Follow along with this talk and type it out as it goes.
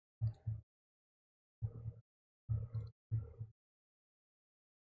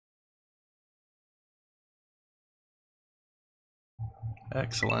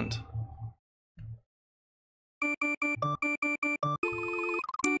Excellent.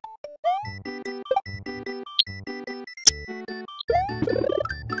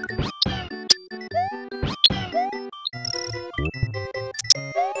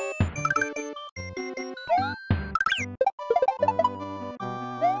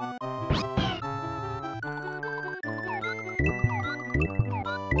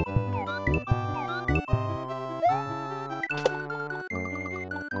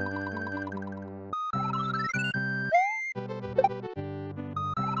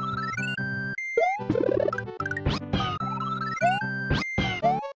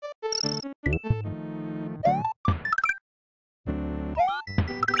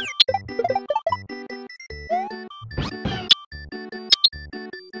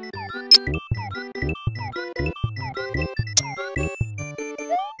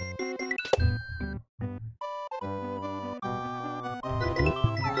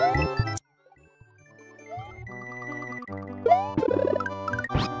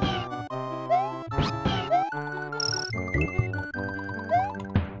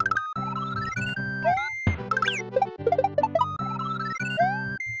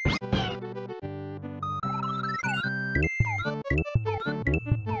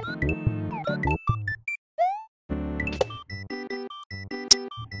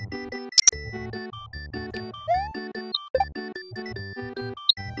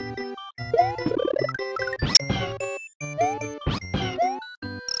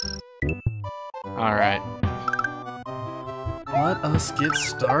 Alright. Let us get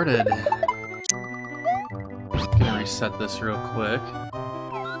started. Gonna reset this real quick.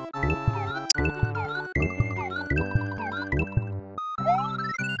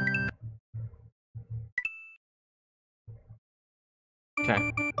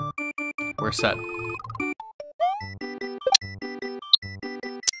 Okay. We're set.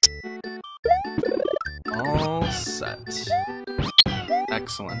 All set.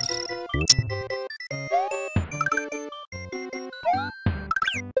 Excellent.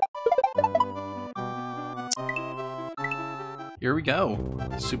 Here we go.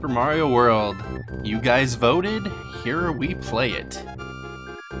 Super Mario World. You guys voted, here we play it.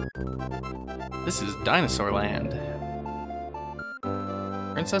 This is Dinosaur Land.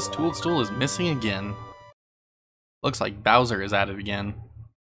 Princess Toadstool is missing again. Looks like Bowser is at it again.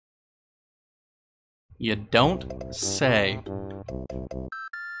 You don't say.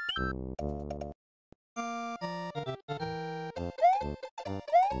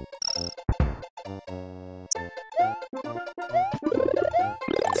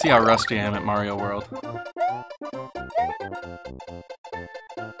 Let's see how rusty I am at Mario World.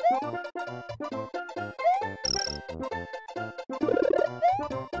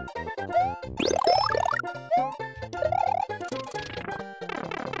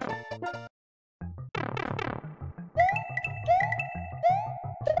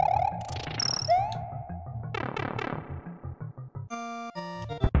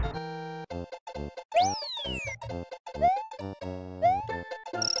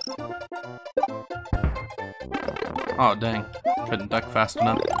 Oh dang, couldn't duck fast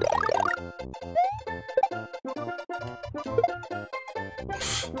enough.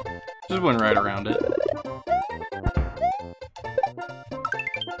 Just went right around it.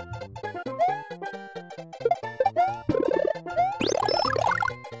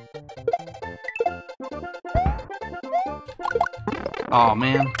 Oh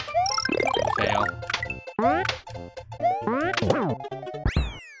man, fail.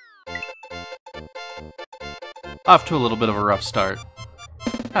 Off to a little bit of a rough start.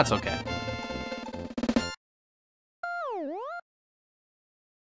 That's okay.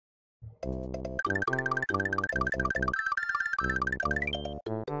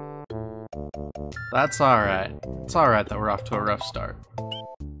 That's alright. It's alright that we're off to a rough start.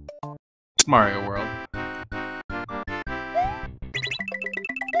 It's Mario World.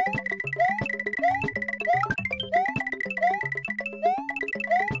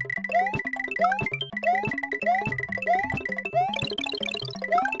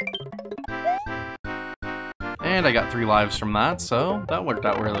 And I got 3 lives from that, so that worked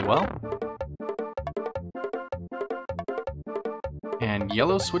out really well. And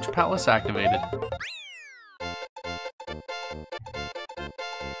Yellow Switch Palace activated.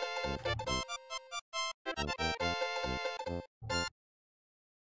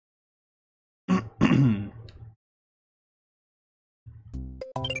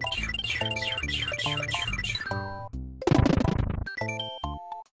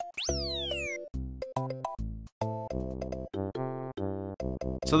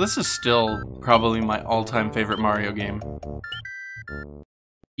 So this is still probably my all-time favorite Mario game.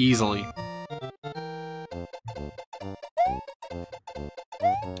 Easily.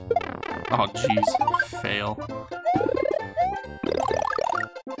 Oh, jeez. Fail.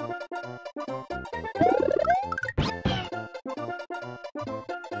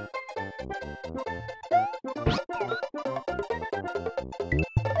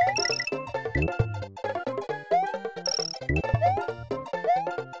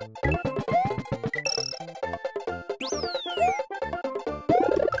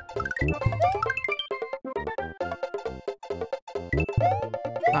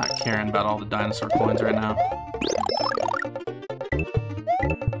 Not caring about all the dinosaur coins right now.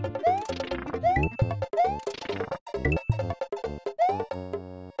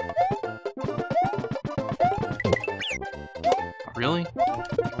 Really?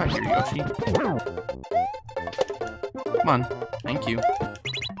 Get back here, Yoshi. Come on. Thank you.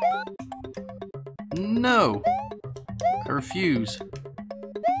 No! I refuse.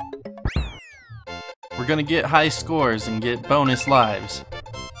 We're gonna get high scores and get bonus lives.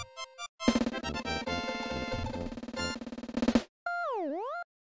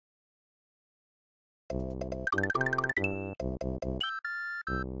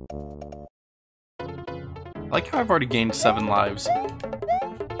 I like how I've already gained 7 lives. I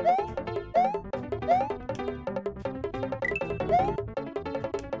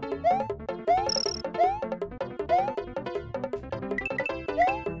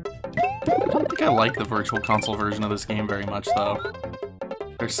don't think I like the Virtual Console version of this game very much, though.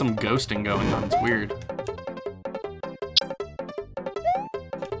 There's some ghosting going on, it's weird.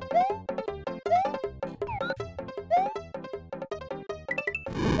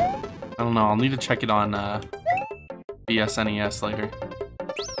 I don't know, I'll need to check it on SNES later.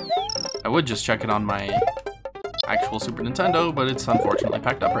 I would just check it on my actual Super Nintendo, but it's unfortunately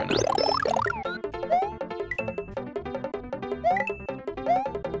packed up right now.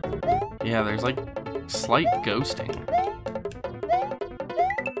 Yeah, there's like slight ghosting.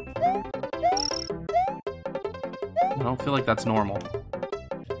 I don't feel like that's normal.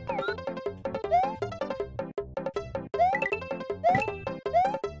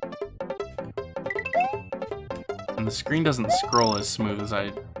 And the screen doesn't scroll as smooth as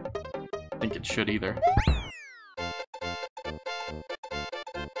I think it should either.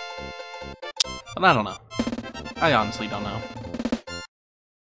 But I don't know. I honestly don't know.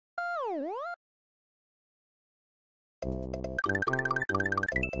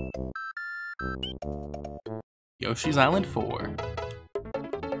 Yoshi's Island 4.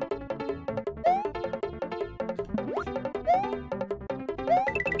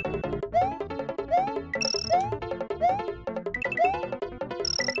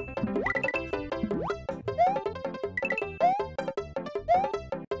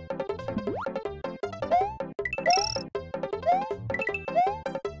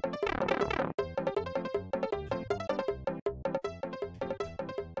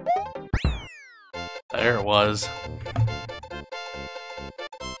 There it was.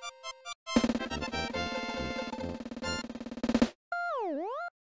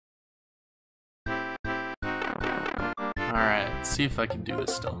 Alright, let's see if I can do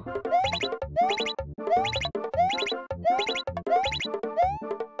this still.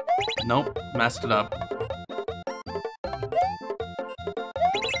 Nope, messed it up.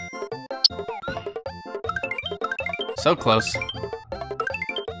 So close.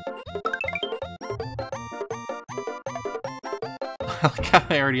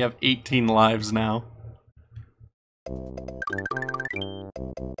 I already have 18 lives now.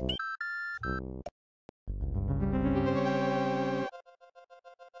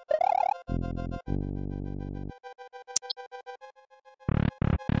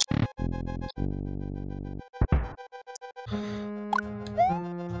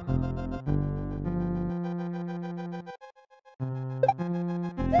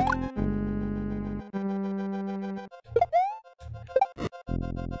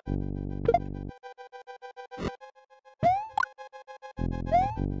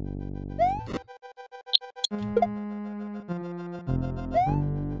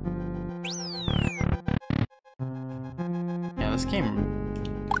 Yeah, this game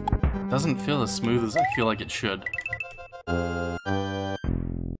doesn't feel as smooth as I feel like it should.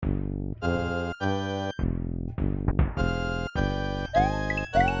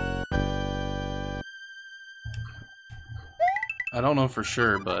 I don't know for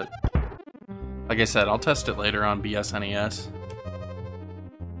sure, but like I said, I'll test it later on SNES.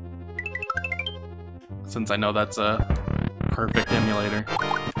 Since I know that's a perfect emulator.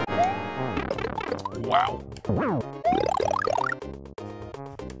 Wow.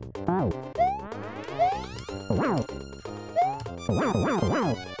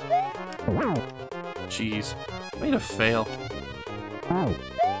 jeez. Way to fail.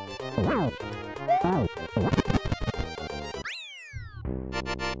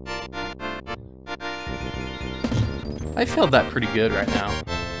 I failed that pretty good right now.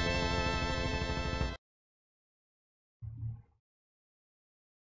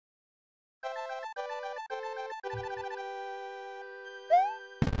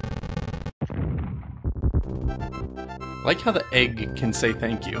 I like how the egg can say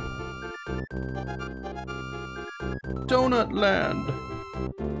thank you. Donut Land!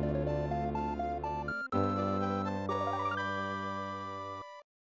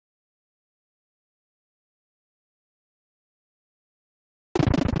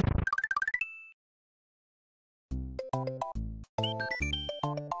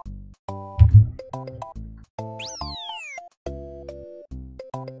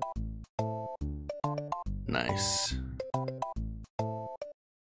 Nice.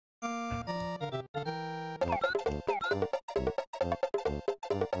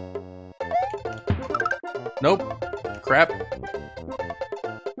 Nope. Crap.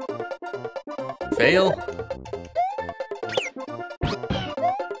 Fail.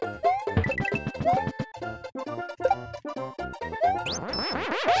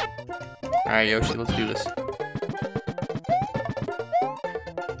 Alright, Yoshi, let's do this.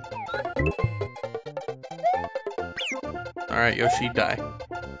 Alright, Yoshi, die.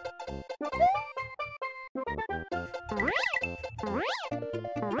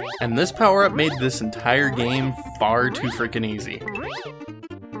 And this power-up made this entire game far too freaking easy.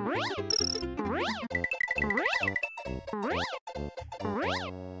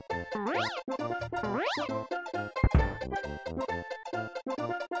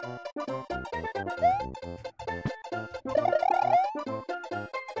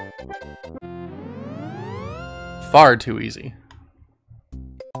 Far too easy.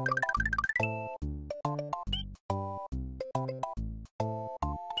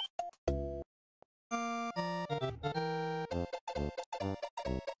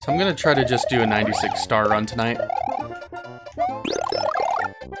 So I'm gonna try to just do a 96 star run tonight.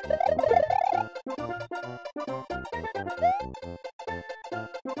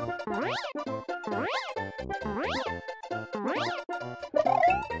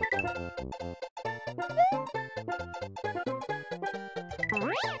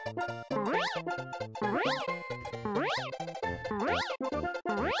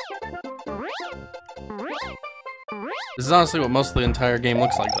 This is honestly what most of the entire game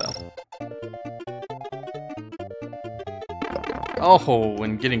looks like, though. Oh,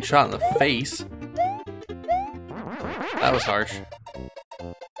 and getting shot in the face. That was harsh.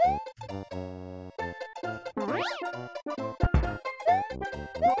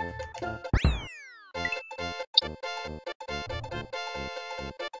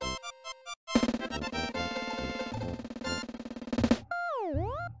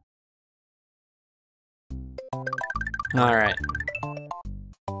 Alright.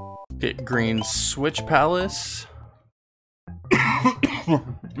 Get green switch palace.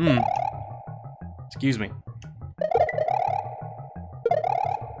 Excuse me.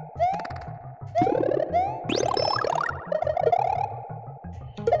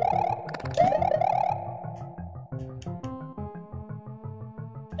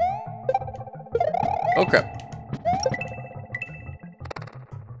 Oh crap.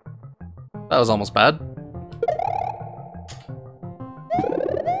 That was almost bad.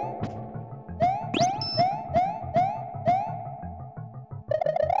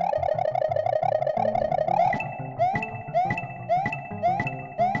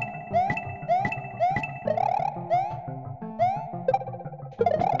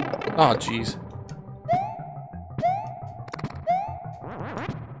 Oh, jeez.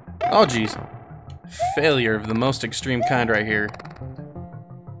 Oh, jeez. Failure of the most extreme kind right here.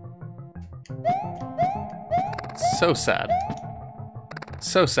 So sad.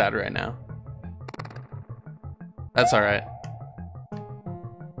 So sad right now. That's alright.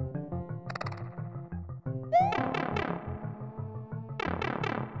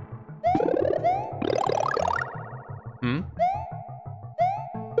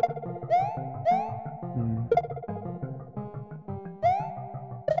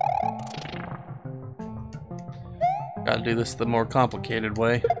 Gotta do this the more complicated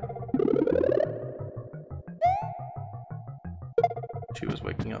way. She was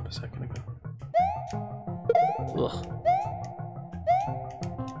waking up a second ago. Ugh.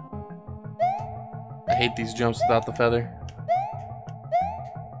 I hate these jumps without the feather.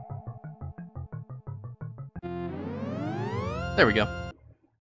 There we go.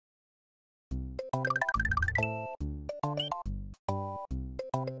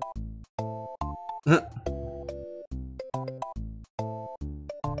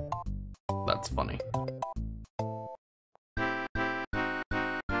 That's funny.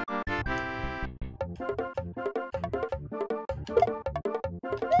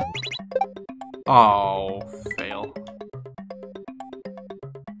 Oh, fail.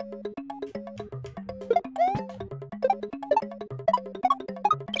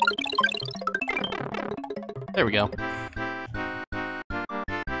 There we go.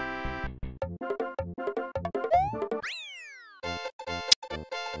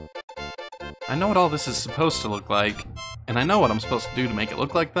 I know what all this is supposed to look like, and I know what I'm supposed to do to make it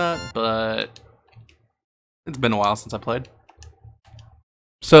look like that, but it's been a while since I played.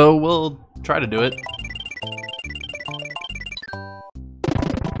 So we'll try to do it.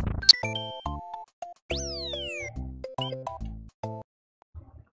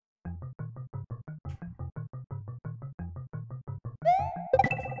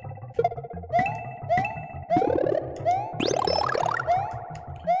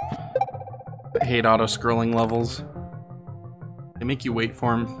 I hate auto-scrolling levels. They make you wait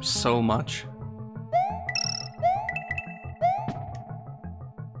for them so much.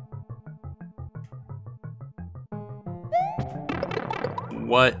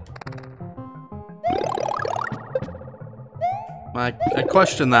 What? I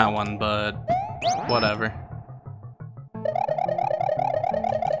questioned that one, but whatever.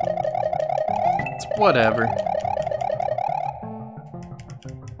 It's whatever.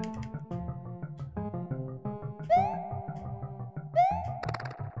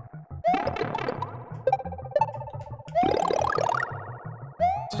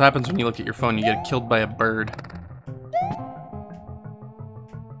 That's what happens when you look at your phone, you get killed by a bird.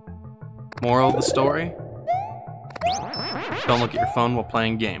 Moral of the story? Don't look at your phone while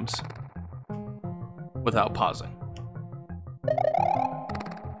playing games. Without pausing.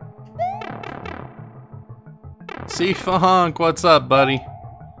 C-Funk, what's up, buddy?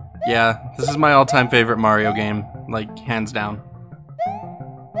 Yeah, this is my all-time favorite Mario game. Like, hands down.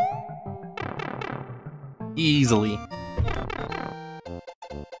 Easily.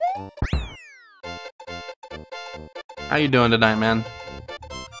 How you doing tonight, man?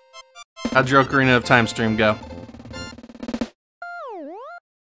 How'd your Ocarina of Time stream go?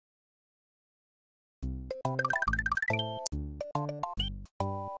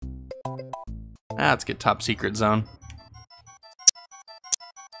 Let's get Top Secret Zone.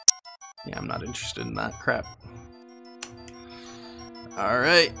 Yeah, I'm not interested in that crap.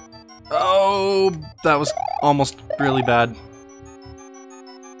 Alright. Oh, that was almost really bad.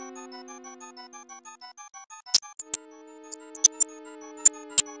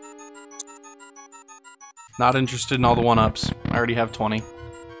 Not interested in all the one-ups. I already have 20.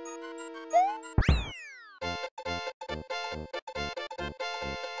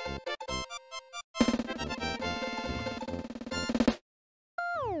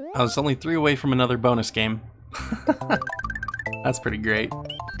 I was only 3 away from another bonus game. That's pretty great.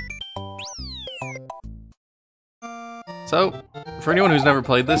 So, for anyone who's never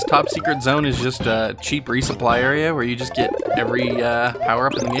played this, Top Secret Zone is just a cheap resupply area where you just get every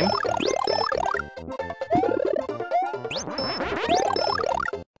power-up in the game.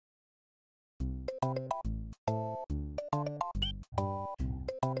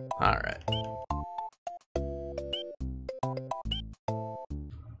 Alright.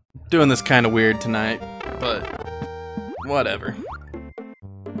 Doing this kind of weird tonight, but whatever.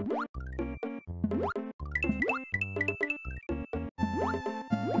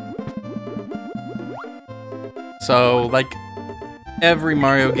 So, like every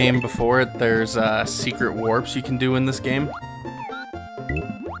Mario game before it, there's secret warps you can do in this game.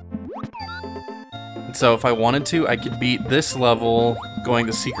 And so if I wanted to, I could beat this level going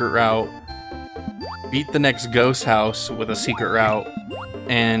the secret route, beat the next ghost house with a secret route,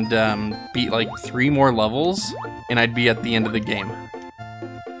 and beat like 3 more levels, and I'd be at the end of the game.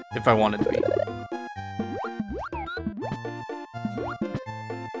 If I wanted to be.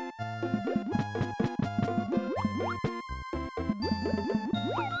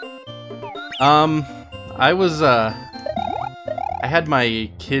 I had my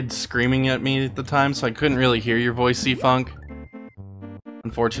kids screaming at me at the time, so I couldn't really hear your voice, C-Funk.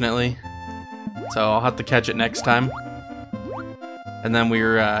 Unfortunately. So I'll have to catch it next time. And then we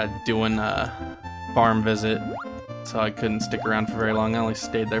were doing a farm visit, so I couldn't stick around for very long. I only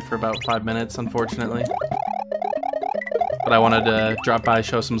stayed there for about 5 minutes, unfortunately. But I wanted to drop by,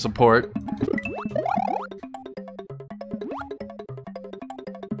 show some support.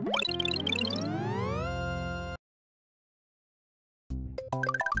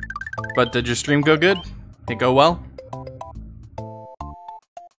 But did your stream go good? Did it go well?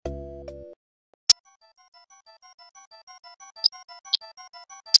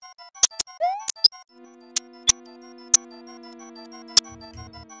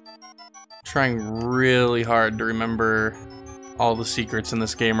 trying really hard to remember all the secrets in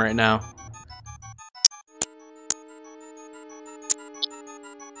this game right now.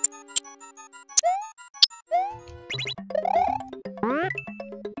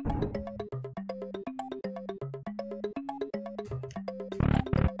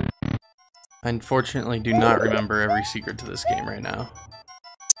 I unfortunately do not remember every secret to this game right now.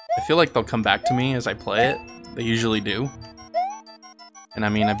 I feel like they'll come back to me as I play it. They usually do. And I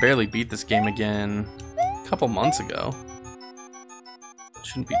mean, I barely beat this game again a couple months ago. It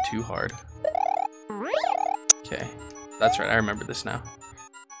shouldn't be too hard. Okay, that's right, I remember this now.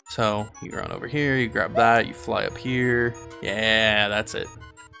 So, you run over here, you grab that, you fly up here. Yeah, that's it.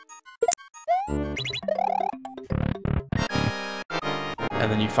 And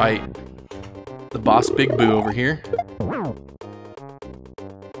then you fight the boss Big Boo over here.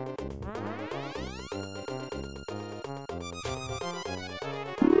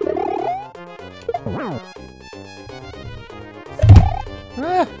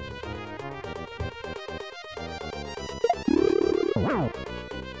 Ah.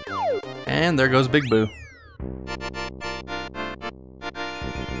 And there goes Big Boo.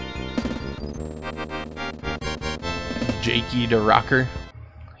 Jakey the Rocker.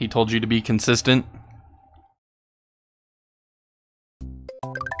 He told you to be consistent.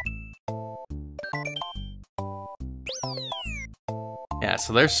 Yeah,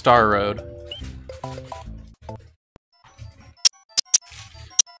 so there's Star Road.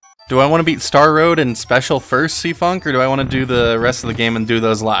 Do I want to beat Star Road and Special first, C-Funk, or do I want to do the rest of the game and do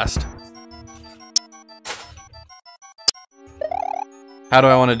those last? How do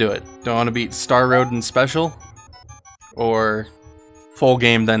I want to do it? Do I want to beat Star Road and Special? Or full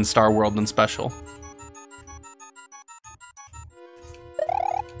game, then Star World and Special?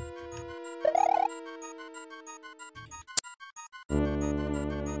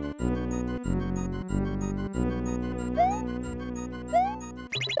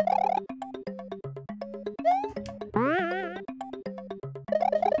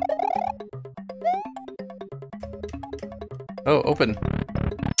 Oh, open.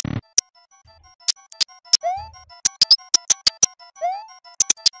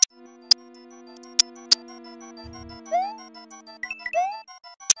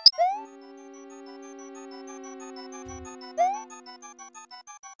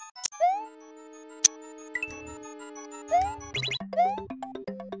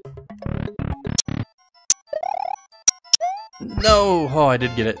 No! Oh, I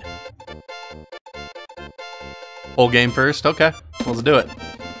did get it. Full game first? Okay, let's do it.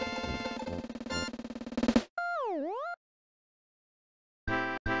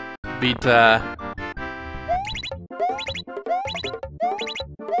 Beat,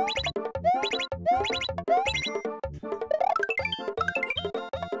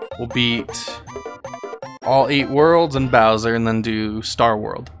 we'll beat all 8 worlds and Bowser, and then do Star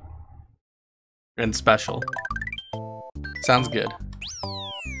World. And Special. Sounds good.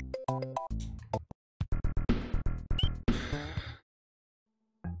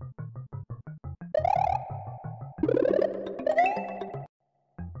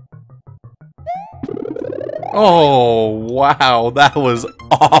 Oh, wow, that was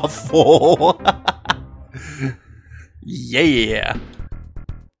awful. Yeah.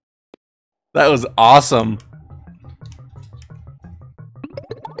 That was awesome.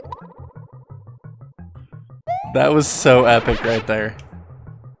 That was so epic right there.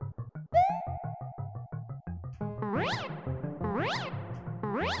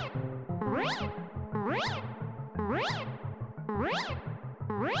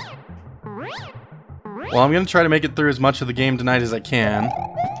 Well, I'm gonna try to make it through as much of the game tonight as I can.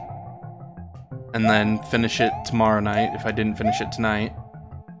 And then finish it tomorrow night, if I didn't finish it tonight.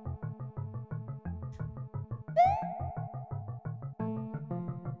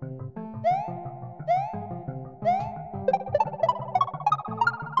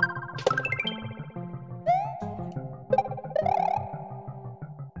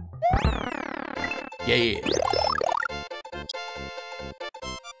 Yeah.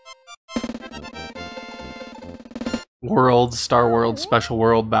 World, Star World, Special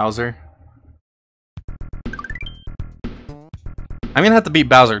World, Bowser. I'm gonna have to beat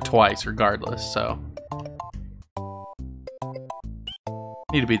Bowser twice regardless, so.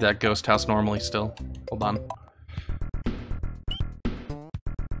 Need to beat that ghost house normally still. Hold on.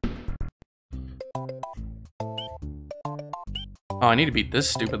 Oh, I need to beat this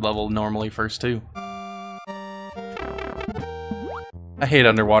stupid level normally first too. I hate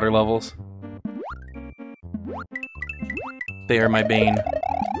underwater levels. They are my bane.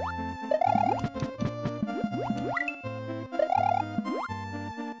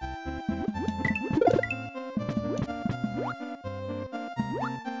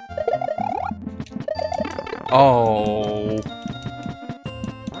 Oh.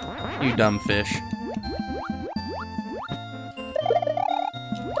 You dumb fish.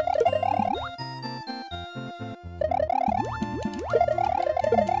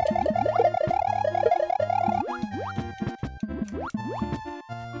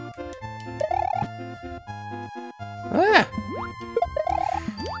 Ah!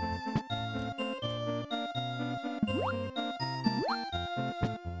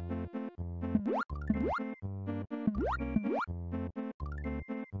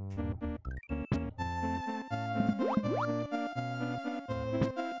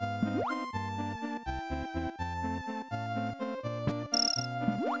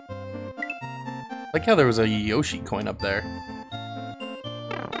 Like how there was a Yoshi coin up there.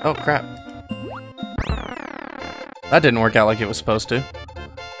 Oh crap. That didn't work out like it was supposed to.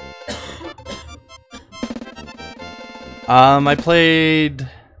 I played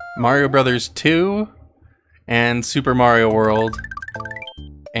Mario Brothers 2 and Super Mario World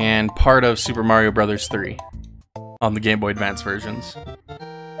and part of Super Mario Brothers 3 on the Game Boy Advance versions.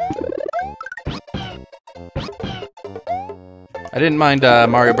 I didn't mind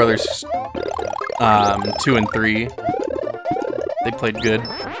Mario Brothers 2 and 3. They played good.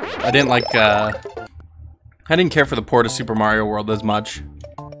 I didn't like I didn't care for the port of Super Mario World as much.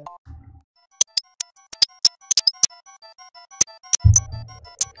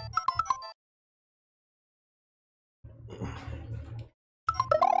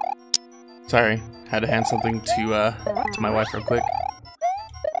 Sorry, had to hand something to my wife real quick.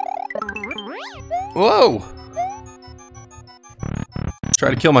 Whoa! Try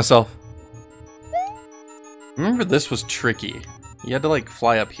to kill myself. Remember this was tricky. You had to like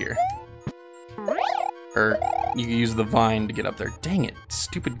fly up here. Or you could use the vine to get up there. Dang it,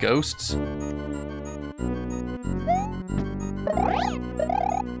 stupid ghosts.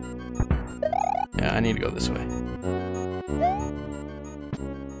 Yeah, I need to go this way.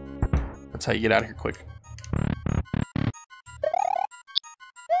 That's how you get out of here quick.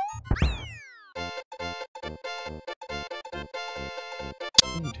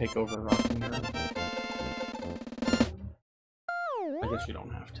 You can take over rocking ground. I guess you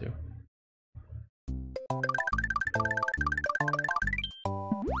don't have to.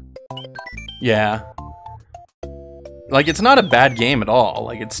 Yeah. Like, it's not a bad game at all.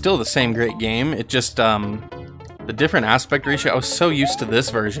 Like, it's still the same great game. It just, the different aspect ratio, I was so used to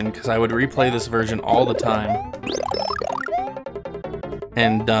this version because I would replay this version all the time.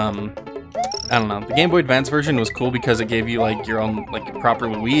 And, I don't know. The Game Boy Advance version was cool because it gave you, like, your own, like, proper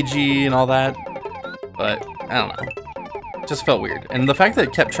Luigi and all that. But, I don't know. It just felt weird. And the fact that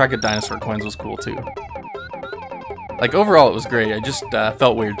it kept track of dinosaur coins was cool, too. Like, overall, it was great. It just,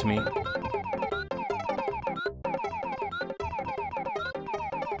 felt weird to me.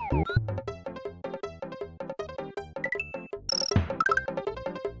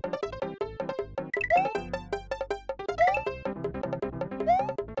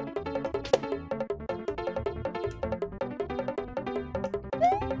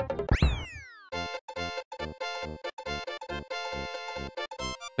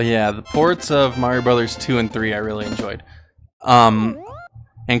 But yeah, the ports of Mario Brothers 2 and 3 I really enjoyed. And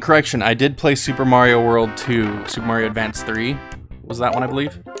correction, I did play Super Mario World 2, Super Mario Advance 3. Was that one, I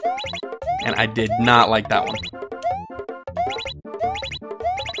believe? And I did not like that one.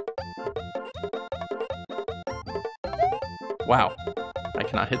 Wow, I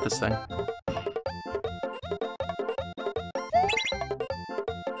cannot hit this thing.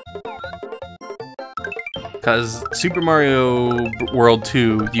 Because Super Mario World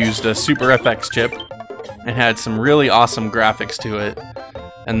 2 used a Super FX chip and had some really awesome graphics to it.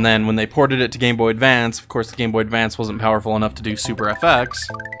 And then when they ported it to Game Boy Advance, of course the Game Boy Advance wasn't powerful enough to do Super FX,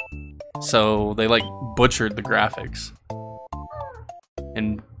 so they like butchered the graphics.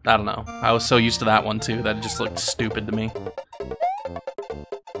 And I don't know, I was so used to that one too that it just looked stupid to me.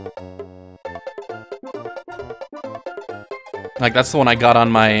 Like, that's the one I got on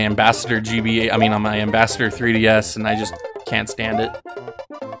my Ambassador GBA, I mean on my Ambassador 3DS, and I just can't stand it.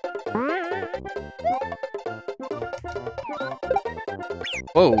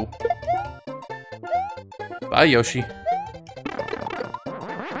 Whoa. Bye, Yoshi.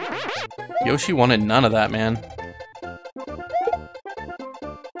 Yoshi wanted none of that, man.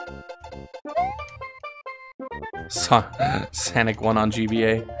 Sonic 1 on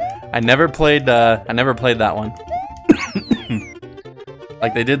GBA. I never played that one.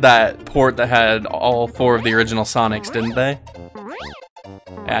 Like, they did that port that had all 4 of the original Sonics, didn't they?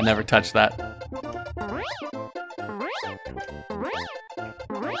 Yeah, I never touched that.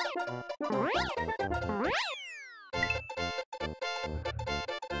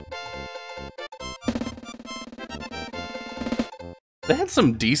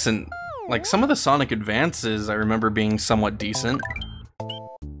 some decent... Like, some of the Sonic Advances I remember being somewhat decent.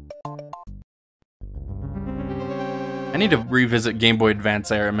 I need to revisit Game Boy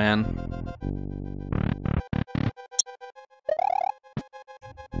Advance era, man.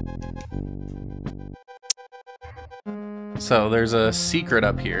 So, there's a secret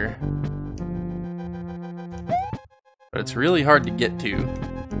up here. But it's really hard to get to.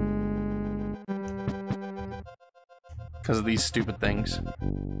 Because of these stupid things.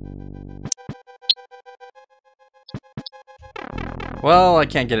 Well, I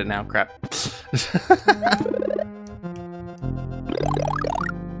can't get it now, crap.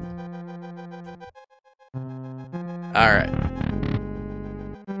 Alright.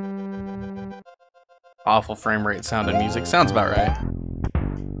 Awful frame rate sound and music. Sounds about right.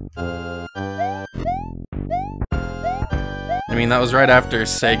 I mean, that was right after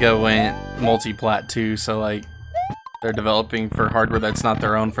Sega went multi-plat too, so like, they're developing for hardware that's not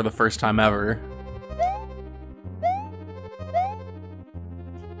their own for the first time ever.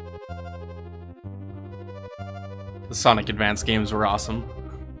 The Sonic Advance games were awesome.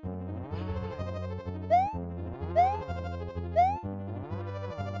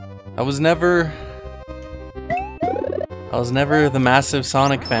 I was never the massive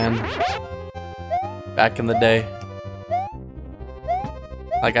Sonic fan back in the day.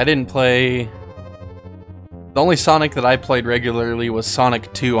 Like, I didn't play... The only Sonic that I played regularly was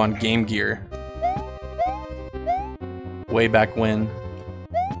Sonic 2 on Game Gear. Way back when.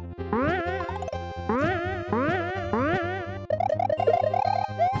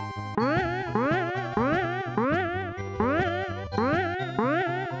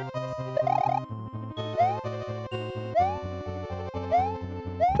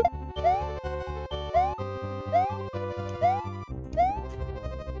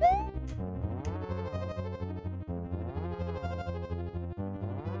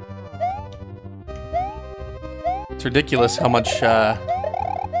 It's ridiculous how much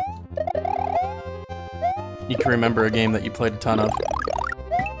you can remember a game that you played a ton of.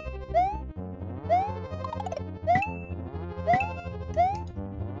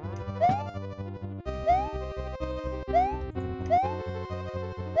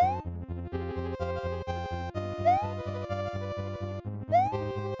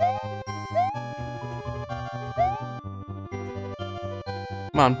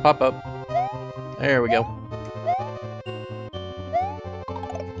 Come on, pop up. There we go.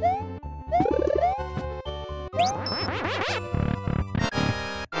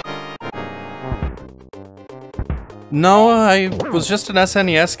 No, I was just an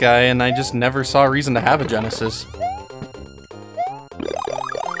SNES guy, and I just never saw a reason to have a Genesis.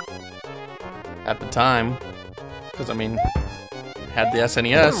 At the time. Because, I mean, had the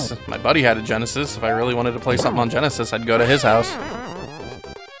SNES, my buddy had a Genesis. If I really wanted to play something on Genesis, I'd go to his house.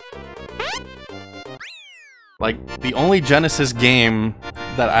 Like, the only Genesis game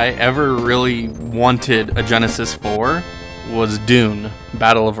that I ever really wanted a Genesis for was Dune,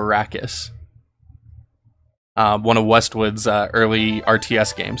 Battle of Arrakis. One of Westwood's early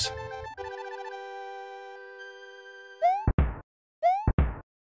RTS games.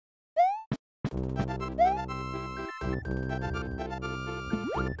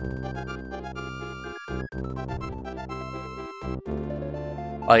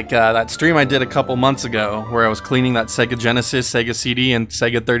 Like that stream I did a couple months ago where I was cleaning that Sega Genesis, Sega CD, and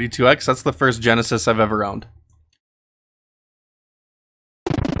Sega 32X, that's the first Genesis I've ever owned.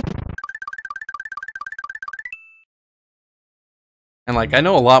 And like, I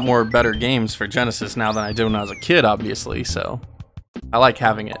know a lot more better games for Genesis now than I did when I was a kid, obviously, so I like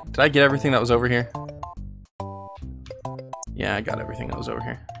having it. Did I get everything that was over here? Yeah, I got everything that was over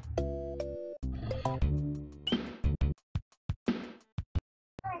here.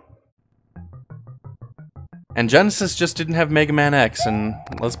 And Genesis just didn't have Mega Man X, and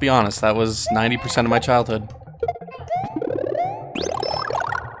let's be honest, that was 90% of my childhood.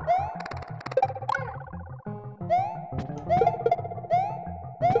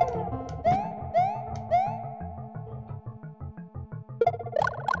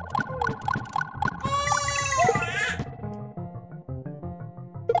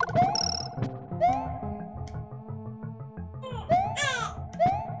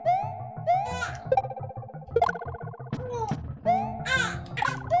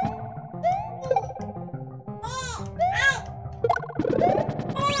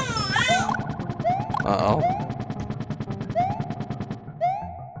 Uh-oh.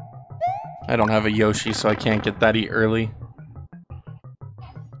 I don't have a Yoshi, so I can't get that early.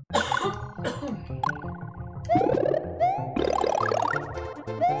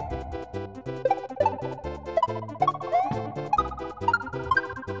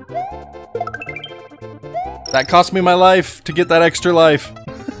 That cost me my life to get that extra life.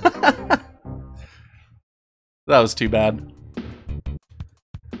 That was too bad.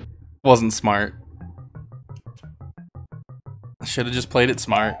 Wasn't smart. I should have just played it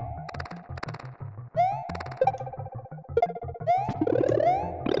smart.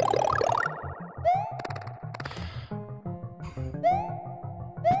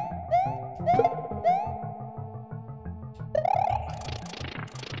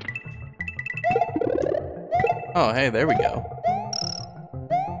 Oh, hey, there we go.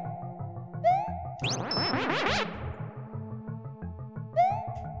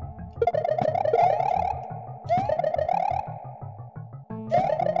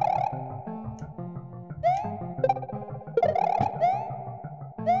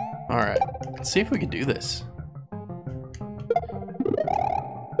 Alright, let's see if we can do this. I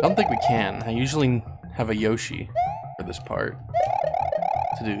don't think we can. I usually have a Yoshi for this part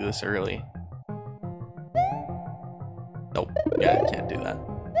to do this early. Nope. Yeah, I can't do that.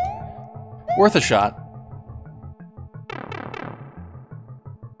 Worth a shot.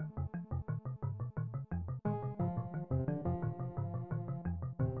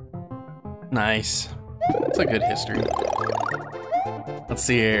 Nice. It's a good history. Let's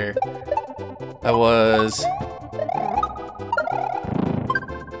see here. That was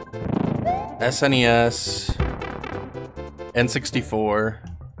SNES, N64,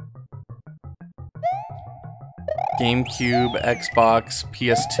 GameCube, Xbox,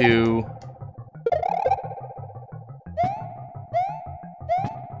 PS2,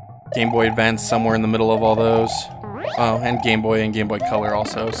 Game Boy Advance somewhere in the middle of all those. Oh, and Game Boy Color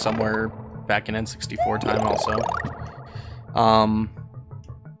also somewhere back in N64 time also.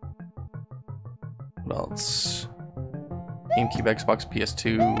 What else? GameCube, Xbox,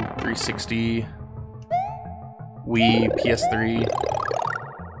 PS2, 360, Wii, PS3.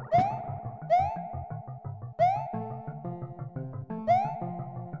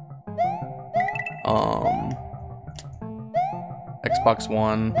 Xbox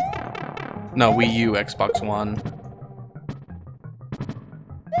One. No, Wii U, Xbox One.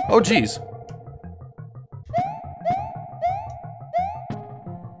 Oh, geez.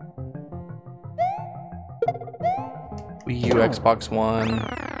 Wii U, Xbox One,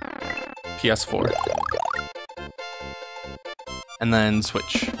 PS4. And then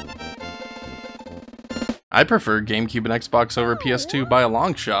Switch. I prefer GameCube and Xbox over PS2 by a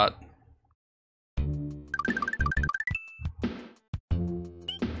long shot.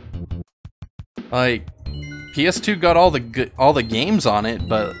 Like, PS2 got all the games on it,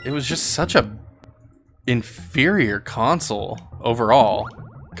 but it was just such a inferior console overall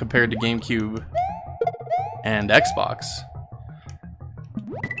compared to GameCube and Xbox.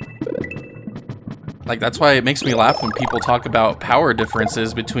 Like, that's why it makes me laugh when people talk about power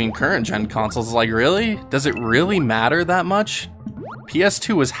differences between current gen consoles. Like, really? Does it really matter that much?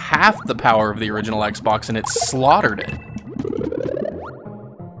 PS2 was half the power of the original Xbox and it slaughtered it.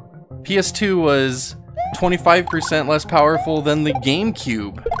 PS2 was 25% less powerful than the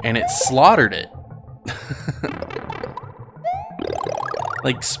GameCube, and it slaughtered it.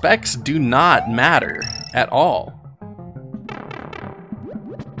 Like, specs do not matter at all.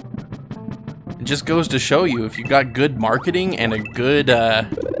 It just goes to show you, if you got good marketing and a good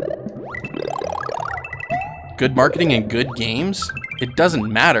marketing and good games, it doesn't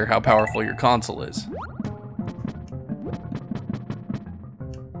matter how powerful your console is.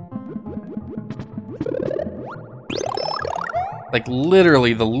 Like,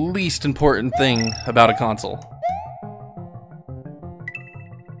 literally the least important thing about a console.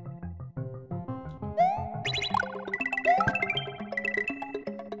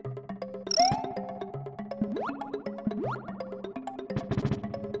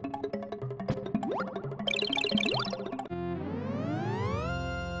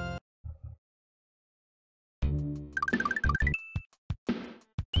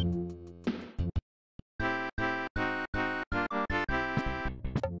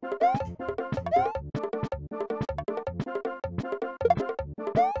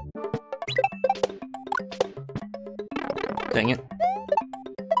 Dang it.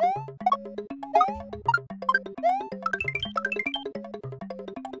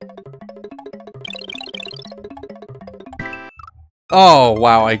 Oh,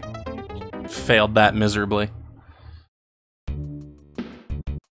 wow, I failed that miserably.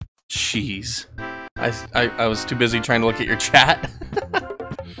 Jeez. I was too busy trying to look at your chat.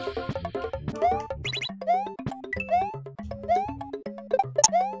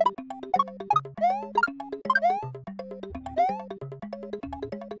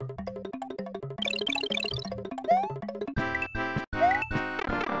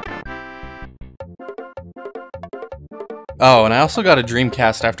 Oh, and I also got a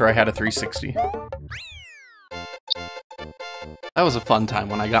Dreamcast after I had a 360. That was a fun time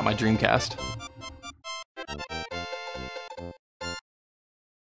when I got my Dreamcast.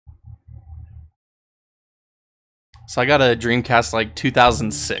 So I got a Dreamcast like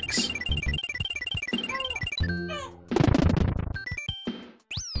 2006.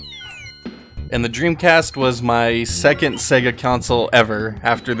 And the Dreamcast was my second Sega console ever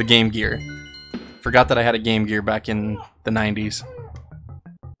after the Game Gear. Forgot that I had a Game Gear back in the 90s.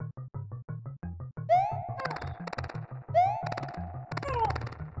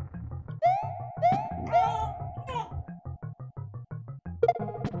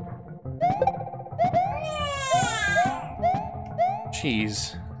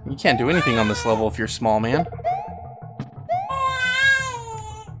 Jeez, you can't do anything on this level if you're small, man.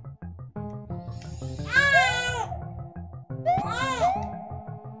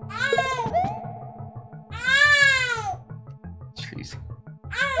 Jeez.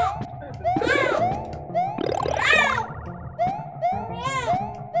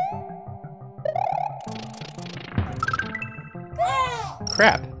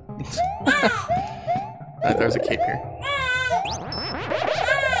 Crap. There's a cape here.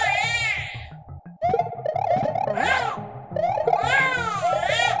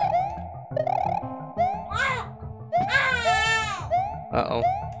 Uh-oh.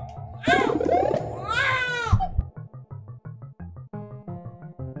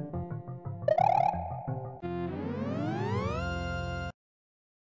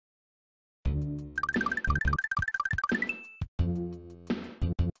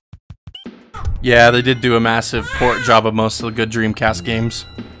 Yeah, they did do a massive port job of most of the good Dreamcast games,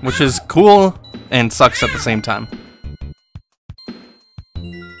 which is cool and sucks at the same time.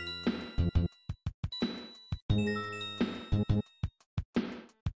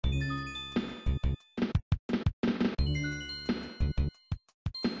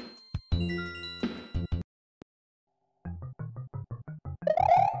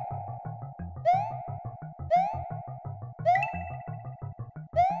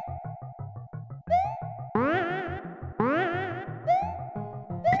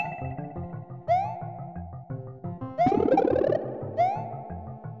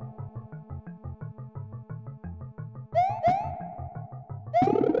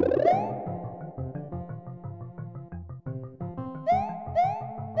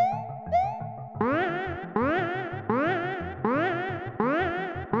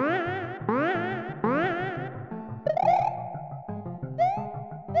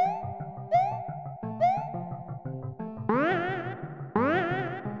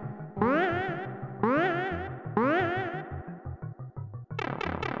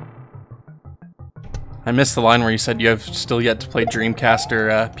 I missed the line where you said you have still yet to play Dreamcast or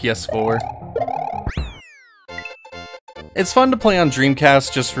PS4. It's fun to play on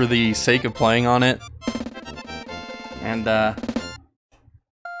Dreamcast just for the sake of playing on it. And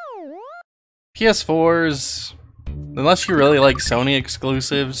PS4s, unless you really like Sony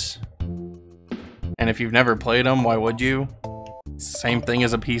exclusives, and if you've never played them, why would you? Same thing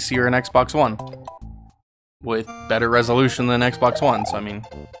as a PC or an Xbox One, with better resolution than Xbox One, so I mean,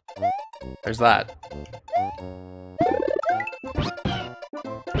 there's that.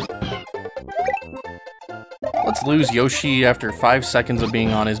 Let's lose Yoshi after 5 seconds of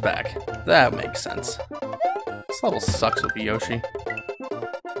being on his back. That makes sense. This level sucks with the Yoshi.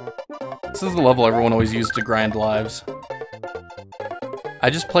 This is the level everyone always used to grind lives. I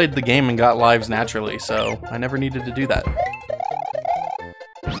just played the game and got lives naturally, so I never needed to do that.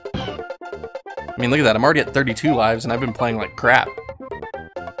 I mean, look at that, I'm already at 32 lives and I've been playing like crap.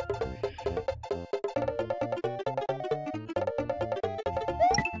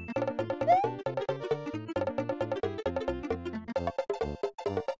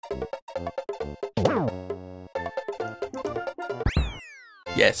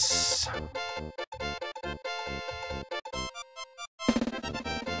 Yes.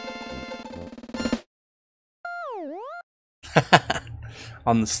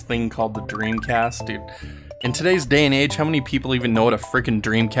 On this thing called the Dreamcast, dude. In today's day and age, how many people even know what a freaking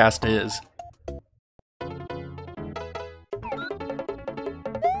Dreamcast is?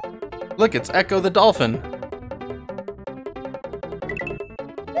 Look, it's Echo the Dolphin.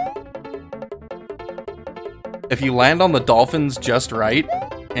 If you land on the dolphins just right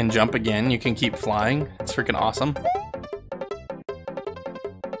and jump again, you can keep flying. It's freaking awesome.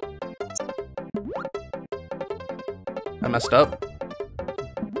 I messed up.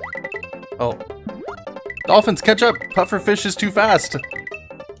 Oh. Dolphins, catch up! Pufferfish is too fast!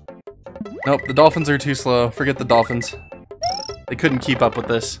 Nope, the dolphins are too slow. Forget the dolphins. They couldn't keep up with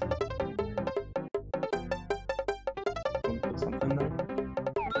this.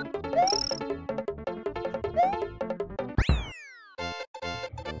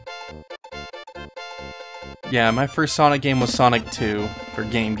 Yeah, my first Sonic game was Sonic 2 for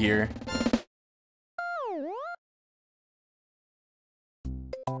Game Gear.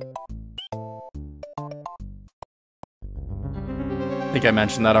 I think I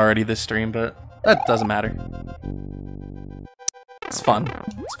mentioned that already this stream, but that doesn't matter. It's fun.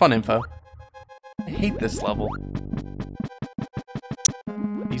 It's fun info. I hate this level.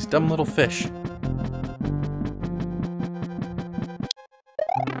 These dumb little fish.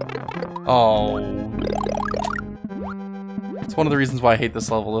 Oh. It's one of the reasons why I hate this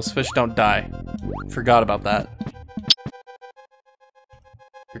level. Those fish don't die. Forgot about that.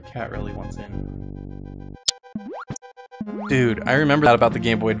 Your cat really wants in. Dude, I remember that about the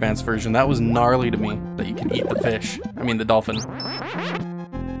Game Boy Advance version. That was gnarly to me, that you can eat the fish. I mean, the dolphin.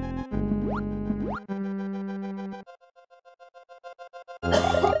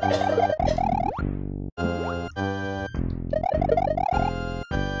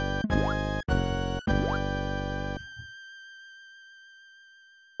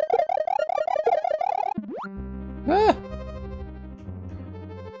 Ah!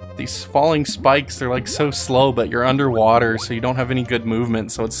 These falling spikes, they're like so slow, but you're underwater, so you don't have any good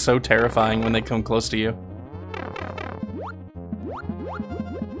movement, so it's so terrifying when they come close to you.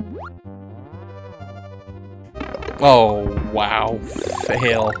 Oh, wow.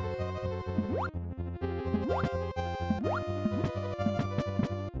 Fail.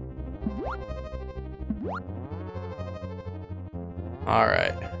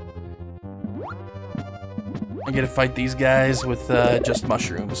 Alright. I gotta fight these guys with just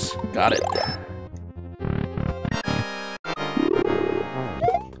mushrooms. Got it.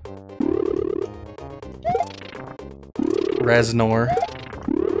 Reznor.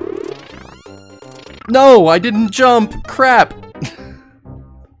 No, I didn't jump! Crap!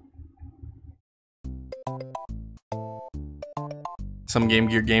 Some Game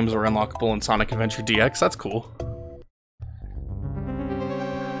Gear games are unlockable in Sonic Adventure DX, that's cool.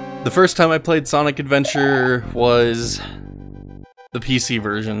 The first time I played Sonic Adventure was the PC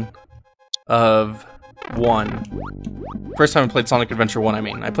version of 1. First time I played Sonic Adventure 1, I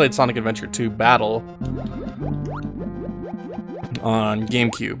mean. I played Sonic Adventure 2 Battle on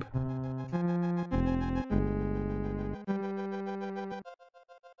GameCube.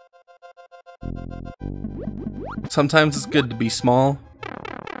 Sometimes it's good to be small.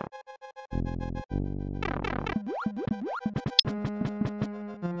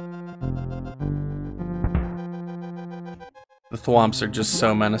 The thwomps are just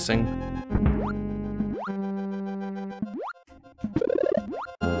so menacing.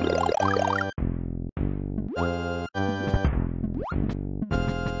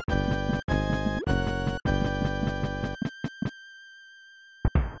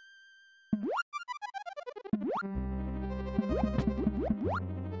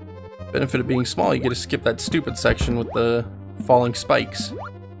 Benefit of being small, you get to skip that stupid section with the falling spikes.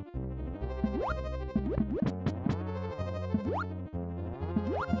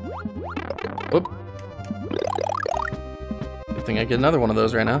 Whoop. Good thing I get another one of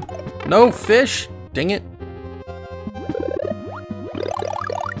those right now. No fish! Dang it.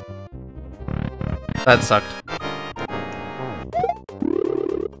 That sucked.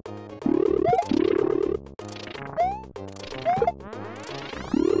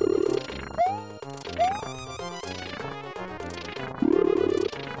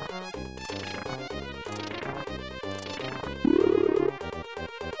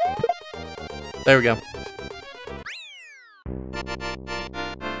 There we go.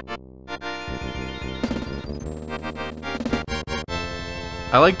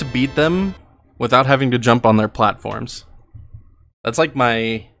 I like to beat them without having to jump on their platforms. That's like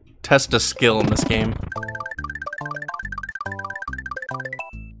my test of skill in this game.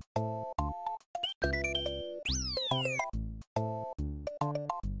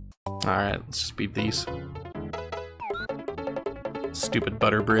 Alright, let's just beat these. Stupid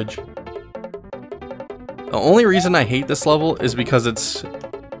butter bridge. The only reason I hate this level is because it's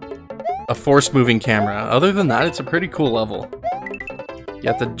a forced moving camera. Other than that, it's a pretty cool level. You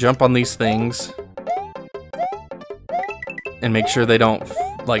have to jump on these things and make sure they don't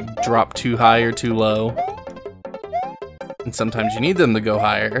like drop too high or too low. And sometimes you need them to go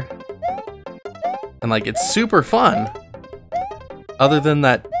higher. And like, it's super fun. Other than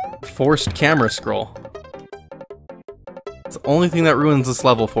that forced camera scroll. It's the only thing that ruins this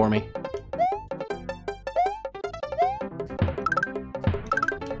level for me.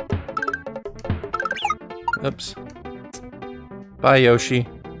 Oops. Bye, Yoshi.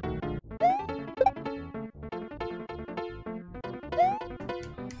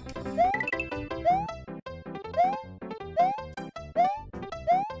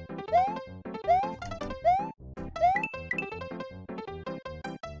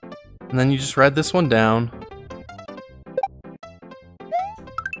 And then you just read this one down.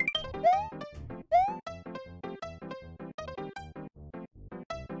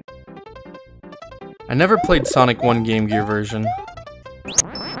 I never played Sonic 1 Game Gear version.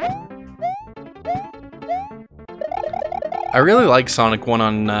 I really like Sonic 1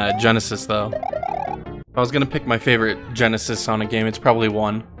 on Genesis, though. If I was gonna pick my favorite Genesis Sonic game, it's probably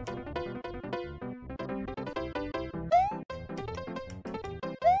 1.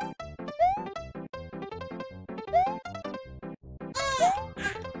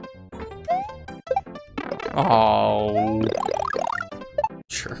 Oh,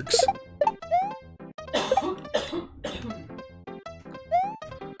 jerks.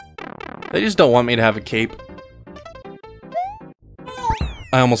 They just don't want me to have a cape.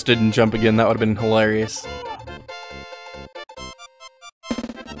 I almost didn't jump again, that would have been hilarious.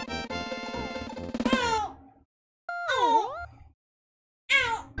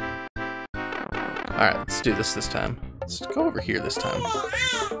 Alright, let's do this time. Let's go over here this time.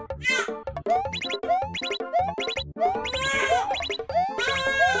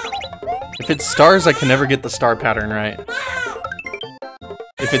 If it's stars, I can never get the star pattern right.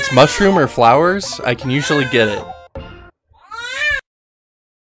 If it's mushroom or flowers, I can usually get it.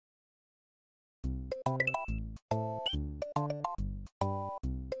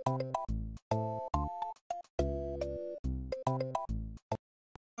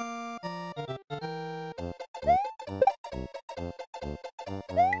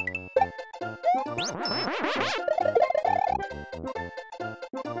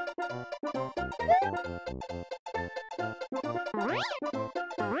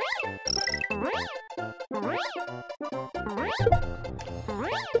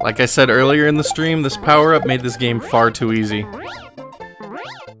 Like I said earlier in the stream, this power-up made this game far too easy.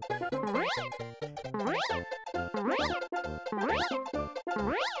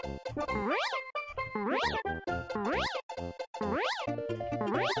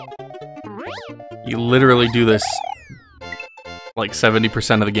 You literally do this like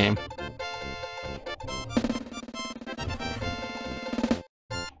 70% of the game.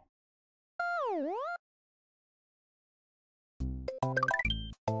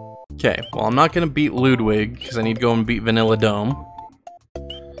 Okay, well I'm not gonna beat Ludwig, because I need to go and beat Vanilla Dome.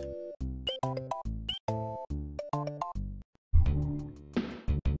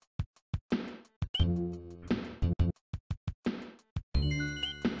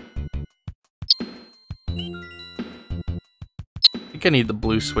 I think I need the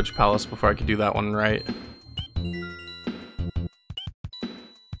Blue Switch Palace before I can do that one right.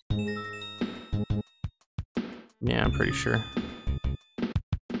 Yeah, I'm pretty sure.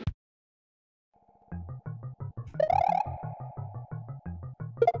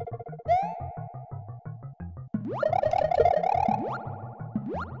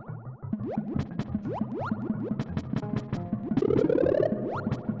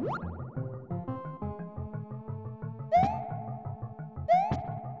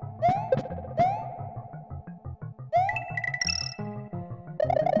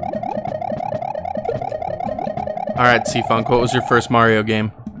 Alright, C-Funk, what was your first Mario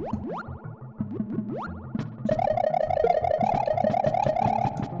game?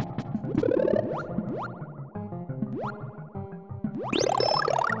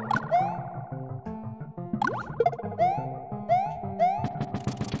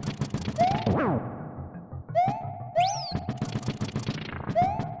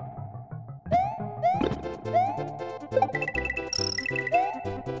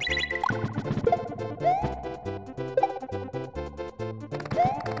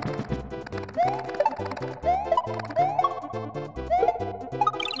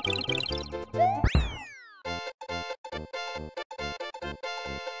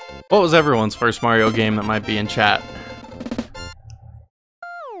 What was everyone's first Mario game that might be in chat?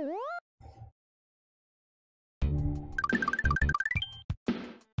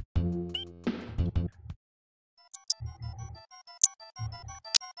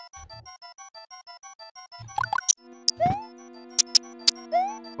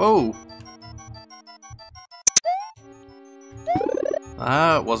 Oh!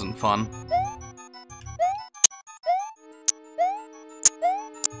 That wasn't fun.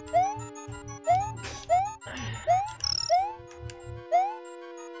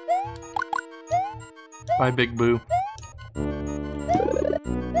 Bye, Big Boo.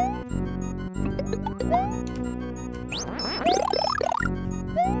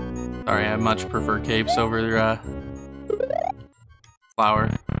 Sorry, I much prefer capes over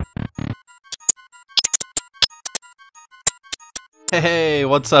flower. Hey,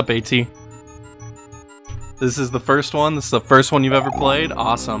 what's up, AT? This is the first one? This is the first one you've ever played?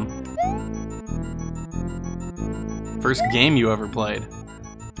 Awesome. First game you ever played.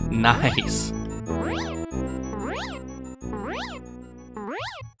 Nice.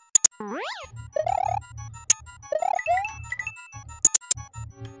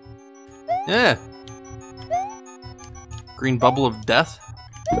 Yeah. Green bubble of death.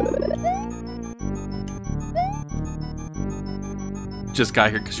 Just got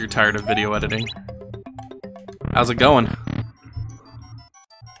here because you're tired of video editing. How's it going?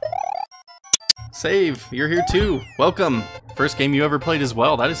 Save, you're here too. Welcome. First game you ever played as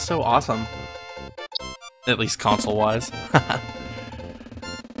well. That is so awesome. At least console-wise.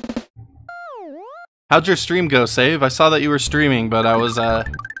 How'd your stream go, Save? I saw that you were streaming, but I was out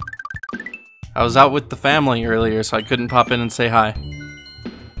with the family earlier, so I couldn't pop in and say hi.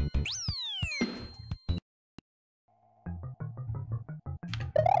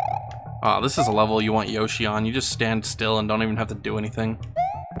 Aw, this is a level you want Yoshi on. You just stand still and don't even have to do anything.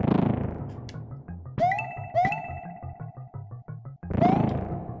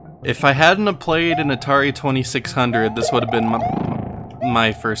 If I hadn't have played an Atari 2600, this would have been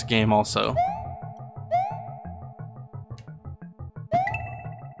my first game also.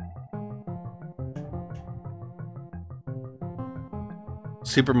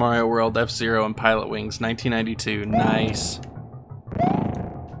 Super Mario World, F-Zero, and Pilot Wings, 1992. Nice.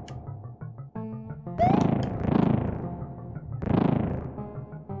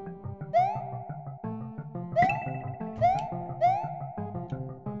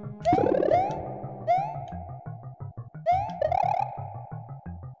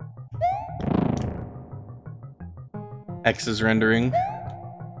 X is rendering.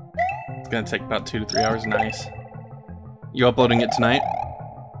 It's gonna take about 2 to 3 hours. Nice. You uploading it tonight?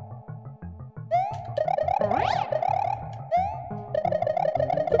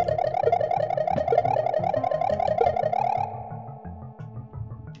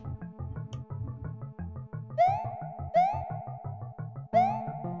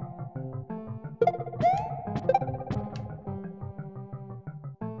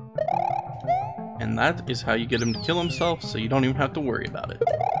 And that is how you get him to kill himself, so you don't even have to worry about it.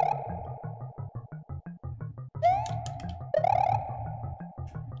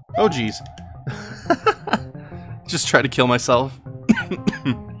 Oh geez. Just try to kill myself.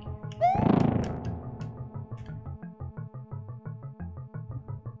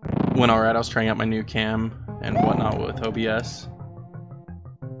 Went alright, I was trying out my new cam and whatnot with OBS.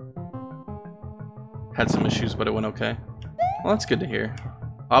 Had some issues, but it went okay. Well, that's good to hear.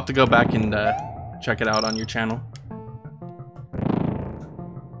 I'll have to go back and check it out on your channel.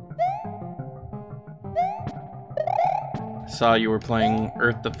 Saw you were playing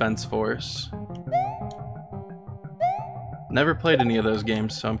Earth Defense Force. Never played any of those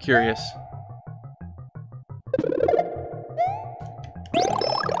games, so I'm curious.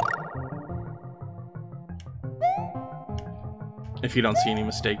 If you don't see any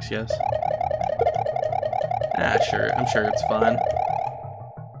mistakes, yes. Ah, sure. I'm sure it's fine.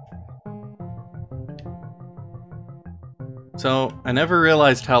 So, I never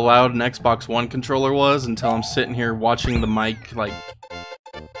realized how loud an Xbox One controller was until I'm sitting here watching the mic, like,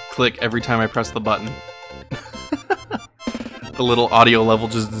 click every time I press the button. The little audio level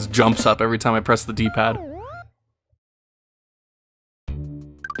just jumps up every time I press the D-pad.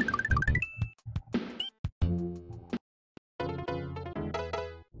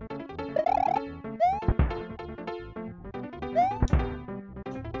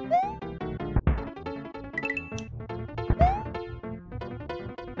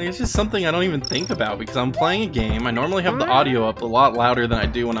 It's just something I don't even think about because I'm playing a game. I normally have the audio up a lot louder than I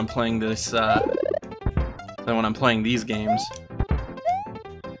do when I'm playing this, than when I'm playing these games.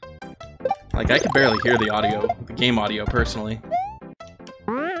 Like, I could barely hear the audio, the game audio, personally.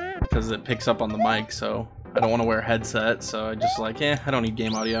 Because it picks up on the mic, so I don't want to wear a headset, so I just like, I don't need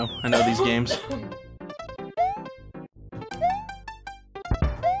game audio. I know these games.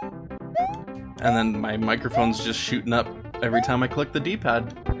 And then my microphone's just shooting up every time I click the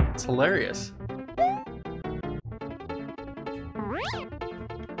D-pad. It's hilarious.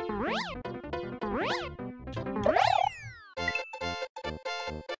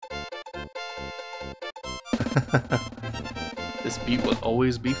 This beat will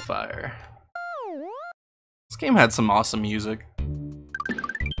always be fire. This game had some awesome music.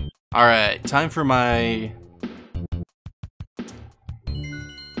 Alright, time for my...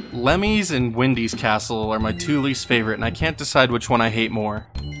 Lemmy's and Wendy's Castle are my two least favorite, and I can't decide which one I hate more.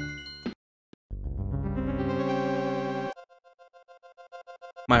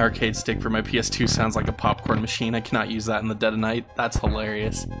 My arcade stick for my PS2 sounds like a popcorn machine. I cannot use that in the dead of night. That's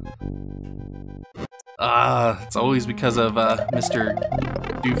hilarious. It's always because of Mr.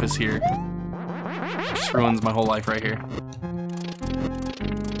 Doofus here. Just ruins my whole life right here.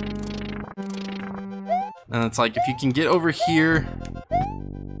 And it's like, if you can get over here,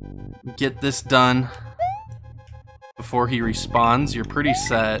 get this done before he respawns, you're pretty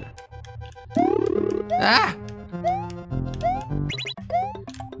set. Ah!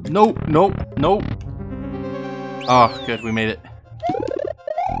 Nope, nope, nope. Oh, good, we made it.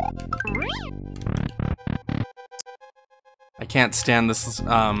 I can't stand this,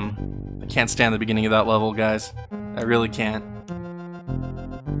 I can't stand the beginning of that level, guys. I really can't.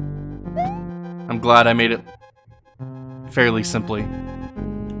 I'm glad I made it fairly simply.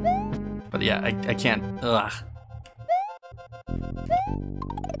 But yeah, I can't, ugh.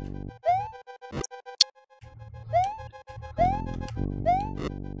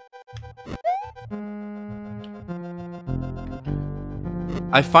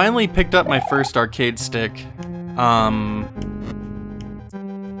 I finally picked up my first arcade stick,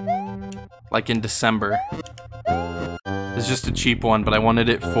 like in December. It's just a cheap one, but I wanted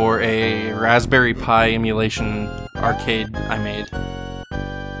it for a Raspberry Pi emulation arcade I made.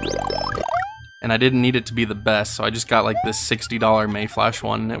 And I didn't need it to be the best, so I just got like this $60 Mayflash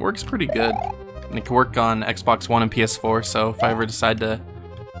one, and it works pretty good. And it can work on Xbox One and PS4, so if I ever decide to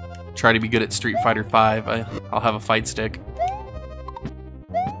try to be good at Street Fighter V, I'll have a fight stick.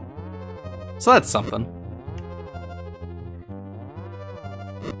 So that's something.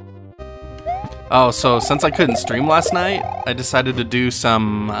 Oh, so since I couldn't stream last night, I decided to do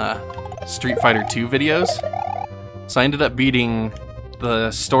some Street Fighter 2 videos. So I ended up beating the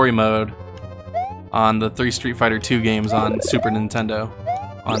story mode on the 3 Street Fighter 2 games on Super Nintendo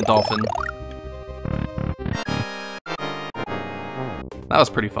on Dolphin. That was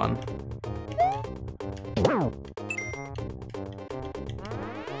pretty fun.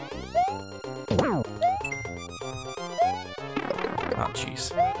 Oh,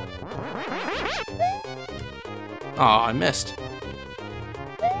 jeez. Oh, I missed.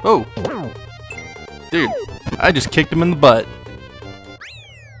 Oh! Dude, I just kicked him in the butt.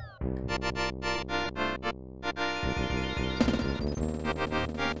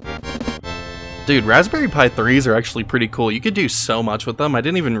 Dude, Raspberry Pi 3s are actually pretty cool. You could do so much with them, I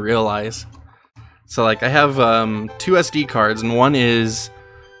didn't even realize. So, like, I have 2 SD cards, and one is,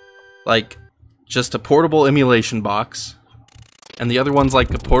 like, just a portable emulation box. And the other one's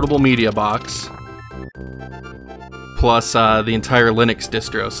like a portable media box, plus the entire Linux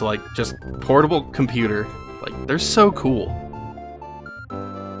distro, so like just portable computer. Like, they're so cool.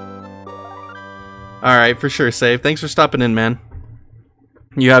 Alright, for sure, Save. Thanks for stopping in, man.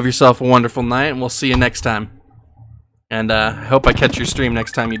 You have yourself a wonderful night, and we'll see you next time. And I hope I catch your stream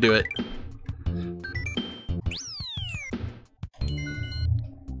next time you do it.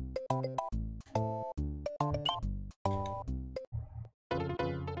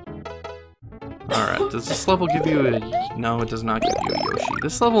 Alright, does this level give you a... No, it does not give you a Yoshi.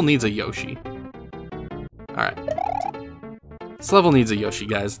 This level needs a Yoshi. Alright. This level needs a Yoshi,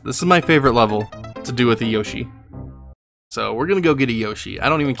 guys. This is my favorite level to do with a Yoshi. So, we're gonna go get a Yoshi. I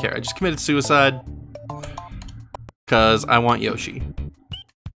don't even care. I just committed suicide. Because I want Yoshi.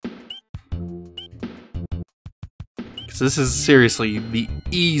 Because this is seriously the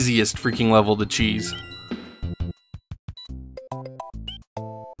easiest freaking level to cheese.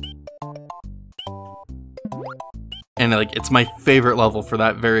 And like, it's my favorite level for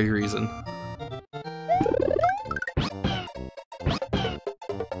that very reason.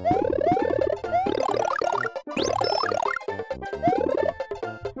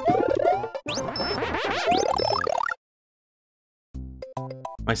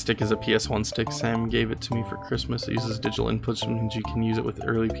 My stick is a PS1 stick. Sam gave it to me for Christmas. It uses digital inputs, and you can use it with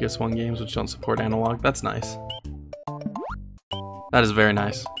early PS1 games which don't support analog. That's nice. That is very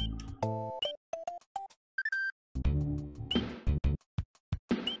nice.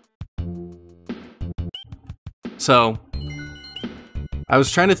 So, I was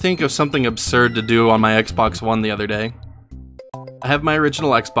trying to think of something absurd to do on my Xbox One the other day. I have my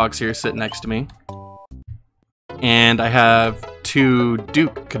original Xbox here sitting next to me. And I have 2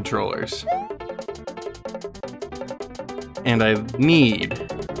 Duke controllers. And I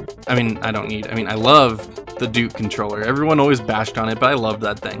love the Duke controller. Everyone always bashed on it, but I love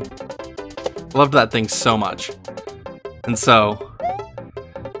that thing. I love that thing so much. And so,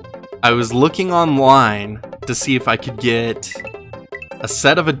 I was looking online to see if I could get a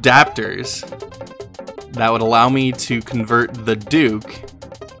set of adapters that would allow me to convert the Duke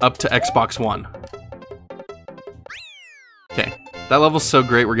up to Xbox One. Okay, that level's so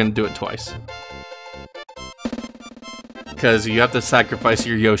great we're gonna do it twice. Because you have to sacrifice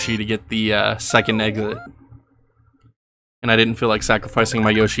your Yoshi to get the second exit. And I didn't feel like sacrificing my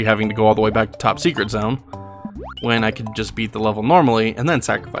Yoshi having to go all the way back to Top Secret Zone, when I could just beat the level normally and then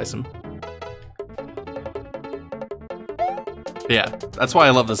sacrifice him. But yeah, that's why I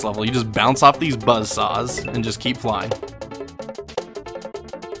love this level. You just bounce off these buzzsaws and just keep flying.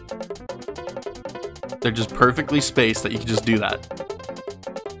 They're just perfectly spaced that you can just do that.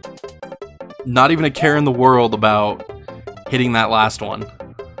 Not even a care in the world about hitting that last one.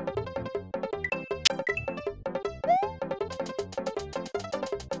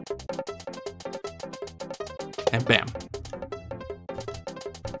 And bam.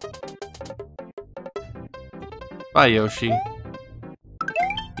 Bye, Yoshi.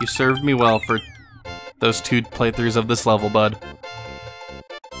 You served me well for those 2 playthroughs of this level, bud.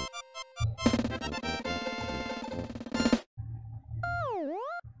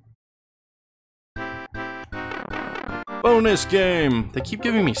 Bonus game! They keep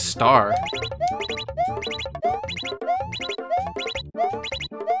giving me star.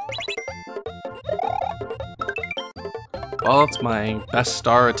 Well, it's my best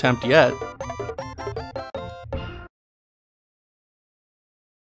star attempt yet.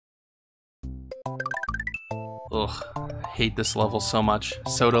 Ugh, I hate this level so much.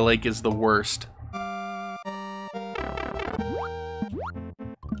 Soda Lake is the worst.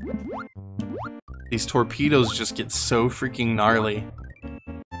 These torpedoes just get so freaking gnarly.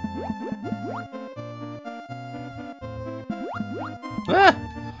 Ah!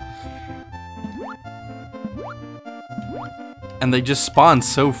 And they just spawn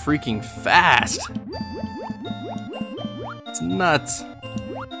so freaking fast. It's nuts.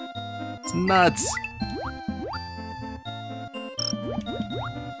 It's nuts.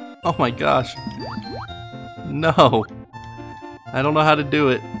 Oh my gosh. No. I don't know how to do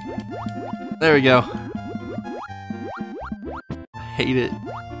it. There we go. I hate it.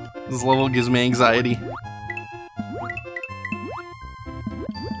 This level gives me anxiety.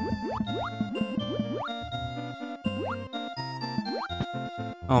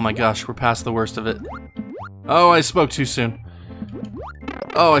 Oh my gosh, we're past the worst of it. Oh, I spoke too soon.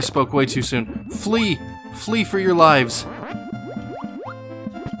 Oh, I spoke way too soon. Flee! Flee for your lives!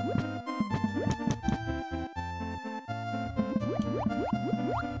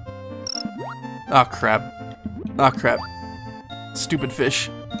 Oh crap. Oh crap. Stupid fish.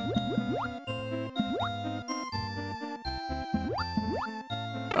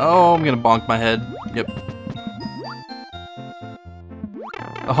 Oh, I'm gonna bonk my head. Yep.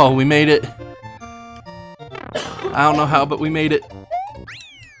 Oh, we made it. I don't know how, but we made it.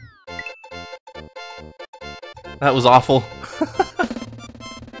 That was awful.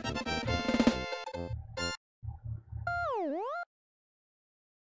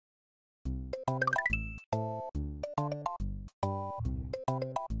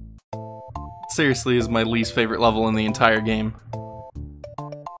 Seriously is my least favorite level in the entire game.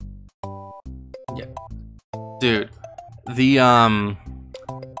 Yeah. Dude, the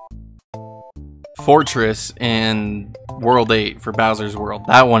fortress in World 8 for Bowser's World,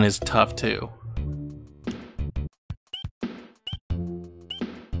 that one is tough too.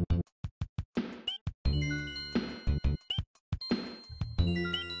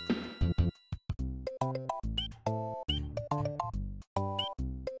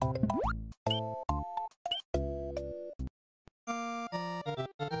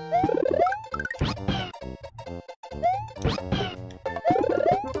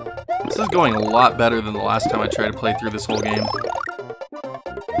 This is going a lot better than the last time I tried to play through this whole game.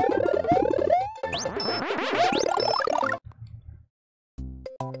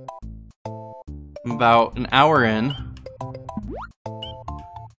 I'm about an hour in,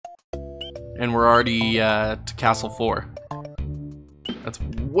 and we're already to Castle 4. That's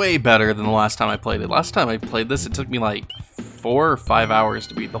way better than the last time I played it. Last time I played this, it took me like 4 or 5 hours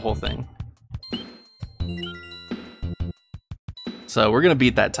to beat the whole thing. So we're gonna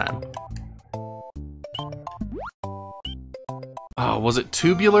beat that time. Oh, was it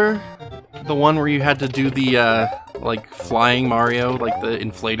Tubular? The one where you had to do the, like, flying Mario, like the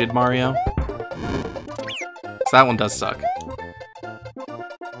inflated Mario? So that one does suck.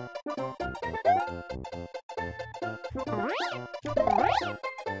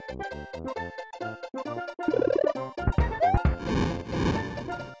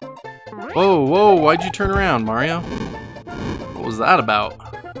 Whoa, whoa, why'd you turn around, Mario? What was that about?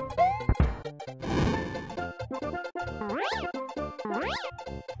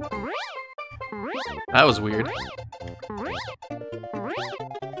 That was weird.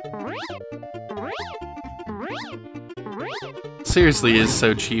 Seriously, is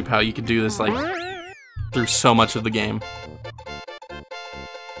so cheap how you could do this, like, through so much of the game.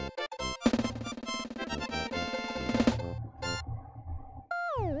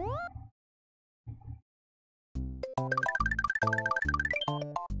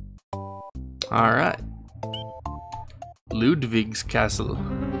 Alright. Ludwig's Castle.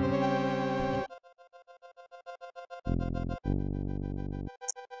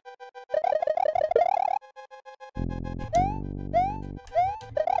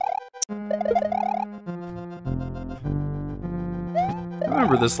 I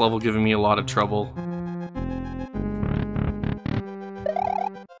remember this level giving me a lot of trouble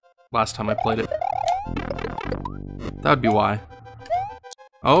last time I played it. That would be why.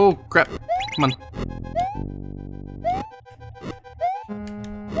 Oh, crap. Come on.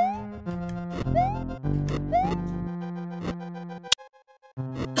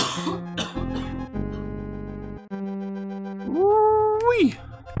 Woo-wee.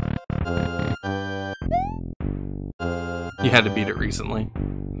 You had to beat it recently.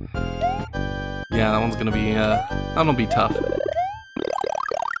 Yeah, that one's gonna be, that'll be tough.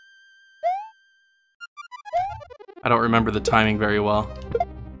 I don't remember the timing very well.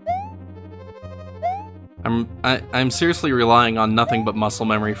 I'm seriously relying on nothing but muscle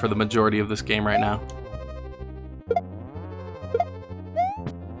memory for the majority of this game right now.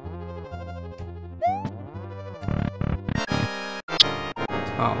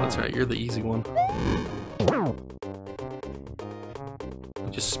 Oh, that's right, you're the easy one.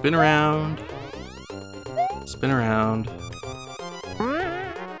 Just spin around. Spin around.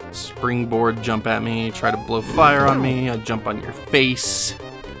 Springboard, jump at me, try to blow fire on me, I jump on your face.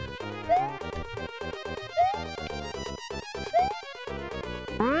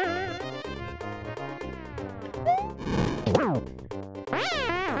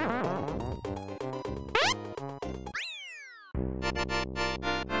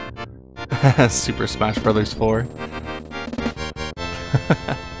 Super Smash Bros. 4.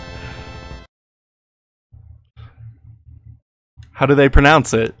 How do they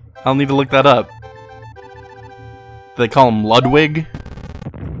pronounce it? I'll need to look that up. Do they call him Ludwig?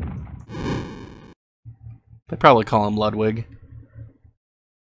 They probably call him Ludwig.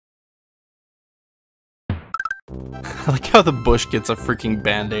 I like how the bush gets a freaking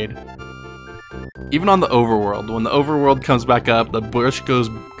band-aid. Even on the overworld, when the overworld comes back up, the bush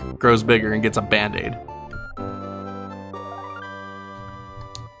grows bigger and gets a band-aid.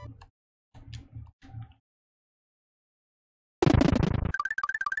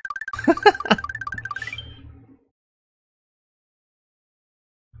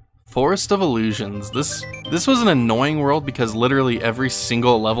 Forest of Illusions. This was an annoying world because literally every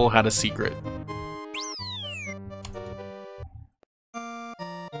single level had a secret.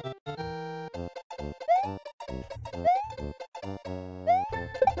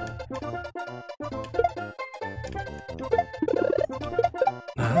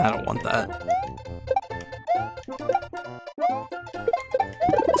 I don't want that.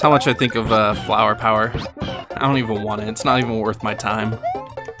 That's how much I think of Flower Power. I don't even want it. It's not even worth my time.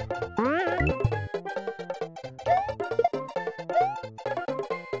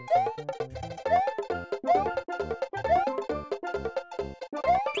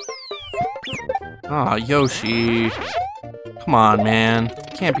 Aw, Yoshi. Come on, man.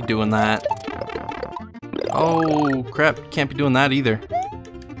 Can't be doing that. Oh, crap. Can't be doing that either.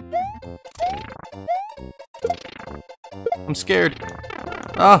 I'm scared.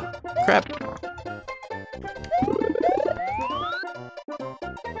 Oh, crap.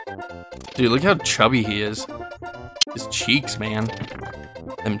 Dude, look how chubby he is. His cheeks, man.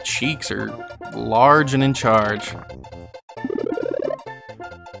 Them cheeks are large and in charge.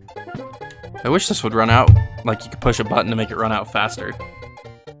 I wish this would run out. Like, you could push a button to make it run out faster.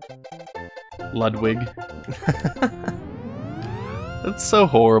 Ludwig. That's so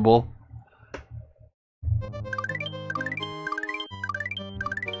horrible.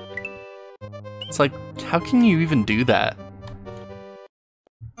 It's like, how can you even do that?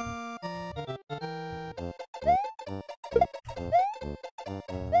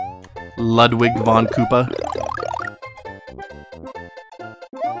 Ludwig von Koopa.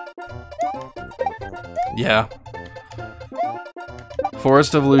 Yeah.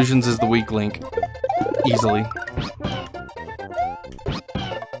 Forest of Illusions is the weak link. Easily.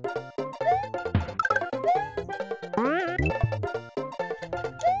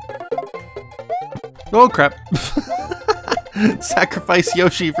 Oh crap. Sacrifice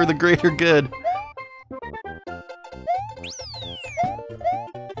Yoshi for the greater good.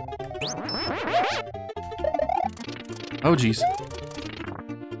 Oh jeez.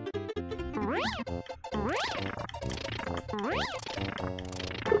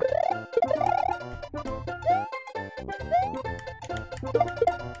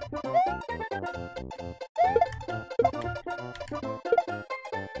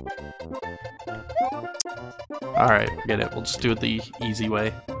 Alright, forget it. We'll just do it the easy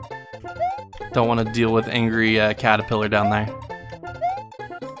way. Don't want to deal with angry caterpillar down there.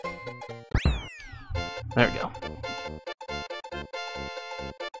 There we go.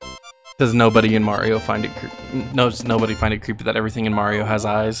 Does nobody in Mario find it nobody find it creepy that everything in Mario has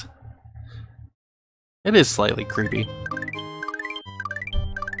eyes? It is slightly creepy.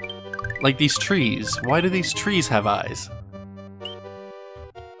 Like these trees. Why do these trees have eyes?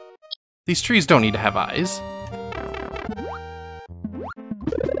 These trees don't need to have eyes.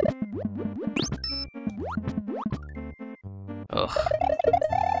 Ugh.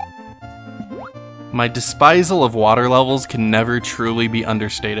 My despisal of water levels can never truly be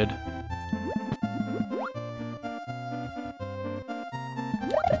understated.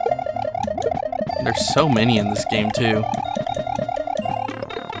 There's so many in this game, too.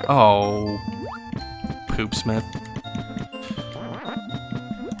 Oh. Poopsmith.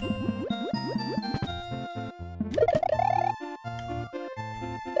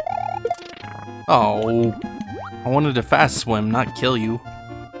 Oh. I wanted to fast swim, not kill you.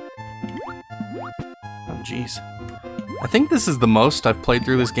 Oh, jeez. I think this is the most I've played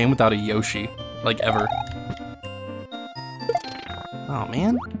through this game without a Yoshi. Like, ever. Oh,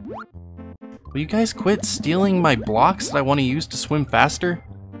 man. Will you guys quit stealing my blocks that I want to use to swim faster?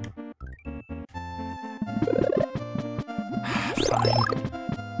 Fine.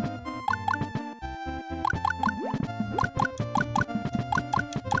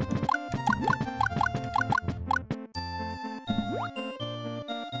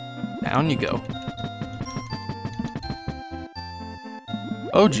 Down you go.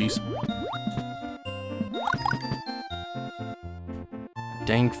 Oh, jeez.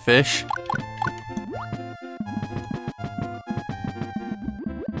 Dang fish.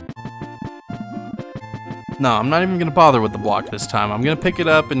 No, I'm not even gonna bother with the block this time. I'm gonna pick it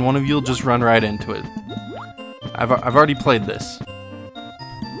up and one of you'll just run right into it. I've already played this.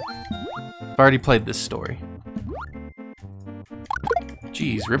 I've already played this story.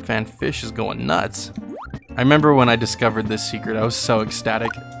 Jeez, Rip Van Fish is going nuts. I remember when I discovered this secret, I was so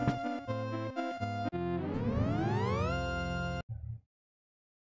ecstatic.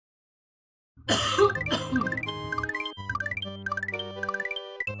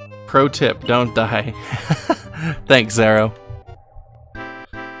 Pro tip, don't die. Thanks, Zero.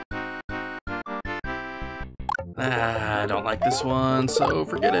 I don't like this one, so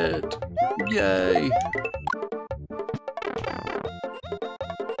forget it. Yay.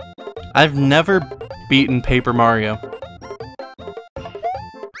 I've never beaten Paper Mario.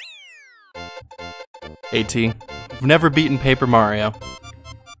 AT. I've never beaten Paper Mario.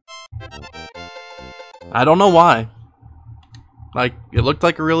 I don't know why. Like, it looked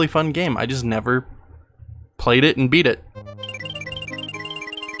like a really fun game. I just never played it and beat it.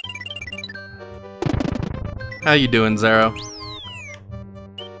 How you doing, Zero?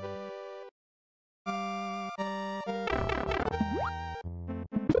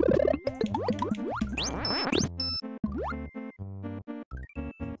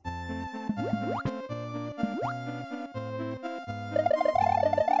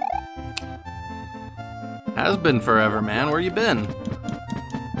 Has been forever, man. Where you been?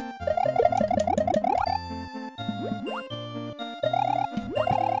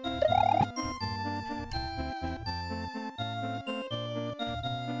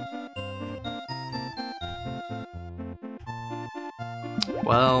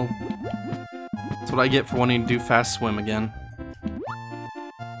 Well, that's what I get for wanting to do fast swim again.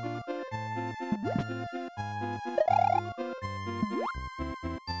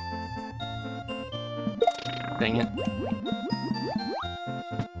 Dang it.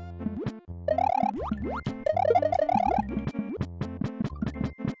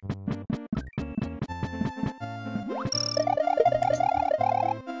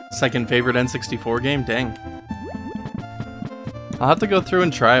 Second favorite N64 game? Dang. I'll have to go through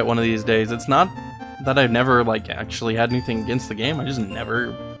and try it one of these days. It's not that I've never, like, actually had anything against the game. I just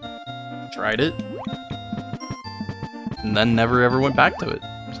never tried it. And then never ever went back to it.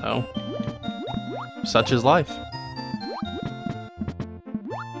 So, such is life.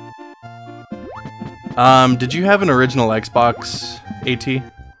 Did you have an original Xbox, AT?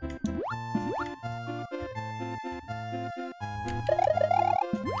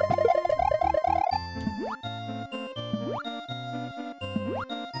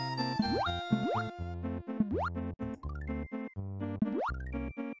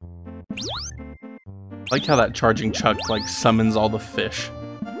 I like how that charging chuck, like, summons all the fish.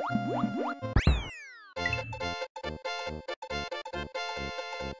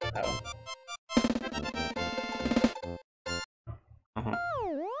 Oh.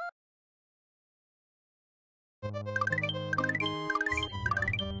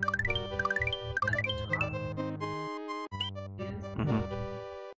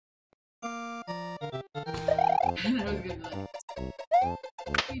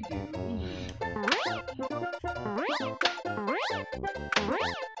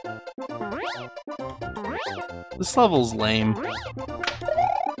 This level's lame.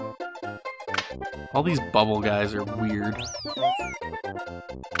 All these bubble guys are weird.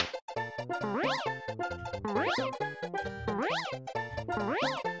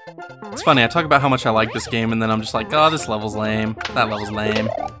 It's funny, I talk about how much I like this game, and then I'm just like, oh, this level's lame. That level's lame.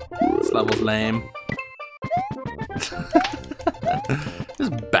 This level's lame.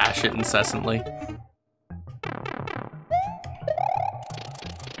 Just bash it incessantly.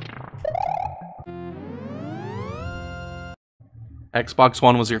 Xbox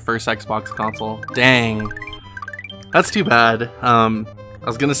One was your first Xbox console. Dang. That's too bad. I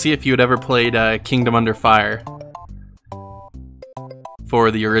was gonna see if you had ever played Kingdom Under Fire for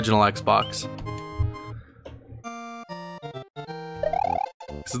the original Xbox.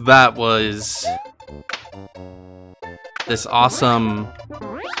 So that was this awesome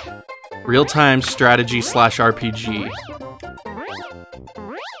real-time strategy slash RPG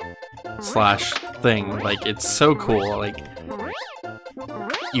slash thing. Like, it's so cool. Like,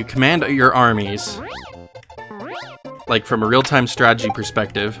 you command your armies, like, from a real-time strategy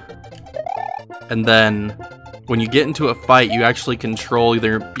perspective, and then when you get into a fight, you actually control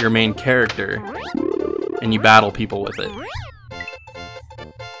your main character, and you battle people with it.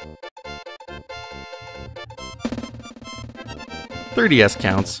 .3DS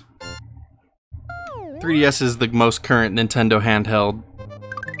counts. 3DS is the most current Nintendo handheld,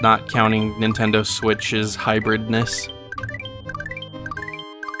 not counting Nintendo Switch's hybridness.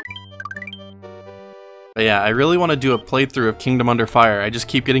 But yeah, I really want to do a playthrough of Kingdom Under Fire. I just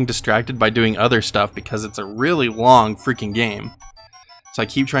keep getting distracted by doing other stuff because it's a really long freaking game. So I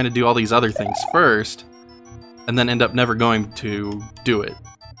keep trying to do all these other things first, and then end up never going to do it.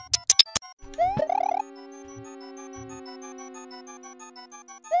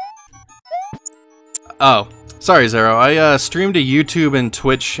 Oh, sorry Zero, I stream to YouTube and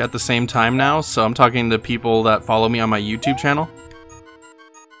Twitch at the same time now, so I'm talking to people that follow me on my YouTube channel.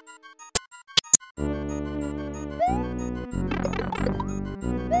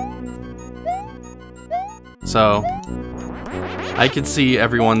 So, I can see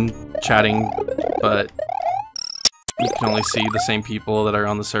everyone chatting, but you can only see the same people that are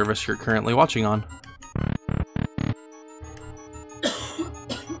on the service you're currently watching on.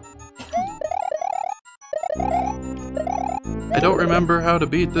 I don't remember how to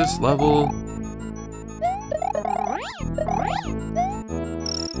beat this level.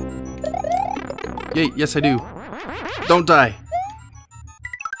 Yay, yes I do. Don't die.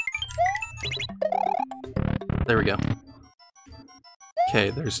 There we go.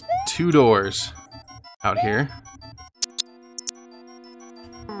 Okay, there's 2 doors out here.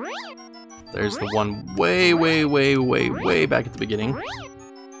 There's the one way, way, way, way, way back at the beginning.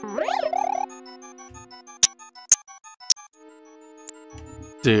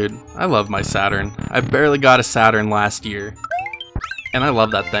 Dude, I love my Saturn. I barely got a Saturn last year, and I love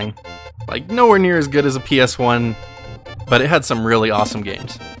that thing. Like, nowhere near as good as a PS1, but it had some really awesome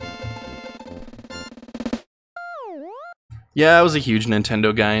games. Yeah, I was a huge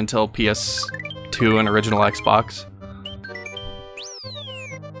Nintendo guy until PS2 and original Xbox.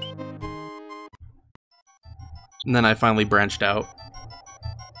 And then I finally branched out.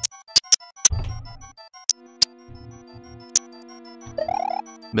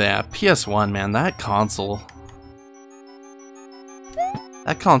 But yeah, PS1, man, that console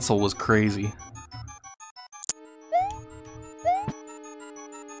was crazy.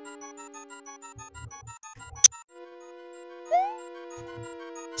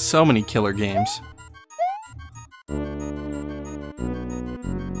 So many killer games.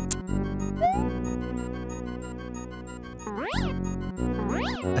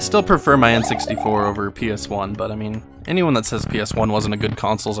 I still prefer my N64 over PS1, but I mean, anyone that says PS1 wasn't a good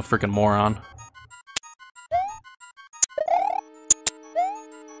console is a freaking moron.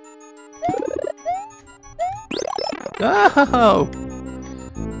 Oh!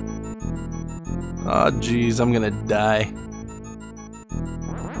 Oh jeez, I'm gonna die.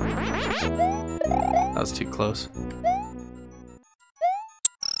 That was too close.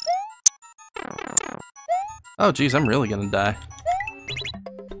 Oh jeez, I'm really gonna die.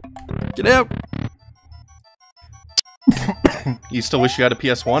 Get out! You still wish you had a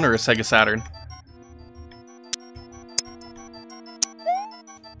PS1 or a Sega Saturn?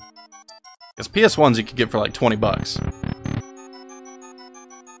 Because PS1s you could get for like 20 bucks.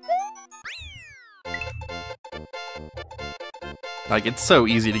 Like, it's so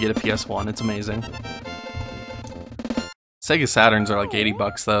easy to get a PS1, it's amazing. Sega Saturns are like 80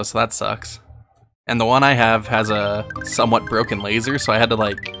 bucks though, so that sucks. And the one I have has a somewhat broken laser, so I had to,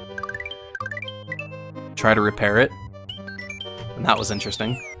 like, try to repair it. And that was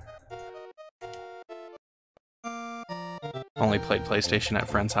interesting. Only played PlayStation at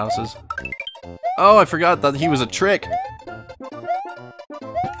friends' houses. Oh, I forgot that he was a trick!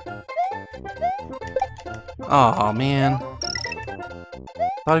 Oh man.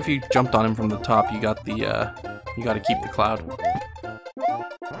 Thought if you jumped on him from the top, you got the, you gotta keep the cloud.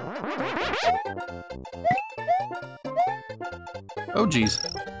 Oh geez.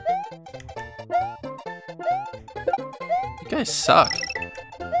 You guys suck.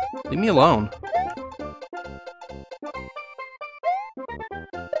 Leave me alone.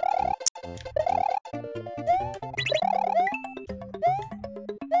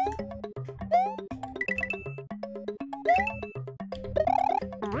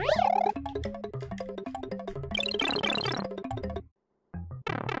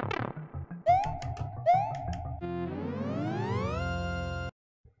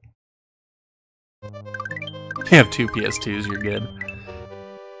 You have 2 PS2s, you're good.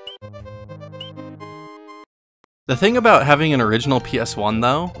 The thing about having an original PS1,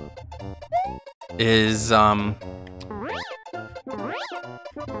 though, is,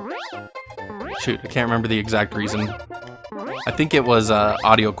 shoot, I can't remember the exact reason. I think it was,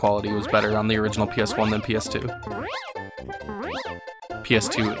 audio quality was better on the original PS1 than PS2.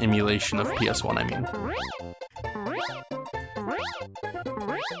 PS2 emulation of PS1, I mean.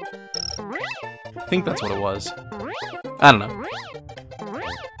 I think that's what it was. I don't know.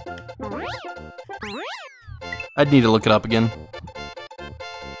 I'd need to look it up again.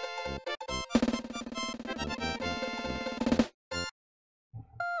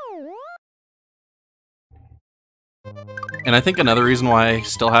 And I think another reason why I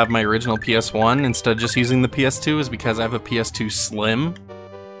still have my original PS1 instead of just using the PS2 is because I have a PS2 Slim,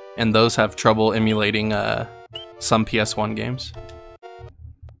 and those have trouble emulating some PS1 games.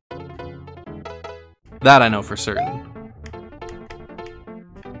 That I know for certain.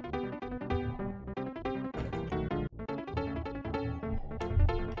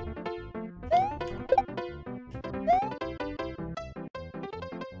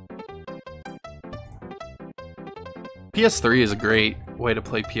 PS3 is a great way to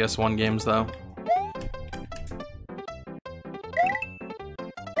play PS1 games, though.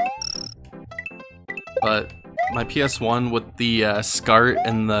 But my PS1 with the SCART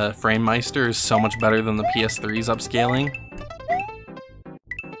and the FrameMeister is so much better than the PS3's upscaling.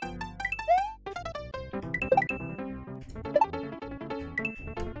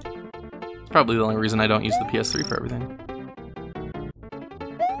 It's probably the only reason I don't use the PS3 for everything.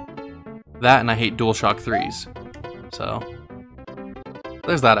 That, and I hate DualShock 3s. So,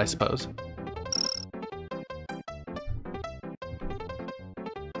 there's that, I suppose.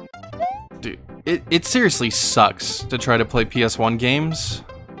 Dude, it seriously sucks to try to play PS1 games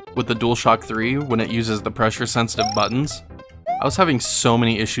with the DualShock 3 when it uses the pressure-sensitive buttons. I was having so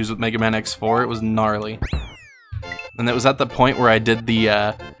many issues with Mega Man X4, it was gnarly. And it was at the point where I did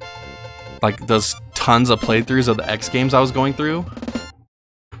the, like, those tons of playthroughs of the X games I was going through.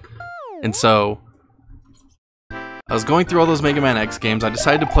 And so, I was going through all those Mega Man X games, I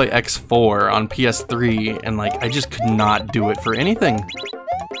decided to play X4 on PS3, and, like, I just could not do it for anything.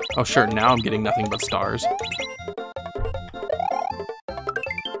 Oh sure, now I'm getting nothing but stars.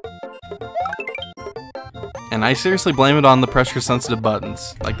 And I seriously blame it on the pressure-sensitive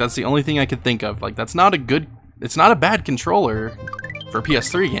buttons. Like, that's the only thing I could think of. Like, that's not a good... It's not a bad controller for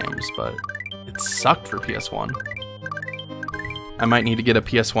PS3 games, but it sucked for PS1. I might need to get a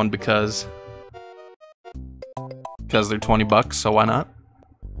PS1 because they're 20 bucks, so why not?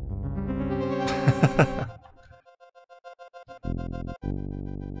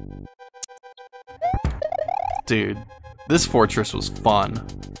 Dude, this fortress was fun.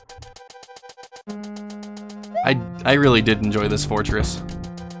 I really did enjoy this fortress.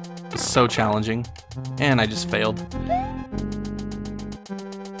 It was so challenging, and I just failed.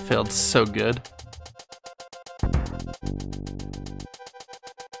 Failed so good.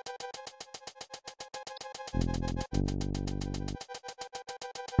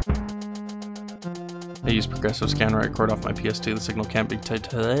 I use progressive scan when I record off my PS2. The signal can't be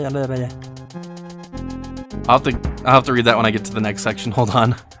tight. I'll have to read that when I get to the next section. Hold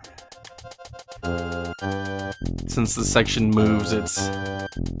on. Since the section moves,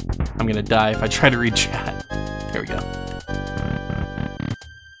 I'm gonna die if I try to read chat. Here we go.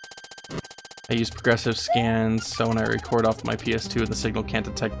 I use progressive scans, so when I record off my PS2, the signal can't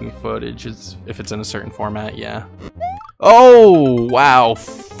detect any footage if it's in a certain format. Yeah. Oh wow!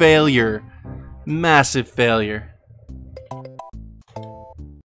 Failure. Massive failure.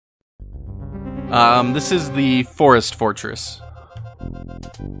 This is the Forest Fortress.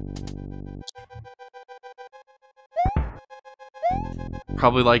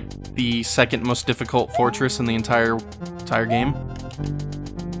 Probably like the second most difficult fortress in the entire game.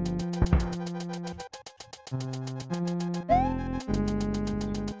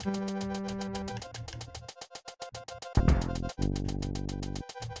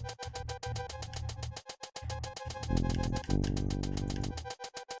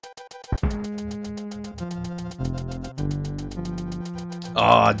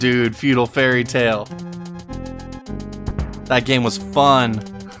 Oh, dude, Feudal Fairy Tale. That game was fun.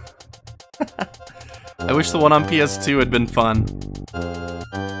 I wish the one on PS2 had been fun.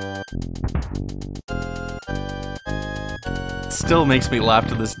 It still makes me laugh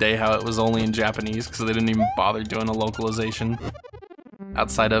to this day how it was only in Japanese because they didn't even bother doing a localization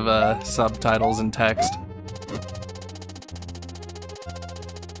outside of subtitles and text.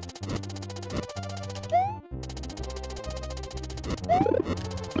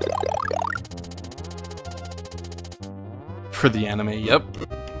 For the anime, yep. Dude,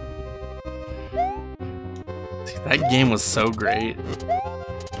 that game was so great.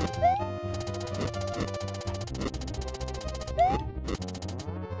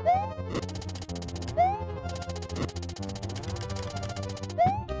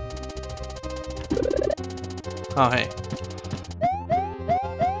 Oh, hey.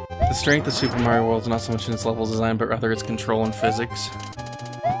 The strength of Super Mario World is not so much in its level design, but rather its control and physics.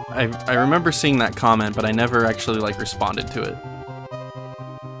 I remember seeing that comment, but I never actually, like, responded to it.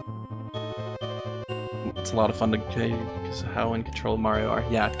 It's a lot of fun to play because of how in control Mario are.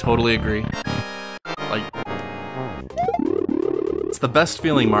 Yeah, totally agree. Like, it's the best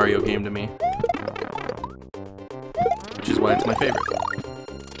feeling Mario game to me. Which is why it's my favorite.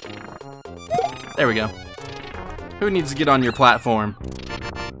 There we go. Who needs to get on your platform?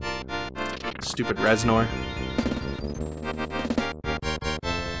 Stupid Reznor.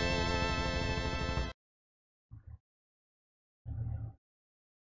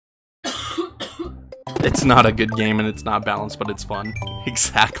 It's not a good game and it's not balanced, but it's fun.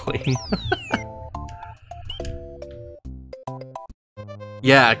 Exactly.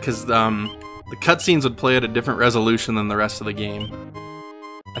 Yeah, because the cutscenes would play at a different resolution than the rest of the game.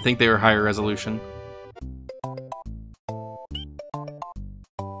 I think they were higher resolution.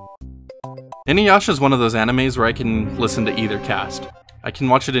 Inuyasha is one of those animes where I can listen to either cast. I can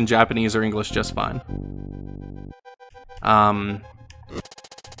watch it in Japanese or English just fine.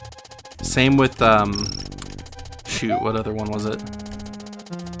 Same with, shoot, what other one was it?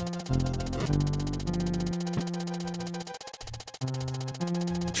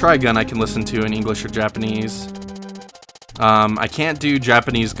 Trigun I can listen to in English or Japanese. I can't do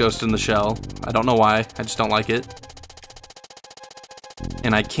Japanese Ghost in the Shell. I don't know why, I just don't like it.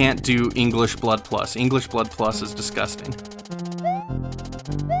 And I can't do English Blood Plus. English Blood Plus is disgusting.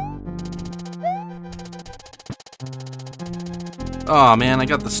 Oh man, I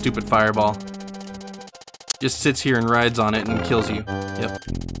got the stupid fireball. Just sits here and rides on it and kills you. Yep.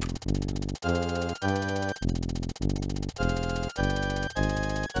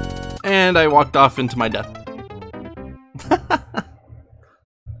 And I walked off into my death.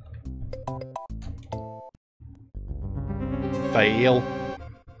 Fail.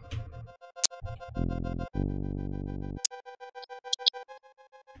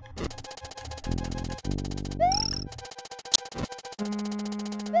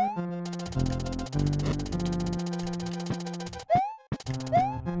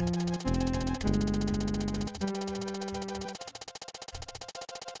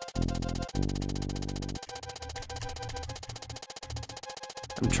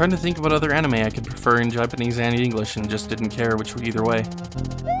 I'm trying to think of what other anime I could prefer in Japanese and English and just didn't care which either way.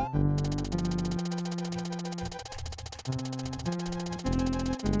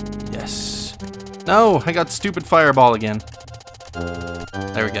 Yes. No, I got stupid fireball again.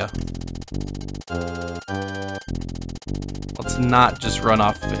 There we go. Let's not just run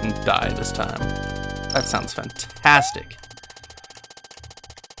off and die this time. That sounds fantastic.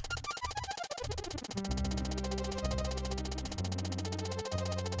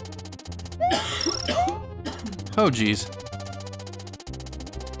 Oh, geez.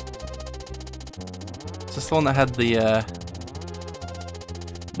 Is this the one that had the,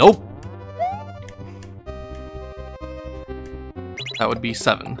 Nope! That would be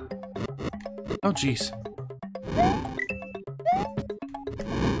 7. Oh, geez.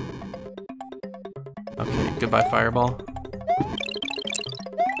 Okay, goodbye, Fireball.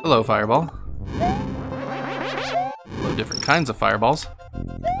 Hello, Fireball. Hello, different kinds of fireballs.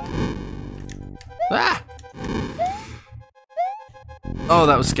 Ah! Oh,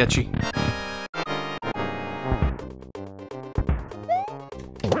 that was sketchy.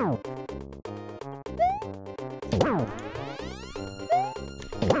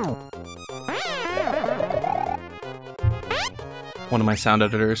 One of my sound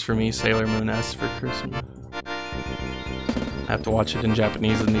editors for me, Sailor Moon S for Christmas. I have to watch it in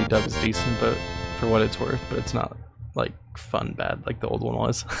Japanese. The new dub is decent, but for what it's worth, but it's not like fun bad like the old one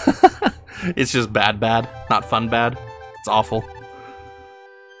was. It's just bad, not fun bad. It's awful.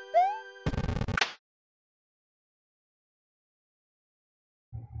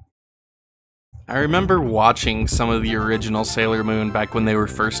 I remember watching some of the original Sailor Moon back when they were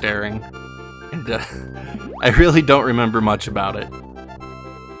first airing, and I really don't remember much about it.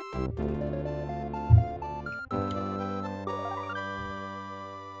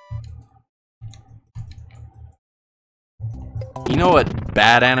 You know what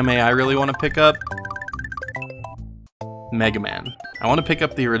bad anime I really want to pick up? Mega Man. I want to pick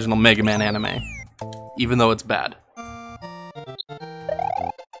up the original Mega Man anime, even though it's bad.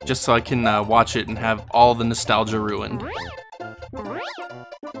 Just so I can watch it and have all the nostalgia ruined.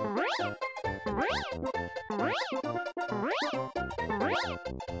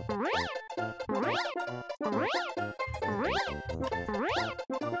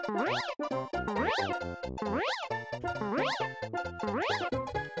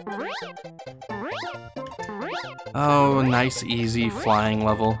 Oh, a nice, easy flying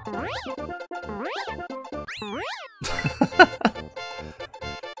level.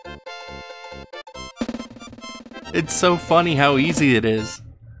 It's so funny how easy it is.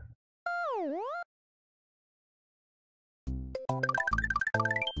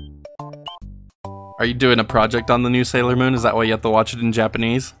 Are you doing a project on the new Sailor Moon? Is that why you have to watch it in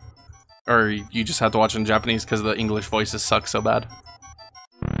Japanese? Or you just have to watch it in Japanese because the English voices suck so bad?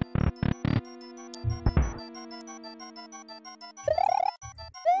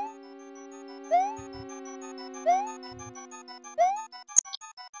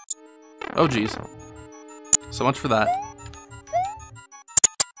 Oh geez. So much for that.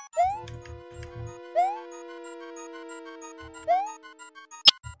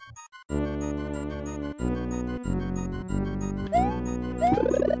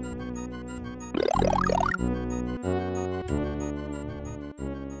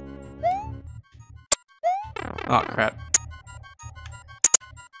 Oh crap.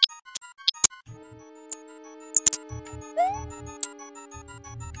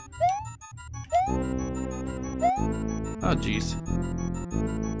 Oh jeez.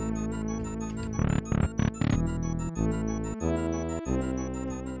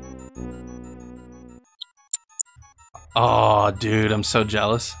 Oh dude, I'm so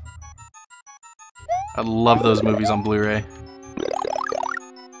jealous. I love those movies on Blu-ray.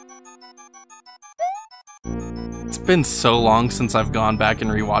 It's been so long since I've gone back and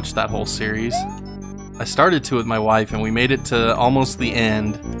rewatched that whole series. I started to with my wife and we made it to almost the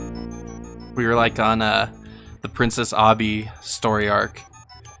end. We were like on the Princess Abi story arc,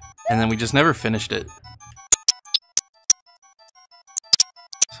 and then we just never finished it.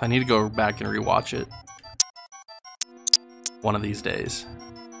 So I need to go back and rewatch it. One of these days.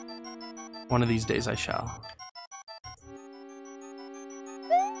 One of these days I shall.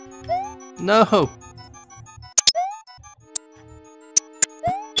 No!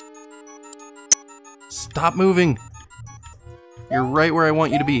 Stop moving! You're right where I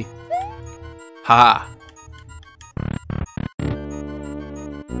want you to be. Ha!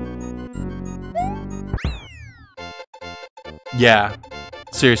 Yeah.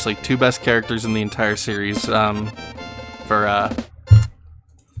 Seriously, two best characters in the entire series, for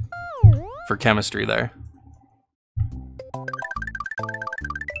chemistry there.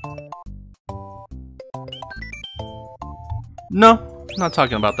 No, not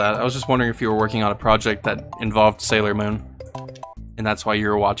talking about that. I was just wondering if you were working on a project that involved Sailor Moon, and that's why you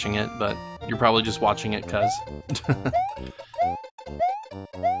were watching it, but you're probably just watching it 'cause.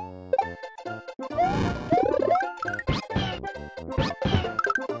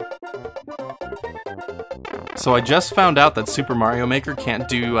 So I just found out that Super Mario Maker can't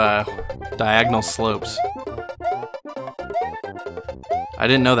do diagonal slopes. I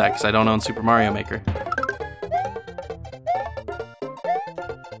didn't know that because I don't own Super Mario Maker.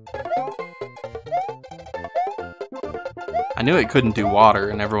 I knew it couldn't do water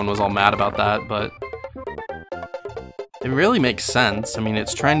and everyone was all mad about that, but it really makes sense. I mean,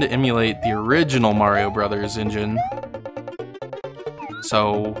 it's trying to emulate the original Mario Brothers engine.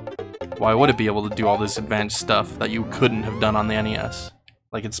 So why would it be able to do all this advanced stuff that you couldn't have done on the NES?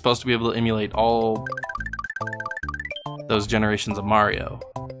 Like, it's supposed to be able to emulate all those generations of Mario.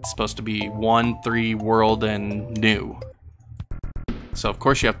 It's supposed to be 1, 3, world, and new. So of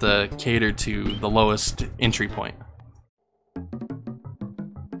course you have to cater to the lowest entry point.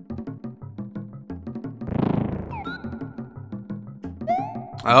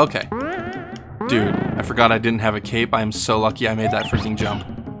 Okay. Dude, I forgot I didn't have a cape. I am so lucky I made that freaking jump.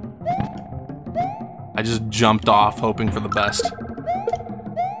 I just jumped off, hoping for the best.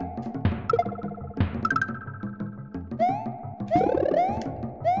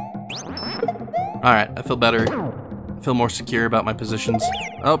 Alright, I feel better. I feel more secure about my positions.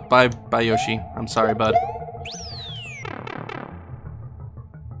 Oh, bye Yoshi. I'm sorry, bud.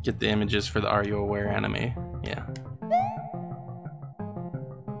 Get the images for the Are You Aware anime. Yeah.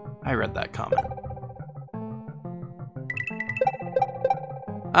 I read that comment.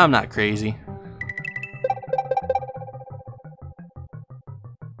 I'm not crazy.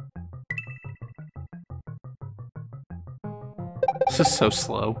 This is so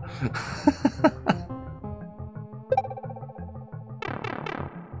slow.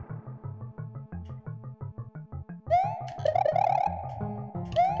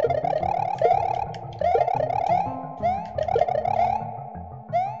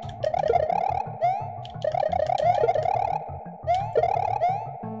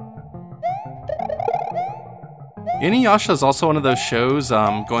 Inuyasha is also one of those shows,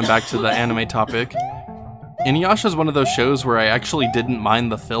 going back to the anime topic, Inuyasha is one of those shows where I actually didn't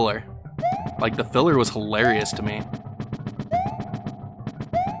mind the filler. Like, the filler was hilarious to me.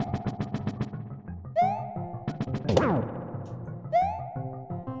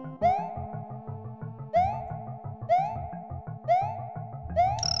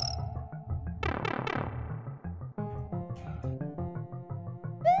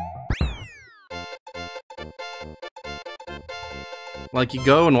 Like, you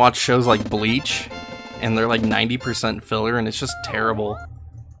go and watch shows like Bleach, and they're like 90% filler, and it's just terrible.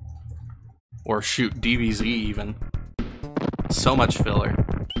 Or shoot, DBZ even. So much filler.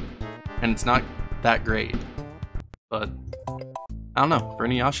 And it's not that great. But, I don't know, for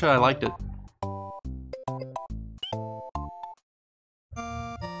Inuyasha, I liked it.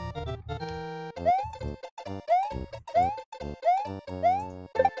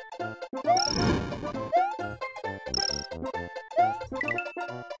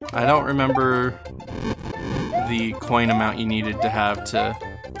 I don't remember the coin amount you needed to have to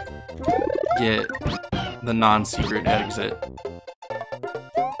get the non-secret exit.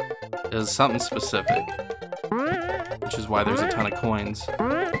 It was something specific, which is why there's a ton of coins.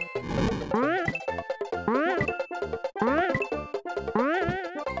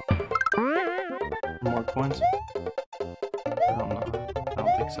 More coins? I don't know. I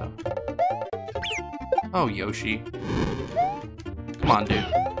don't think so. Oh, Yoshi. Come on, dude.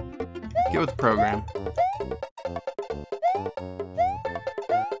 Get with the program.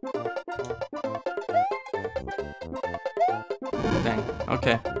 Dang.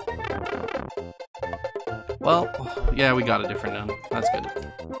 Okay. Well, yeah, we got a different one. That's good.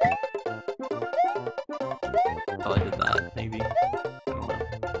 Until I did that, maybe. I don't know.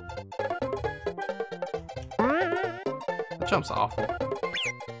 That jump's awful.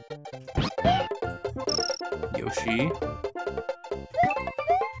 Yoshi.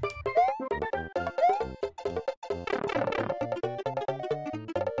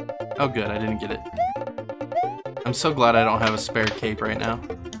 Oh good, I didn't get it. I'm so glad I don't have a spare cape right now.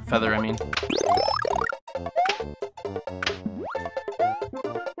 Feather, I mean.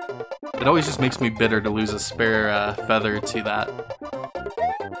 It always just makes me bitter to lose a spare feather to that.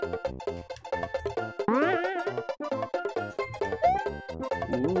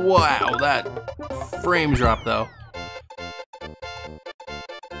 Wow, that frame drop though.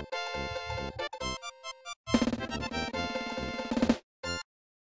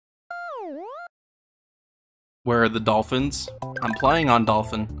 Where are the Dolphins? I'm playing on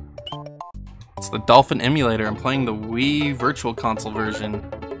Dolphin. It's the Dolphin emulator. I'm playing the Wii Virtual Console version.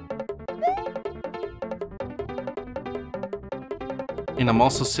 And I'm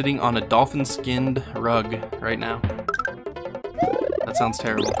also sitting on a dolphin-skinned rug right now. That sounds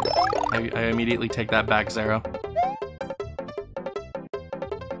terrible. I immediately take that back, Zero.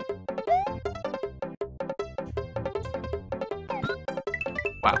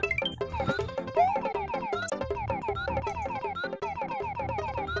 Wow.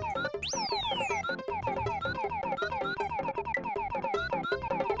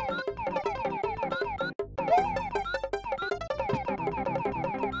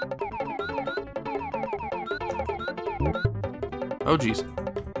 Oh jeez.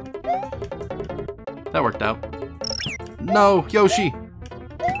 That worked out. No, Yoshi!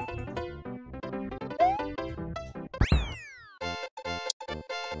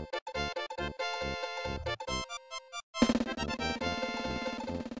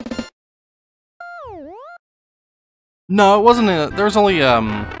 No, it wasn't there was only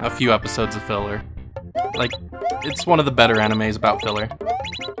a few episodes of filler. Like, it's one of the better animes about filler.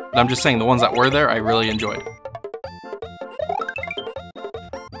 But I'm just saying, the ones that were there, I really enjoyed.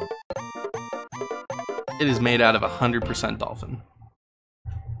 It is made out of 100% Dolphin.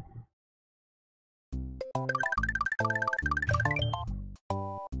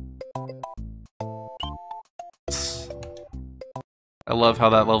 I love how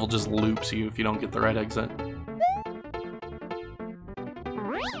that level just loops you if you don't get the right exit.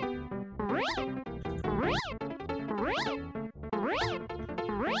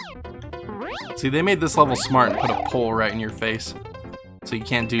 See, they made this level smart and put a pole right in your face, so you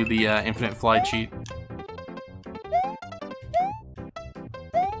can't do the infinite fly cheat.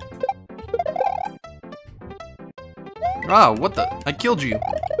 Oh, what the? I killed you.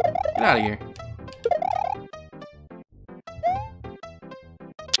 Get out of here.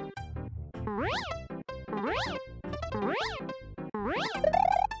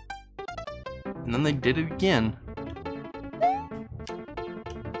 And then they did it again.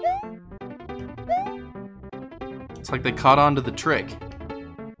 It's like they caught on to the trick.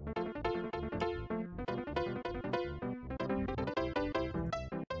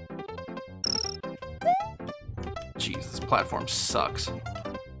 Jeez, this platform sucks.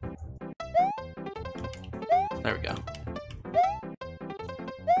 There we go.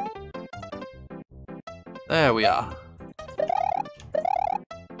 There we are.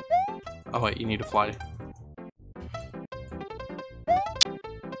 Oh wait, you need to fly.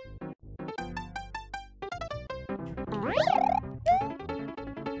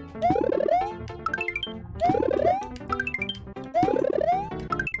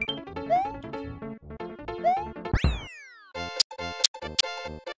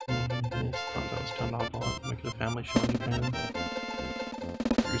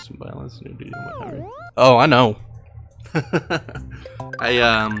 Oh, I know.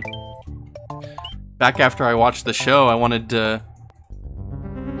 Back after I watched the show, I wanted to,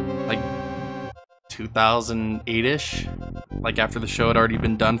 like, 2008-ish, like after the show had already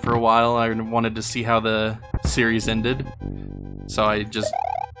been done for a while, I wanted to see how the series ended. So I just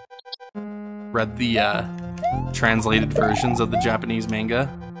read the translated versions of the Japanese manga,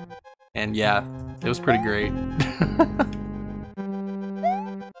 and yeah, it was pretty great.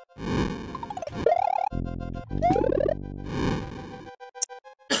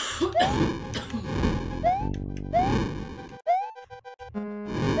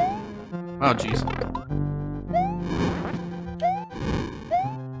 Oh, jeez.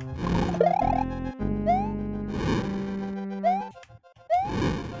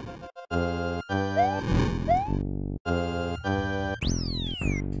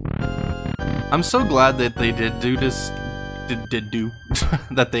 I'm so glad that they did do this.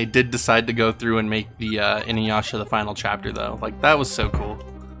 That they did decide to go through and make the Inuyasha the final chapter, though. Like, that was so cool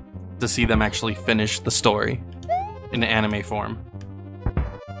to see them actually finish the story in anime form.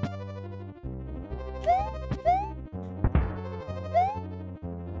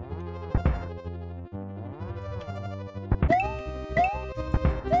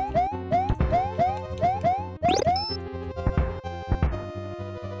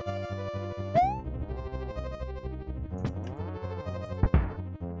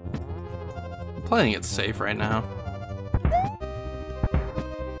 Playing it safe right now.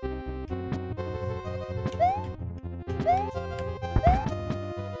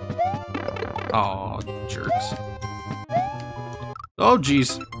 Aw, jerks. Oh,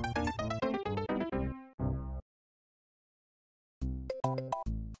 jeez.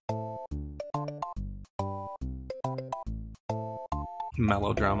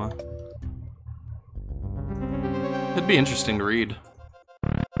 Melodrama. It'd be interesting to read.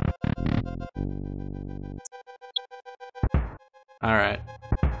 Alright.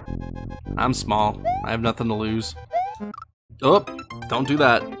 I'm small. I have nothing to lose. Oh, don't do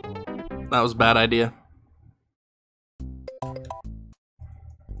that. That was a bad idea.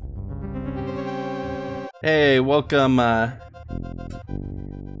 Hey, welcome,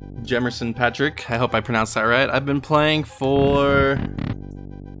 Jemerson Patrick. I hope I pronounced that right. I've been playing for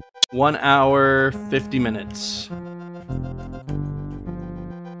 1 hour, 50 minutes.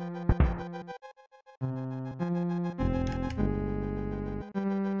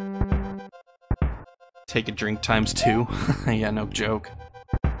 Take a drink times 2. Yeah, no joke.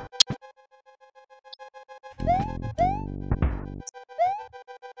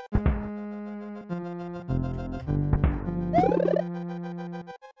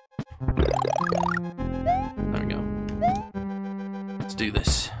 There we go. Let's do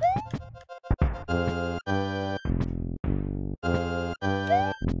this.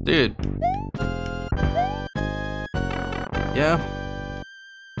 Dude. Yeah.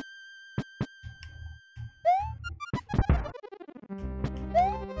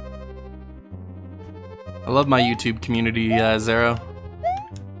 I love my YouTube community, Zero.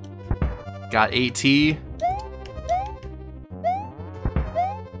 Got AT,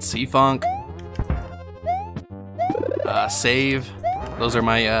 C-Funk, Save. Those are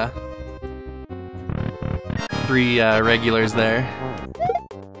my 3 regulars there.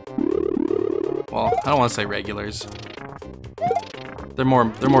 Well, I don't want to say regulars. They're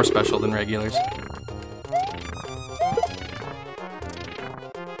more special than regulars.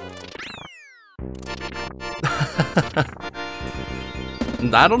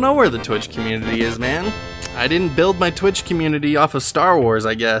 I don't know where the Twitch community is, man. I didn't build my Twitch community off of Star Wars,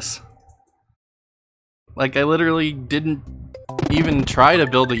 I guess. Like, I literally didn't even try to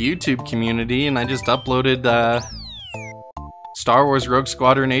build a YouTube community, and I just uploaded Star Wars Rogue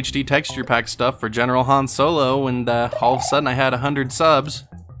Squadron HD texture pack stuff for General Han Solo, and all of a sudden I had 100 subs.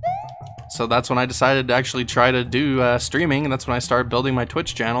 So that's when I decided to actually try to do streaming, and that's when I started building my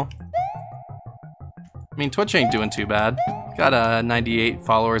Twitch channel. I mean, Twitch ain't doing too bad. Got 98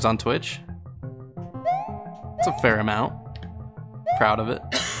 followers on Twitch. It's a fair amount. Proud of it.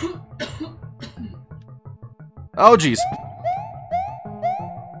 Oh, jeez.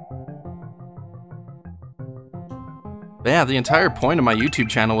 Yeah, the entire point of my YouTube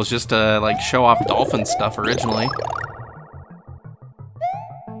channel was just to, like, show off Dolphin stuff originally.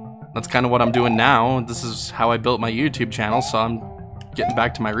 That's kind of what I'm doing now. This is how I built my YouTube channel, so I'm getting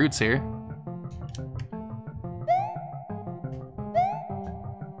back to my roots here.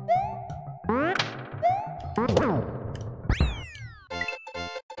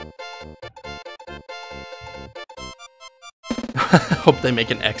 Hope they make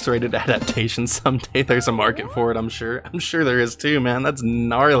an X-rated adaptation someday. There's a market for it, I'm sure. I'm sure there is too, man. That's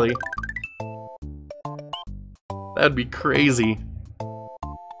gnarly. That'd be crazy.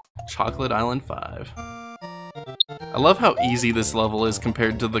 Chocolate Island 5. I love how easy this level is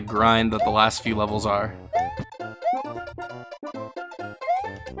compared to the grind that the last few levels are.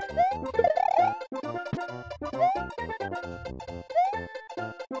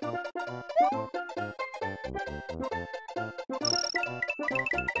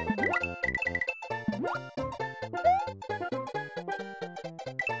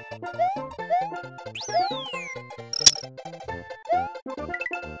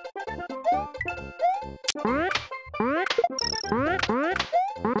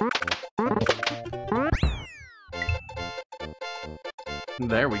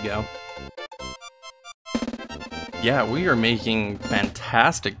 There we go. Yeah, we are making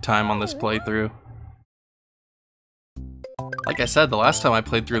fantastic time on this playthrough. Like I said, the last time I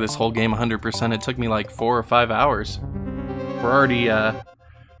played through this whole game 100%, it took me like 4 or 5 hours. We're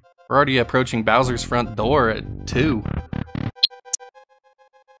already approaching Bowser's front door at 2.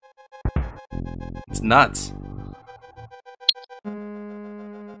 It's nuts.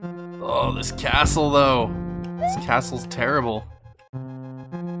 Oh, this castle though. This castle's terrible.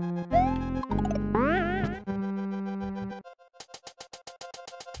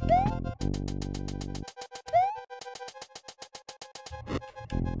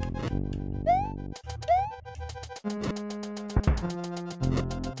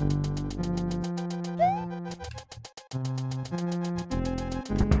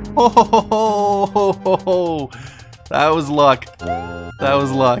 Oh, that was luck. That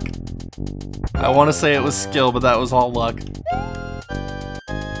was luck. I want to say it was skill, but that was all luck.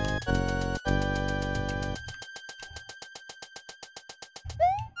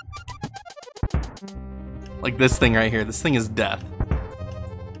 Like this thing right here. This thing is death.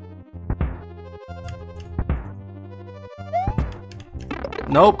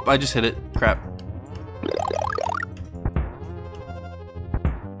 Nope, I just hit it. Crap.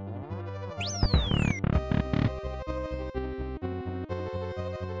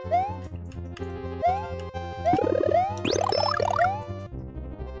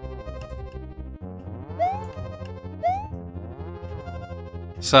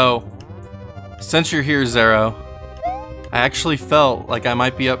 So, since you're here, Zero, I actually felt like I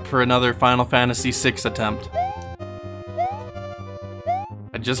might be up for another Final Fantasy VI attempt.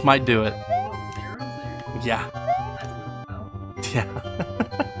 I just might do it. Yeah. Yeah.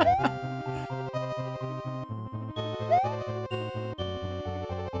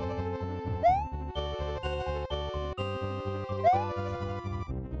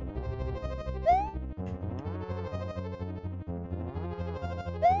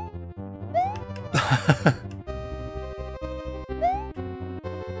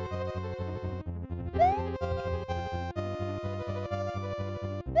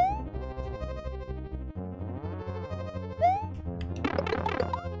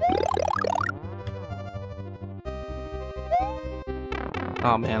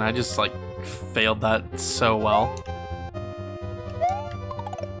 Oh man, I just like failed that so well.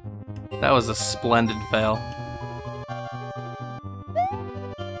 That was a splendid fail.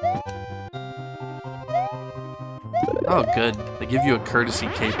 Oh, good. They give you a courtesy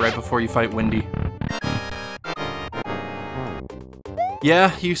cape right before you fight Windy.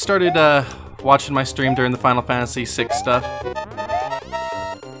 Yeah, you started watching my stream during the Final Fantasy VI stuff.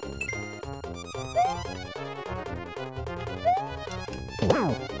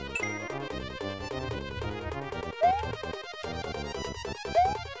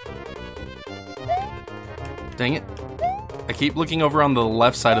 Dang it. I keep looking over on the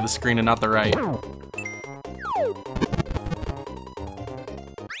left side of the screen and not the right.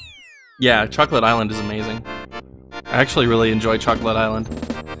 Yeah, Chocolate Island is amazing. I actually really enjoy Chocolate Island.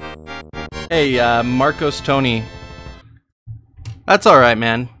 Hey, Marcos Tony. That's alright,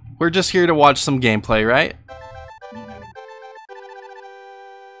 man. We're just here to watch some gameplay, right?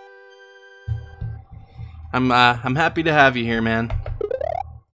 I'm happy to have you here, man.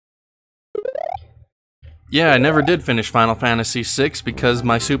 Yeah, I never did finish Final Fantasy VI because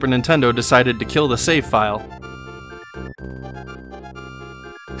my Super Nintendo decided to kill the save file.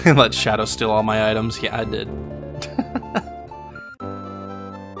 Let Shadow steal all my items. Yeah, I did.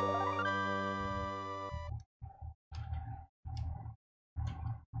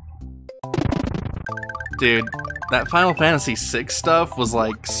 Dude, that Final Fantasy VI stuff was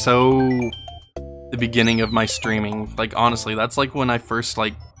like so the beginning of my streaming. Like honestly, that's like when I first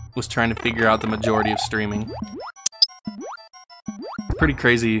like was trying to figure out the majority of streaming. Pretty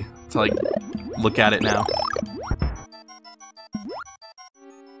crazy to like look at it now.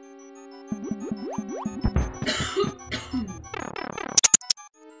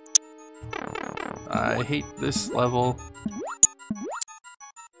 I hate this level.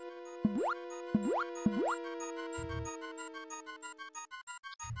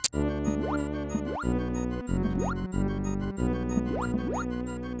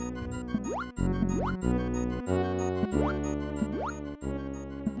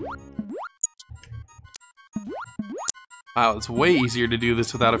 Wow, it's way easier to do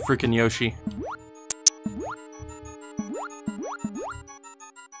this without a frickin' Yoshi.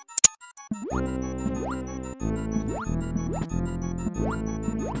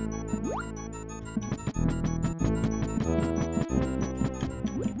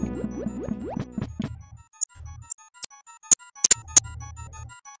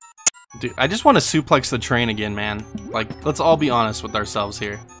 Dude, I just want to suplex the train again, man. Like, let's all be honest with ourselves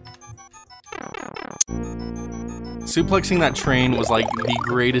here. Suplexing that train was like the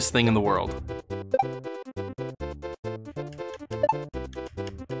greatest thing in the world.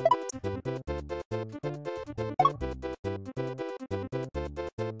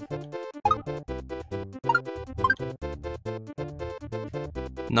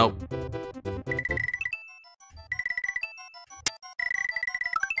 Nope.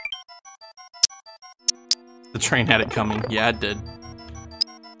 The train had it coming. Yeah, it did.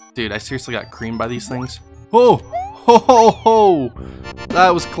 Dude, I seriously got creamed by these things. Oh! Ho ho ho!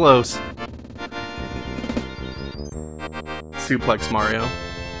 That was close. Suplex Mario.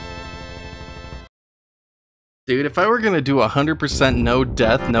 Dude, if I were gonna do 100% no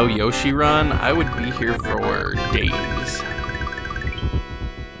death, no Yoshi run, I would be here for days.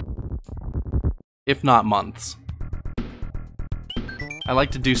 If not months. I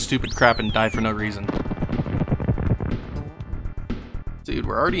like to do stupid crap and die for no reason. Dude,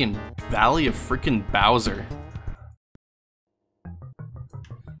 we're already in Valley of Frickin' Bowser.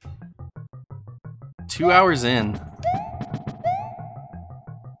 2 hours in.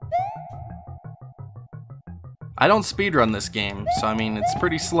 I don't speedrun this game, so I mean, it's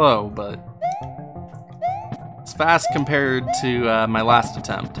pretty slow, but it's fast compared to my last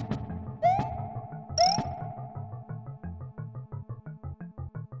attempt.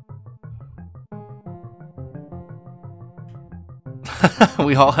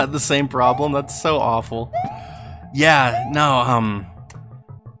 We all had the same problem? That's so awful. Yeah, no,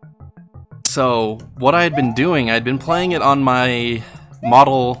 so, what I had been doing, I'd been playing it on my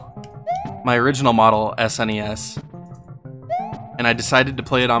original model SNES. And I decided to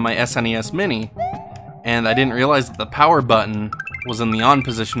play it on my SNES Mini. And I didn't realize that the power button was in the on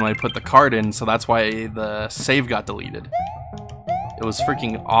position when I put the card in, so that's why the save got deleted. It was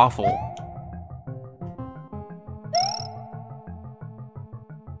freaking awful.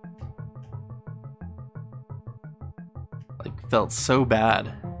 Like, felt so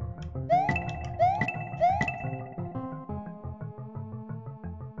bad.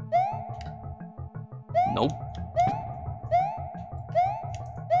 Nope.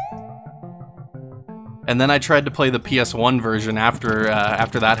 And then I tried to play the PS1 version after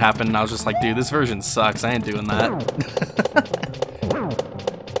that happened, and I was just like, dude, this version sucks. I ain't doing that.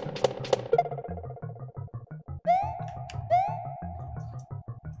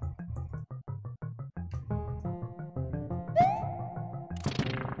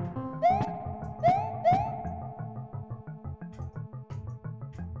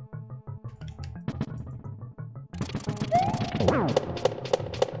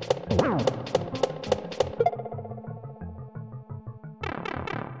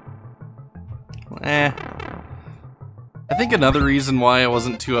 I think another reason why I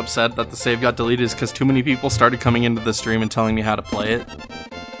wasn't too upset that the save got deleted is because too many people started coming into the stream and telling me how to play it.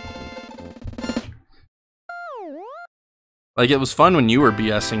 Like, it was fun when you were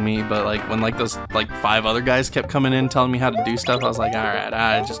BSing me, but like when like those like 5 other guys kept coming in telling me how to do stuff, I was like, alright,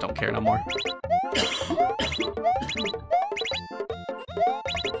 I just don't care no more.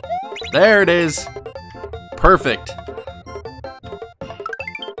 There it is! Perfect!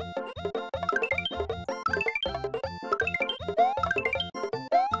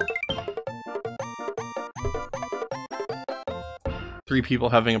 Three people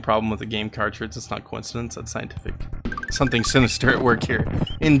having a problem with the game cartridge. It's not coincidence, that's scientific. Something sinister at work here.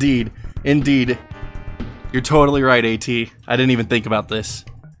 Indeed. Indeed. You're totally right, AT. I didn't even think about this.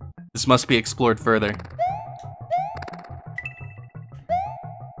 This must be explored further.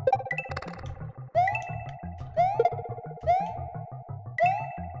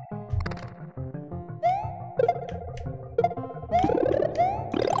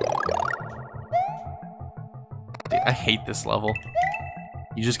 Dude, I hate this level.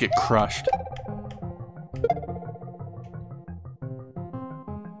 You just get crushed.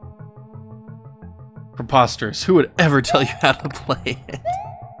 Preposterous. Who would ever tell you how to play it?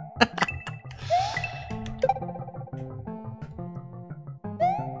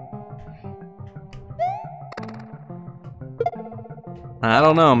 I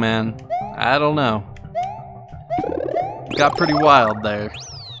don't know, man. I don't know. Got pretty wild there.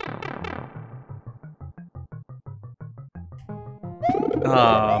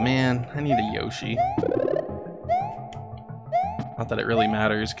 Aw, man, I need a Yoshi. Not that it really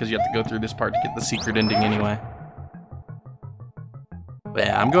matters, because you have to go through this part to get the secret ending anyway. But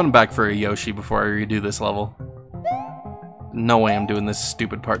yeah, I'm going back for a Yoshi before I redo this level. No way I'm doing this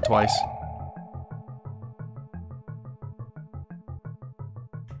stupid part twice.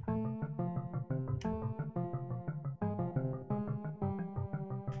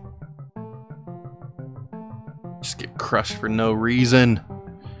 Just get crushed for no reason.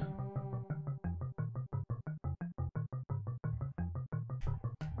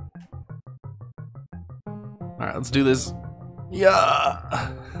 Alright, let's do this.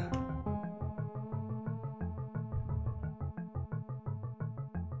 Yeah!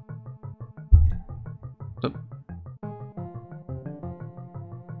 Oop.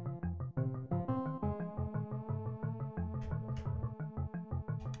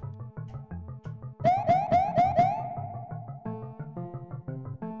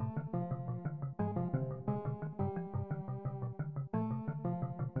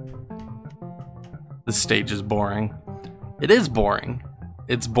 This stage is boring. It is boring.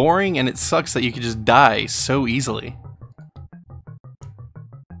 It's boring and it sucks that you could just die so easily.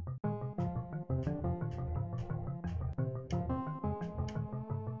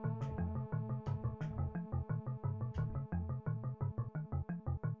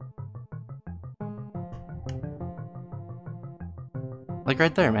 Like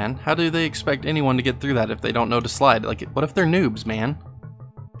right there, man. How do they expect anyone to get through that if they don't know to slide? Like, what if they're noobs, man?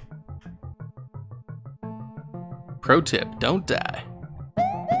 Pro tip, don't die.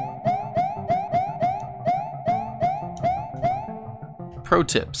 Pro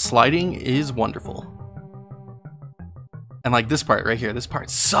tip, sliding is wonderful. And like this part right here, this part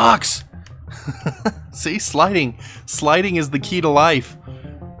sucks! See, sliding. Sliding is the key to life.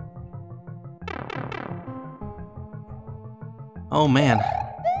 Oh man.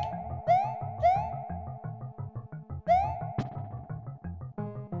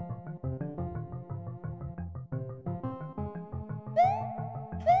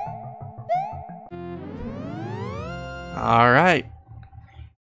 Alright.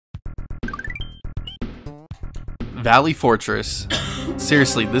 Valley Fortress.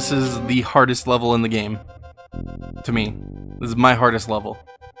 Seriously, this is the hardest level in the game. To me. This is my hardest level.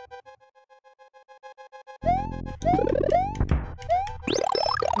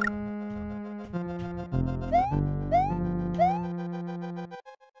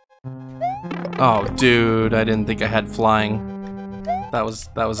 Oh, dude, I didn't think I had flying. That was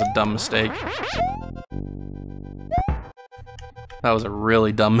a dumb mistake. That was a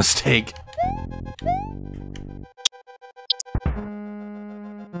really dumb mistake.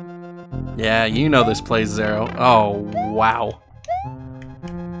 Yeah, you know this plays Zero. Oh, wow.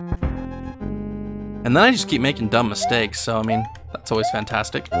 And then I just keep making dumb mistakes, so I mean, that's always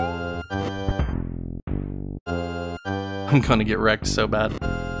fantastic. I'm gonna get wrecked so bad.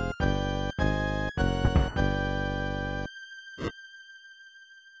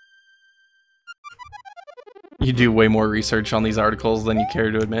 You do way more research on these articles than you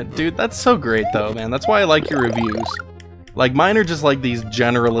care to admit. Dude, that's so great though, man. That's why I like your reviews. Like, mine are just like these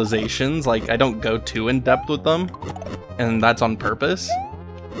generalizations. Like, I don't go too in-depth with them. And that's on purpose.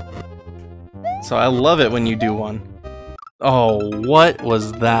 So I love it when you do one. Oh, what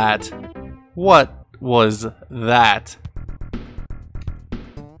was that? What was that?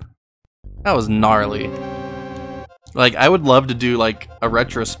 That was gnarly. Like, I would love to do like a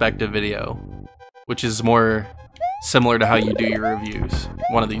retrospective video, which is more similar to how you do your reviews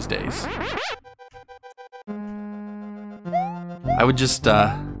one of these days. I would just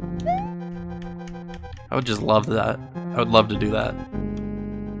love that. I would love to do that.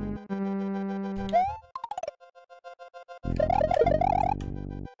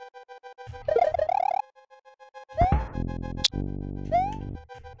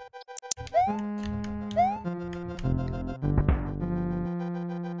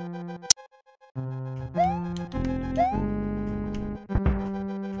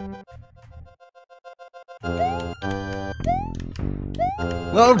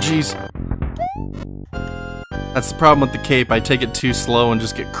 Oh, jeez. That's the problem with the cape. I take it too slow and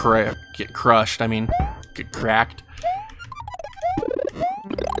just get crushed. I mean, get cracked.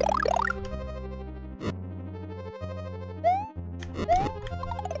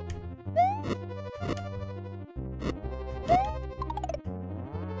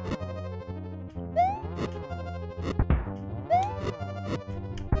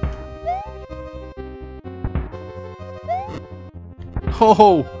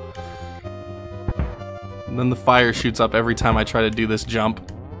 Oh! And then the fire shoots up every time I try to do this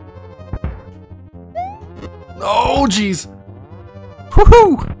jump. Oh, jeez!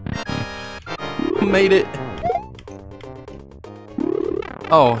 Woohoo! Made it!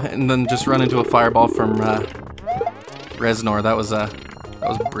 Oh, and then just run into a fireball from Reznor. That was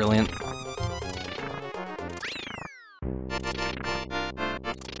brilliant.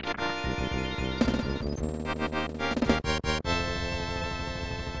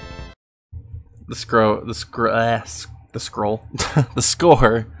 The score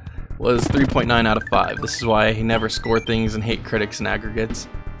was 3.9 out of 5. This is why I never score things and hate critics and aggregates.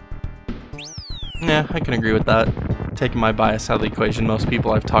 Yeah, I can agree with that. Taking my bias out of the equation, most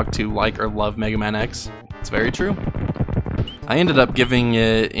people I've talked to like or love Mega Man X. It's very true. I ended up giving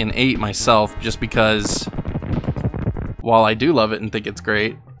it an 8 myself just because, while I do love it and think it's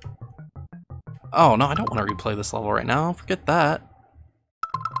great... Oh, no, I don't want to replay this level right now. Forget that.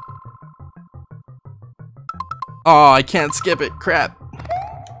 Oh, I can't skip it. Crap.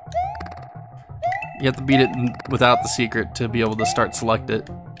 You have to beat it without the secret to be able to start select it.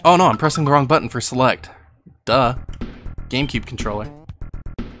 Oh no, I'm pressing the wrong button for select. Duh. GameCube controller.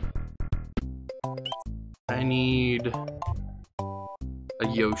 I need a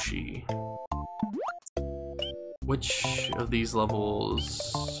Yoshi. Which of these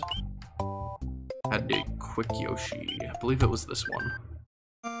levels had a quick Yoshi? I believe it was this one.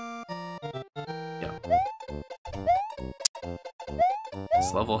 Yeah.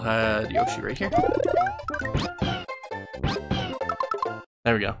 This level had Yoshi right here.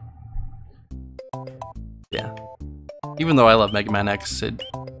 There we go. Yeah. Even though I love Mega Man X, it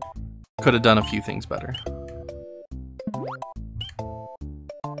could have done a few things better.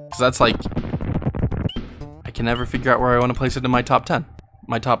 Because that's like... I can never figure out where I want to place it in my top 10.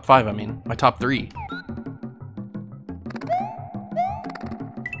 My top 5, I mean. My top 3.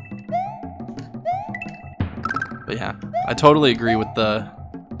 But yeah, I totally agree with the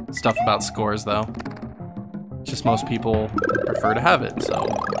stuff about scores, though. It's just most people prefer to have it, so...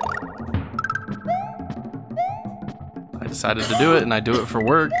 I decided to do it, and I do it for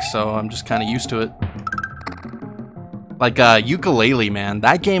work, so I'm just kind of used to it. Like, Ukulele, man.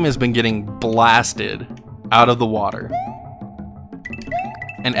 That game has been getting blasted out of the water.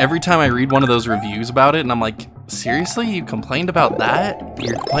 And every time I read one of those reviews about it, and I'm like, seriously? You complained about that?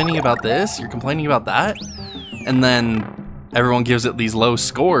 You're complaining about this? You're complaining about that? And then everyone gives it these low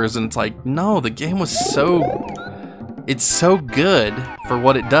scores, and it's like, no, the game was so... It's so good for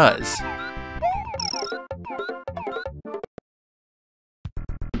what it does.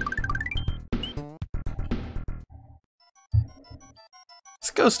 This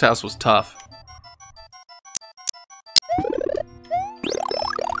Ghost House was tough.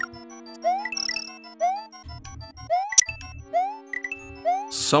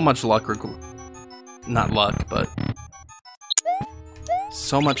 so much luck, not luck, but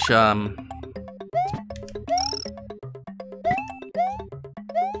so much, I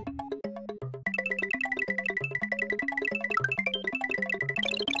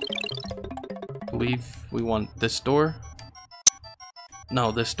believe we want this door.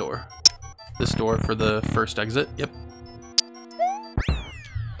 No, this door. This door for the first exit. Yep.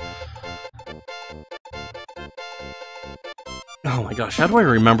 Oh my gosh, how do I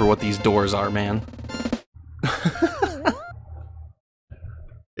remember what these doors are, man?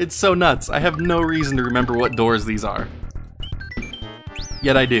 It's so nuts. I have no reason to remember what doors these are.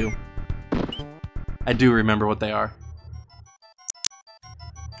 Yet I do. I do remember what they are.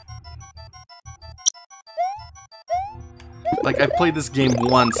 Like, I've played this game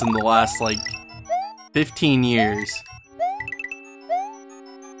once in the last, like, 15 years.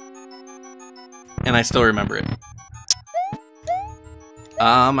 And I still remember it.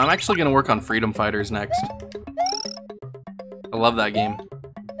 I'm actually gonna work on Freedom Fighters next. I love that game.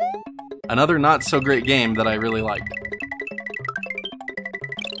 Another not-so-great game that I really liked.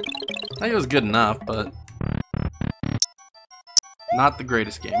 I think it was good enough, but not the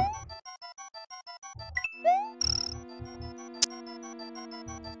greatest game.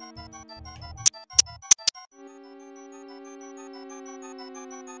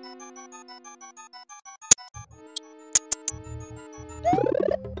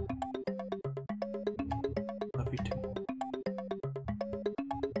 Love you too.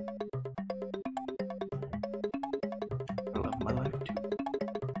 I love my life too.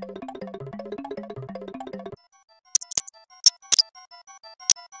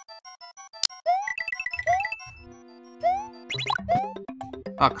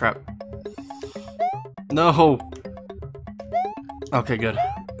 Oh crap. No! Okay, good.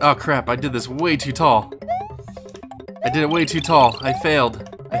 Oh crap, I did this way too tall. I did it way too tall. I failed.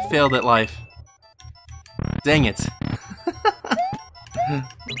 I failed at life. Dang it. This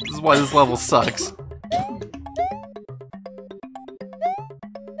is why this level sucks.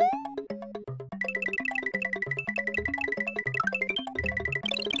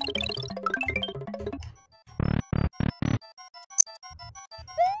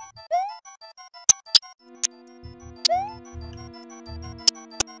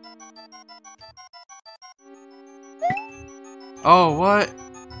 Oh, what?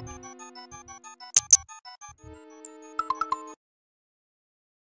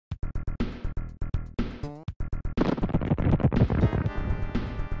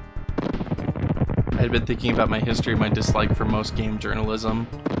 I had been thinking about my history, my dislike for most game journalism.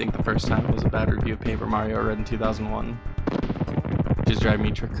 I think the first time was a bad review of Paper Mario I read in 2001. Which is driving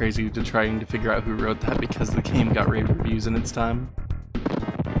me crazy to trying to figure out who wrote that because the game got rave reviews in its time.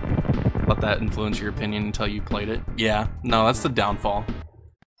 Let that influence your opinion until you played it. Yeah, no, that's the downfall.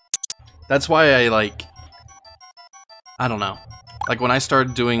 That's why I don't know. Like, when I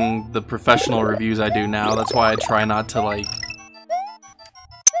started doing the professional reviews I do now, that's why I try not to,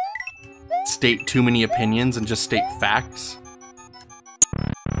 state too many opinions and just state facts.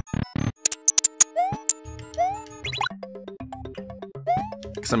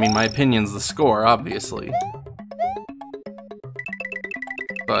 Because, I mean, my opinion's the score, obviously.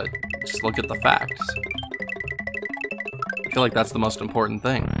 But just look at the facts. I feel like that's the most important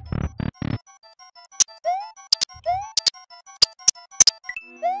thing.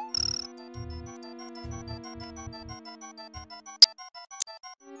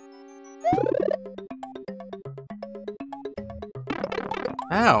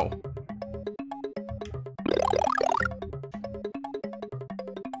 Ow.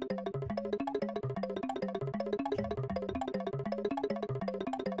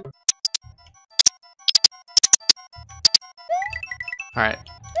 Alright.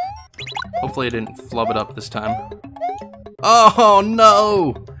 Hopefully I didn't flub it up this time. Oh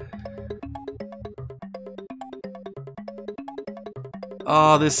no!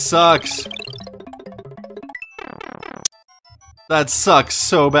 Oh, this sucks. That sucks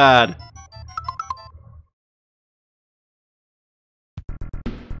so bad.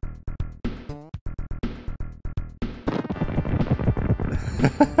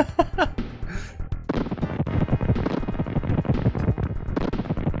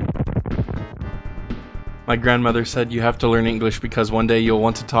 My grandmother said you have to learn English because one day you'll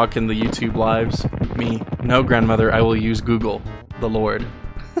want to talk in the YouTube lives. Me, no grandmother, I will use Google. The Lord.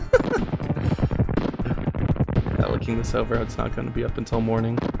 Yeah, looking this over, it's not going to be up until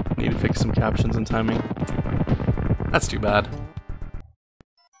morning. Need to fix some captions and timing. That's too bad.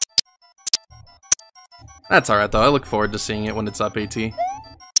 That's alright though, I look forward to seeing it when it's up, AT.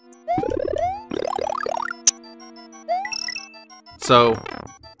 So,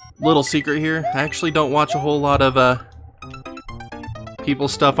 little secret here, I actually don't watch a whole lot of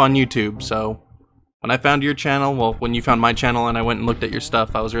people's stuff on YouTube, so when I found your channel, well, when you found my channel and I went and looked at your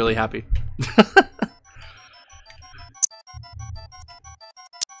stuff, I was really happy.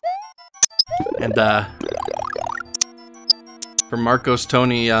 And for Marcos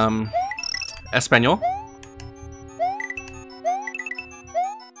Tony Espanol.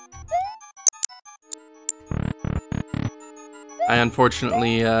 I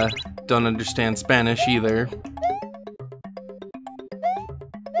unfortunately don't understand Spanish either.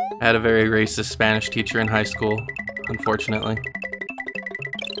 I had a very racist Spanish teacher in high school, unfortunately.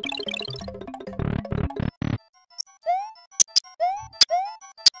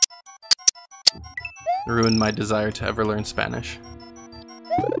 Ruined my desire to ever learn Spanish.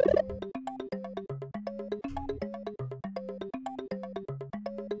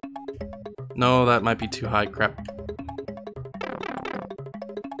 No, that might be too high, crap.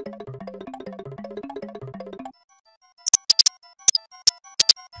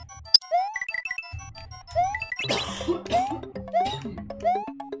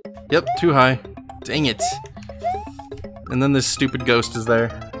 Yep, too high. Dang it. And then this stupid ghost is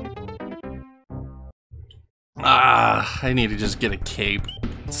there. Ah, I need to just get a cape.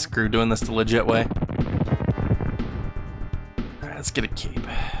 Screw doing this the legit way. Alright, let's get a cape.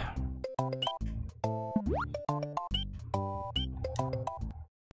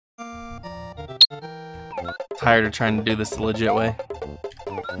 Tired of trying to do this the legit way.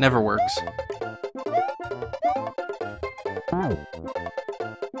 Never works.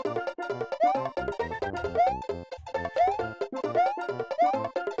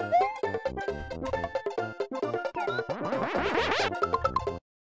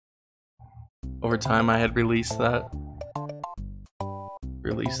 Over time, I had released that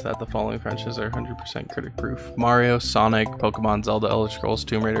the following franchises are 100% critic proof: Mario, Sonic, Pokemon, Zelda, Elder Scrolls,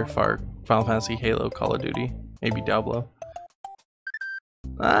 Tomb Raider, Final Fantasy, Halo, Call of Duty, maybe Diablo.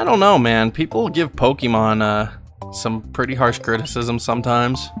 I don't know, man. People give Pokemon some pretty harsh criticism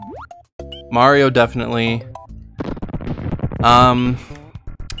sometimes. Mario definitely.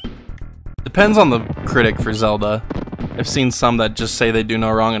 Depends on the critic for Zelda. I've seen some that just say they do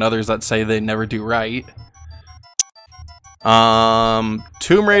no wrong and others that say they never do right.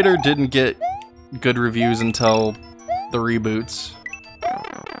 Tomb Raider didn't get good reviews until the reboots.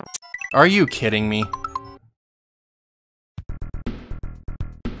 Are you kidding me?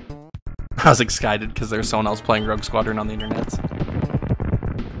 I was excited because there was someone else playing Rogue Squadron on the internet.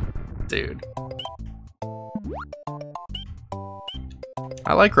 Dude.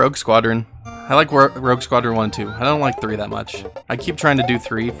 I like Rogue Squadron. I like Rogue Squadron 1 and 2. I don't like 3 that much. I keep trying to do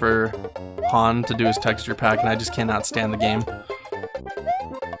 3 for Han to do his texture pack, and I just cannot stand the game.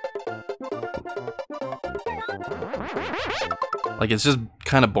 Like, it's just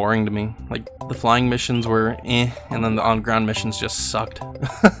kind of boring to me. Like, the flying missions were eh, and then the on-ground missions just sucked.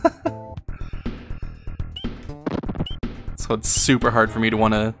 So it's super hard for me to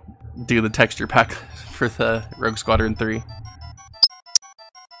want to do the texture pack for the Rogue Squadron 3.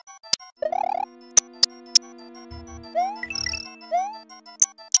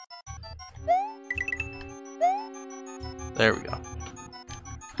 There we go.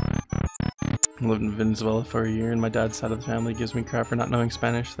 I lived in Venezuela for a year, and my dad's side of the family gives me crap for not knowing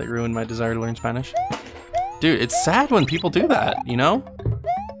Spanish. They ruined my desire to learn Spanish. Dude, it's sad when people do that, you know?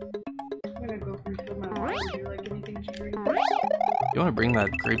 I'm gonna go refill my water. Do you like anything to drink? You want to bring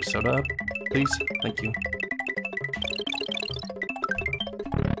that grape soda up, please? Thank you.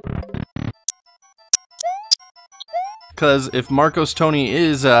 Because if Marcos Tony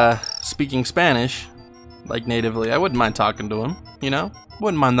is speaking Spanish, like natively, I wouldn't mind talking to him, you know?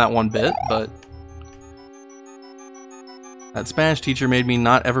 Wouldn't mind that one bit, but that Spanish teacher made me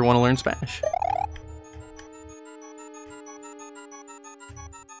not ever want to learn Spanish.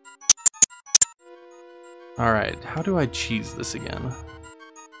 Alright, how do I cheese this again?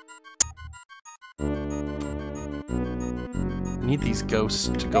 I need these ghosts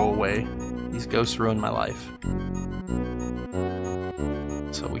to go away. These ghosts ruin my life.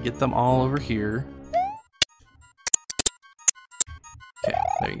 So we get them all over here. Okay,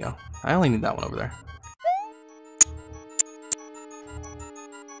 there you go. I only need that one over there.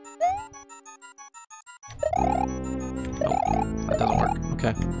 Nope, that doesn't work.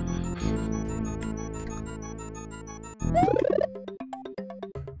 Okay.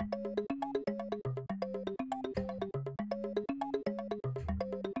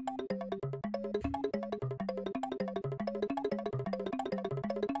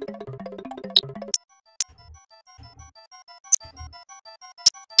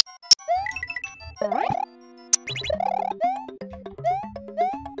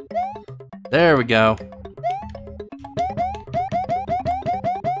 There we go.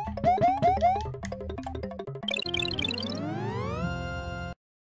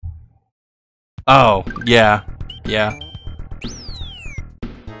 Oh, yeah. Yeah.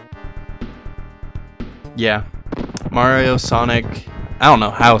 Yeah. Mario, Sonic. I don't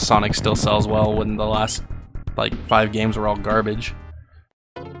know how Sonic still sells well when the last, like, 5 games were all garbage.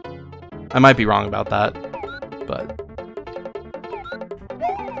 I might be wrong about that, but...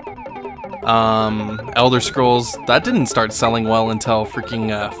 Elder Scrolls, that didn't start selling well until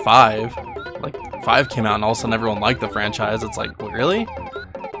freaking 5. Like, 5 came out and all of a sudden everyone liked the franchise. It's like, really?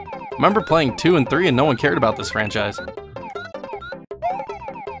 I remember playing 2 and 3 and no one cared about this franchise.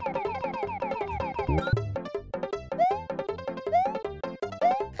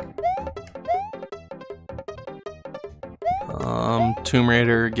 Tomb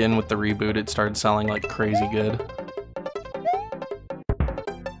Raider, again with the reboot, it started selling like crazy good.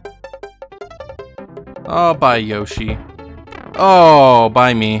 Oh, bye Yoshi. Oh,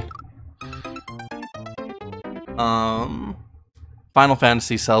 bye me. Final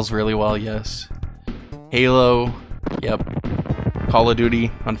Fantasy sells really well, yes. Halo, yep. Call of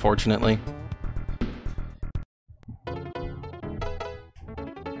Duty, unfortunately.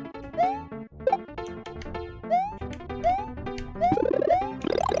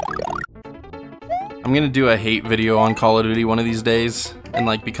 I'm gonna do a hate video on Call of Duty one of these days and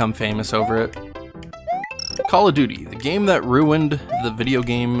like become famous over it. Call of Duty, the game that ruined the video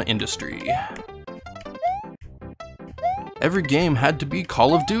game industry. Every game had to be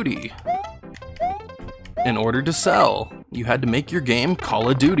Call of Duty. In order to sell, you had to make your game Call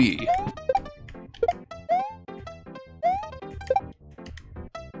of Duty.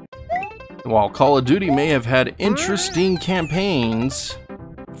 While Call of Duty may have had interesting campaigns,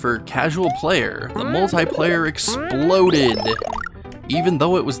 for casual player, the multiplayer exploded, even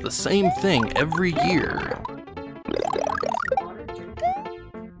though it was the same thing every year.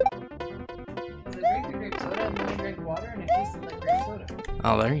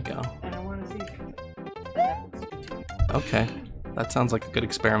 Oh, there you go. Okay, that sounds like a good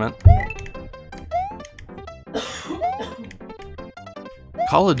experiment.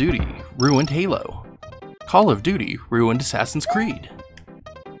 Call of Duty ruined Halo. Call of Duty ruined Assassin's Creed.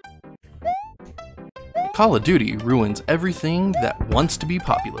 Call of Duty ruins everything that wants to be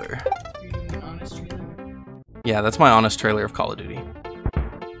popular. Are you doing an honest trailer? Yeah, that's my honest trailer of Call of Duty.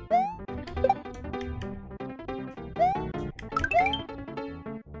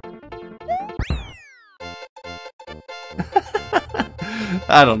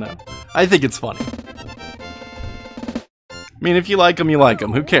 I don't know. I think it's funny. I mean, if you like them, you like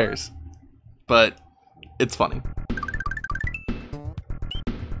them. Who cares? But it's funny.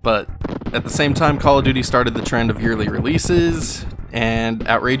 But at the same time, Call of Duty started the trend of yearly releases and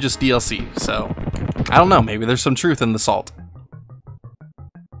outrageous DLC, so I don't know, maybe there's some truth in the salt.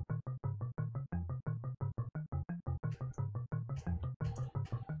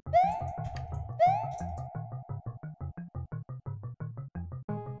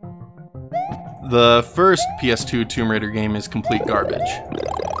 The first PS2 Tomb Raider game is complete garbage.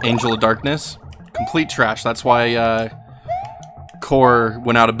 Angel of Darkness, complete trash. That's why Core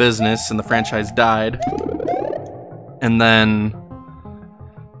went out of business and the franchise died. And then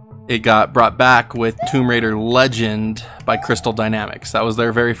it got brought back with Tomb Raider Legend by Crystal Dynamics. That was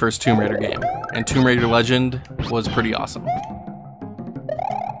their very first Tomb Raider game. And Tomb Raider Legend was pretty awesome.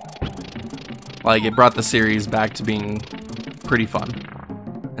 Like, it brought the series back to being pretty fun.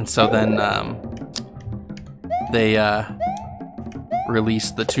 And so then they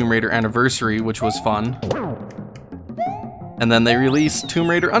released the Tomb Raider Anniversary, which was fun. And then they released Tomb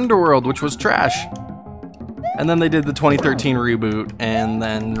Raider Underworld, which was trash. And then they did the 2013 reboot, and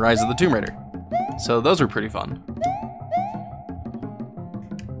then Rise of the Tomb Raider. So those were pretty fun.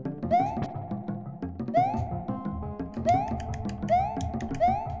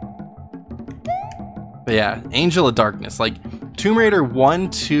 But yeah, Angel of Darkness. Like, Tomb Raider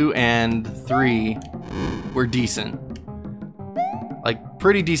 1, 2, and 3 were decent. Like,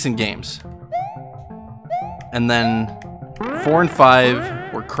 pretty decent games. And then 4 and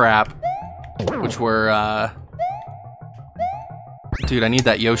 5 were crap, which were, dude, I need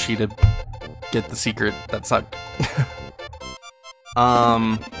that Yoshi to get the secret. That sucked.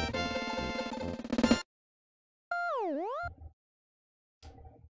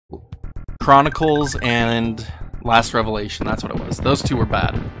 Chronicles and Last Revelation, that's what it was. Those two were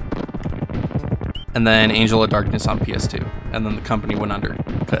bad. And then Angel of Darkness on PS2. And then the company went under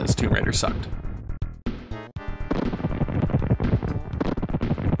because Tomb Raider sucked.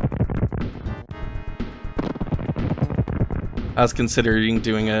 I was considering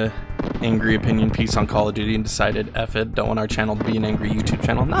doing a angry opinion piece on Call of Duty and decided, F it, don't want our channel to be an angry YouTube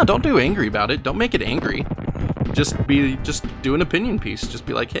channel. No, don't do angry about it. Don't make it angry. Just do an opinion piece. Just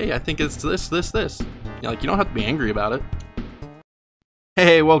be like, hey, I think it's this. Like, you don't have to be angry about it.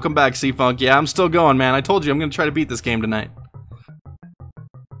 Hey, welcome back, C-Funk. Yeah, I'm still going, man. I told you I'm gonna try to beat this game tonight.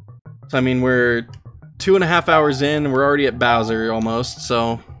 So, I mean, we're 2.5 hours in, and we're already at Bowser, almost,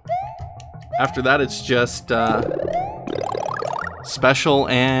 so... After that, it's just, Special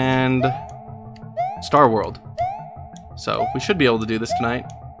and... Star World. So, we should be able to do this tonight.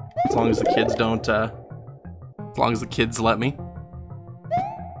 As long as the kids don't, as long as the kids let me.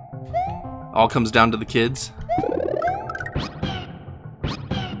 All comes down to the kids.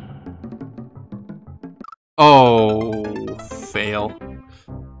 Oh, fail.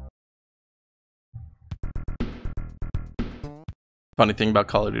 Funny thing about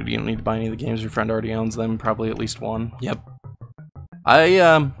Call of Duty, you don't need to buy any of the games. Your friend already owns them, probably at least one. Yep.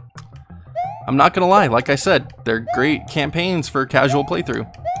 I'm not gonna lie, like I said, they're great campaigns for casual playthrough.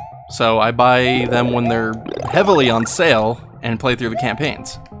 So I buy them when they're heavily on sale and play through the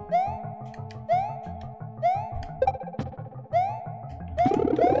campaigns.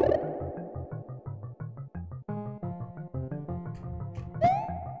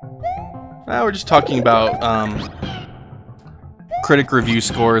 We're just talking about critic review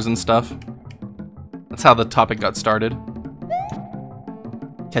scores and stuff. That's how the topic got started.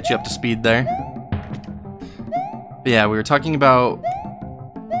 Catch you up to speed there. But yeah, we were talking about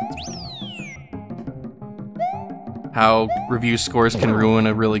how review scores can ruin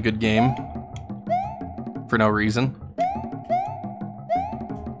a really good game for no reason.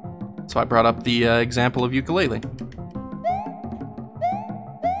 So I brought up the example of Yooka-Laylee.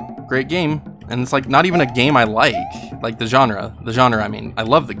 Great game, and it's like not even a game I like the genre. I mean, I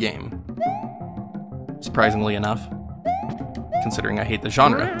love the game. Surprisingly enough, considering I hate the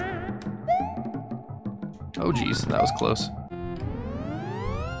genre. Oh geez, that was close.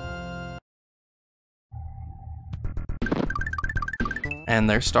 And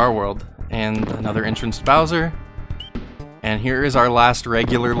there's Star World, and another entrance to Bowser. And here is our last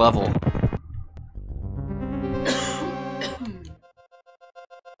regular level.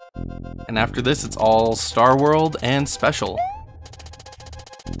 And after this, it's all Star World and Special.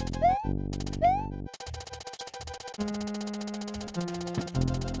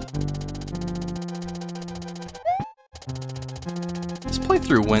 This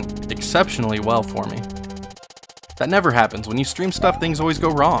playthrough went exceptionally well for me. That never happens. When you stream stuff, things always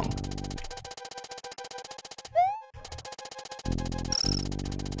go wrong.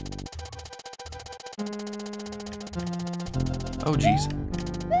 Oh geez.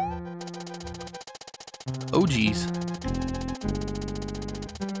 Oh geez.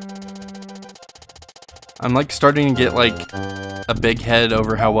 I'm like starting to get like a big head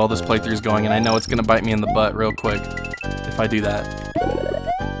over how well this playthrough is going, and I know it's gonna bite me in the butt real quick if I do that.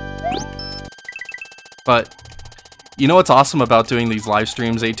 But you know what's awesome about doing these live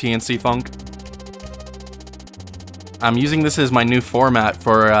streams, AT and C-Funk? I'm using this as my new format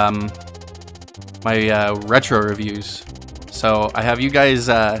for my retro reviews. So I have you guys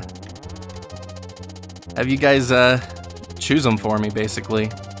choose them for me,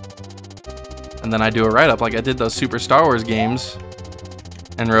 basically. And then I do a write-up like I did those Super Star Wars games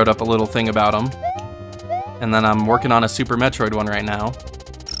and wrote up a little thing about them. And then I'm working on a Super Metroid one right now.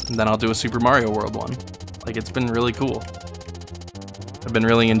 And then I'll do a Super Mario World one. Like, it's been really cool. I've been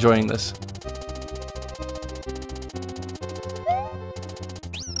really enjoying this.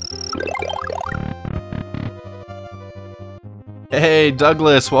 Hey,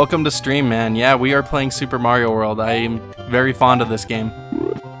 Douglas, welcome to stream, man. Yeah, we are playing Super Mario World. I am very fond of this game.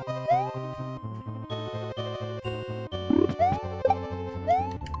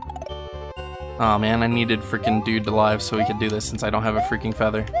 Aw, man, I needed freaking Dude to live so we could do this since I don't have a freaking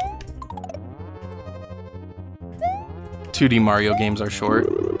feather. 2D Mario games are short.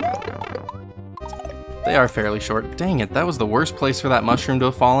 They are fairly short. Dang it, that was the worst place for that mushroom to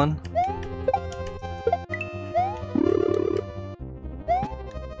have fallen.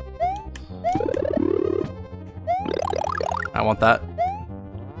 I want that.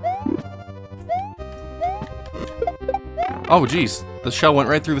 Oh geez, the shell went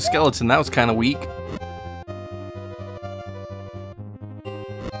right through the skeleton. That was kind of weak.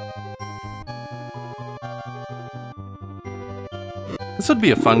 This would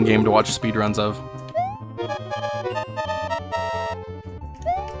be a fun game to watch speedruns of.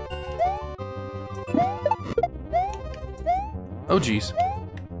 Oh geez.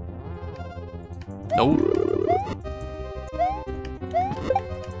 Nope.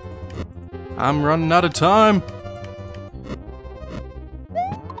 I'm running out of time.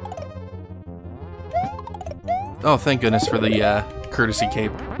 Oh, thank goodness for the courtesy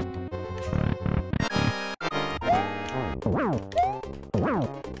cape.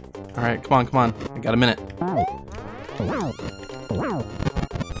 Alright, come on, come on. I got a minute.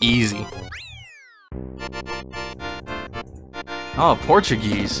 Easy. Oh,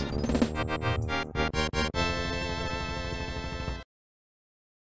 Portuguese.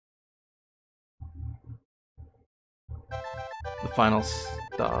 The final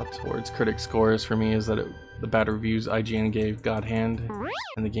stop towards critic scores for me is that the bad reviews IGN gave God Hand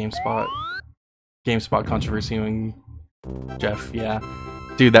and the GameSpot controversy when Jeff, yeah.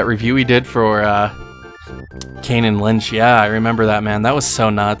 Dude, that review we did for Kane and Lynch, yeah, I remember that, man. That was so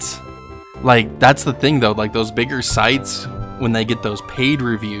nuts. Like, that's the thing though, like those bigger sites, when they get those paid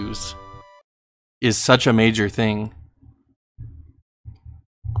reviews, is such a major thing.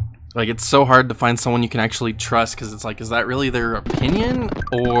 Like, it's so hard to find someone you can actually trust, because it's like, is that really their opinion,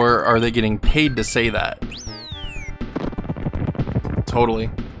 or are they getting paid to say that? Totally.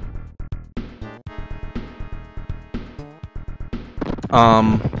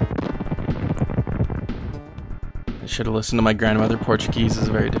 I should have listened to my grandmother. Portuguese is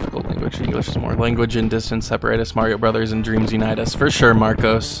a very difficult language. English is more. Language and distance separate us. Mario Brothers and dreams unite us. For sure,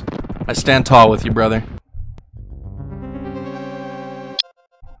 Marcos. I stand tall with you, brother.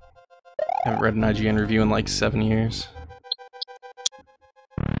 Haven't read an IGN review in like 7 years.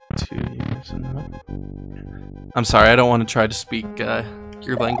 2 years. I'm sorry, I don't want to try to speak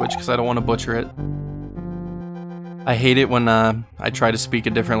your language because I don't want to butcher it. I hate it when I try to speak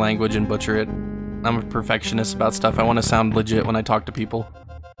a different language and butcher it. I'm a perfectionist about stuff. I want to sound legit when I talk to people.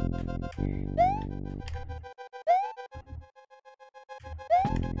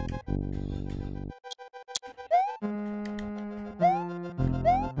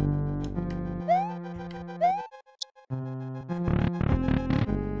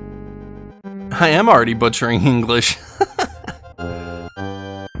 I am already butchering English.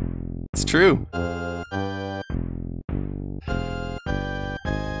 It's true.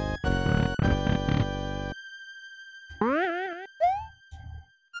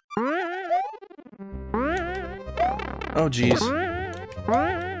 Oh jeez.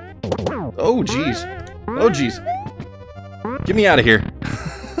 Oh jeez. Oh jeez. Get me out of here.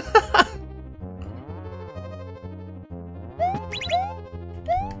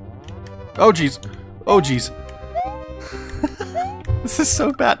 Oh jeez. Oh jeez. This is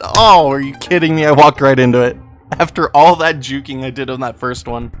so bad. Oh, are you kidding me? I walked right into it. After all that juking I did on that first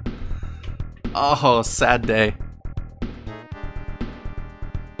one. Oh, sad day.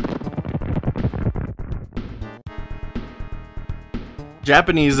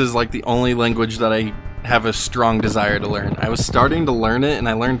 Japanese is like the only language that I have a strong desire to learn. I was starting to learn it and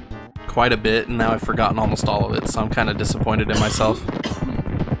I learned quite a bit and now I've forgotten almost all of it, so I'm kind of disappointed in myself.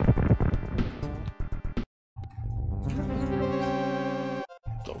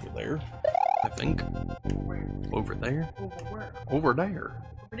 It's over there, I think. Over there? Over there.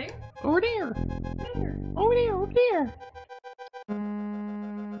 Over there? Over there. Over there, over there.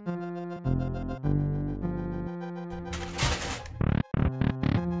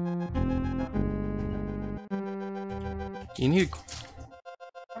 You need.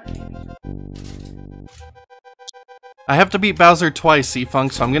 I have to beat Bowser twice,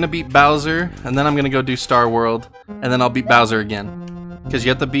 C-Funk, so I'm gonna beat Bowser, and then I'm gonna go do Star World, and then I'll beat Bowser again. Because you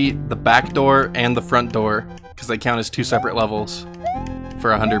have to beat the back door and the front door, because they count as 2 separate levels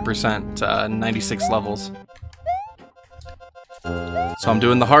for 100%, 96 levels. So I'm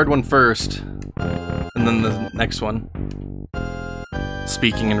doing the hard one first, and then the next one.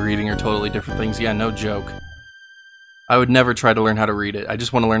 Speaking and reading are totally different things. Yeah, no joke. I would never try to learn how to read it. I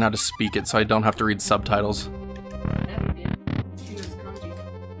just want to learn how to speak it so I don't have to read subtitles.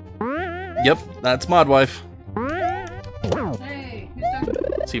 Yep, that's Modwife. Hey,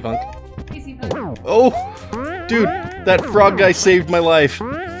 C-Funk. Hey, C-Funk. Oh! Dude, that frog guy saved my life.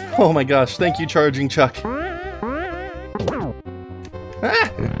 Oh my gosh, thank you, Charging Chuck.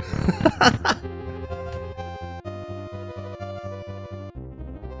 Ah!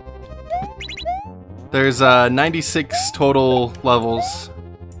 There's 96 total levels.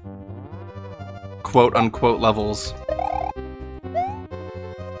 Quote-unquote levels.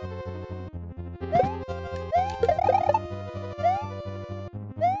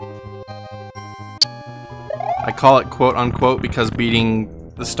 I call it quote-unquote because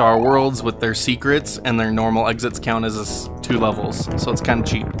beating the Star Worlds with their secrets and their normal exits count as 2 levels, so it's kind of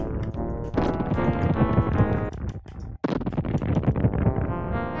cheap.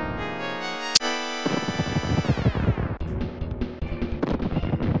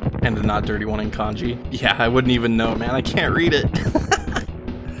 And a not dirty one in kanji. Yeah, I wouldn't even know, man. I can't read it.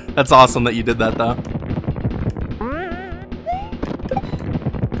 That's awesome that you did that, though.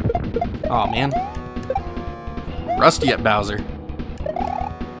 Aw, man. Rusty at Bowser.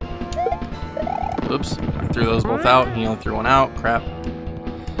 Oops, I threw those both out. He only threw one out. Crap.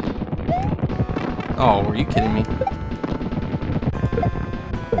 Oh, were you kidding me?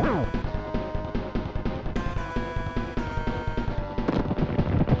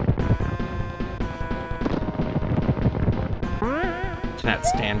 Can't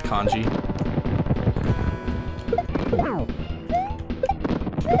stand kanji.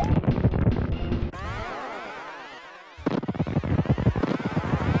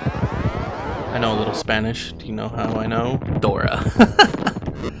 I know a little Spanish. Do you know how I know? Dora.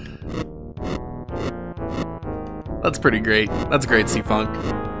 That's pretty great. That's great, C-Funk.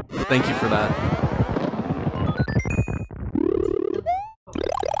 Thank you for that.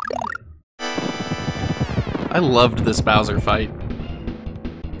 I loved this Bowser fight.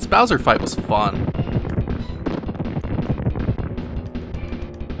 This Bowser fight was fun.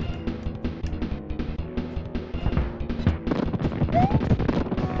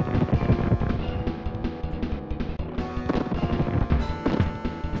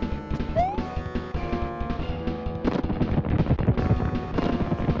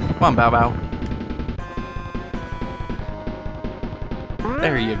 Come on, Bow Bow.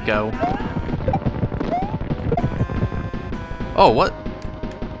 There you go. Oh, what?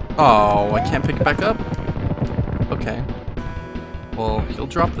 Oh, I can't pick it back up? Okay. Well, he'll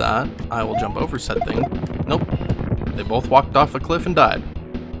drop that. I will jump over said thing. Nope. They both walked off a cliff and died.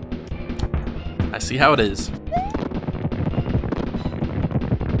 I see how it is.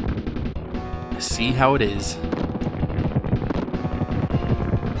 I see how it is.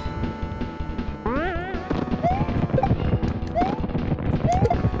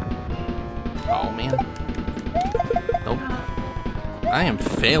 I am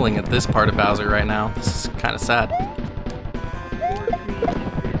failing at this part of Bowser right now. This is kind of sad.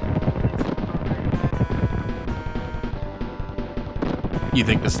 You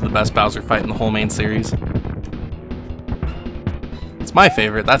think this is the best Bowser fight in the whole main series? It's my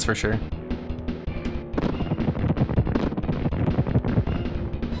favorite, that's for sure.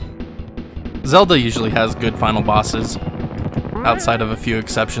 Zelda usually has good final bosses, outside of a few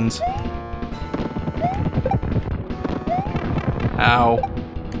exceptions. Ow.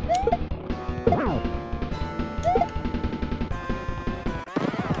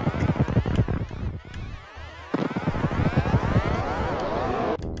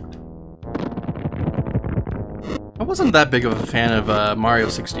 I wasn't that big of a fan of Mario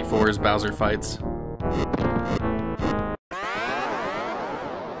 64's Bowser fights.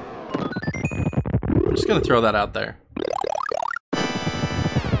 I'm just gonna throw that out there.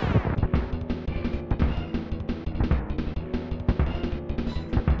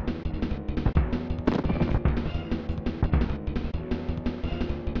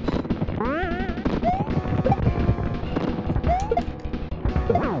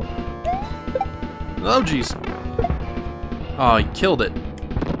 Oh, jeez. Oh, he killed it.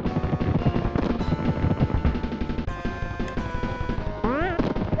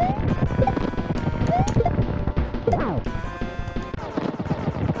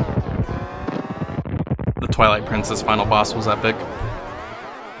 The Twilight Princess final boss was epic.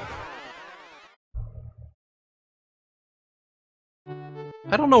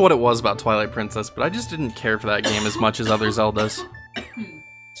 I don't know what it was about Twilight Princess, but I just didn't care for that game as much as other Zeldas.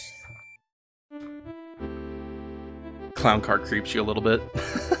 Clown car creeps you a little bit.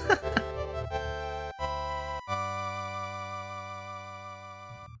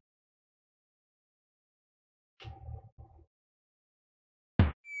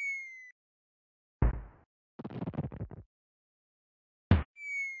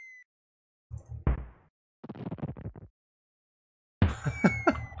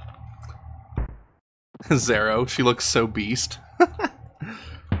 Zero, she looks so beast.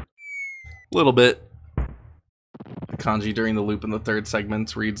 Little bit. Kanji during the loop in the third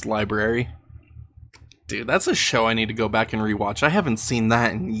segment reads library. Dude, that's a show I need to go back and rewatch. I haven't seen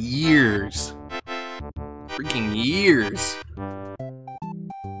that in years. Freaking years.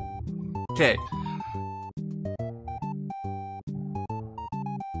 Okay.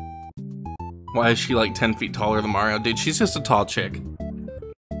 Why is she like 10 feet taller than Mario? Dude, she's just a tall chick.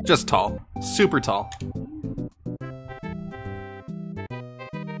 Just tall. Super tall.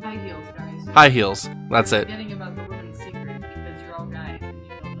 High heels, guys. High heels. That's it. Forgetting about the woman's secret because you're all guys and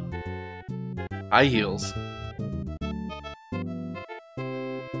you don't know. High heels.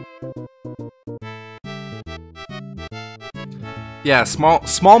 Yeah,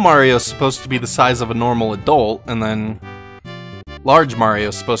 small Mario's supposed to be the size of a normal adult, and then large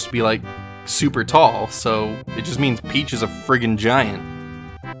Mario's supposed to be like super tall, so it just means Peach is a friggin' giant.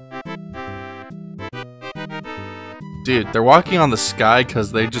 Dude, they're walking on the sky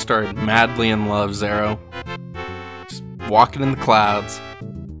because they just are madly in love, Zero. Just walking in the clouds.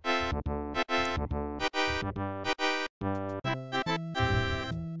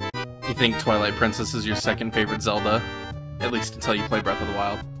 You think Twilight Princess is your second favorite Zelda? At least until you play Breath of the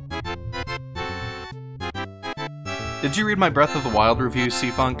Wild. Did you read my Breath of the Wild review,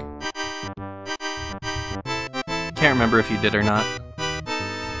 C-Funk? Can't remember if you did or not.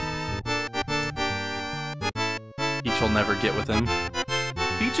 Peach will never get with him.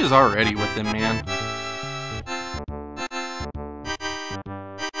 Peach is already with him, man.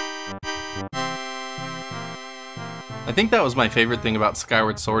 I think that was my favorite thing about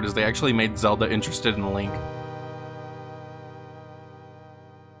Skyward Sword, is they actually made Zelda interested in Link.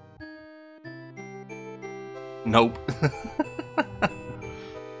 Nope.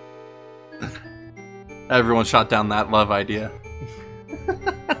 Everyone shot down that love idea.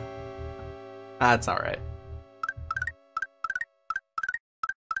 That's alright.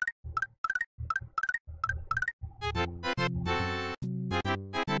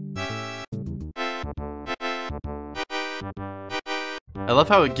 I love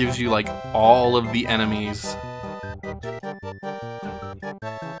how it gives you, like, all of the enemies.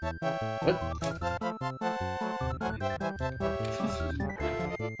 What?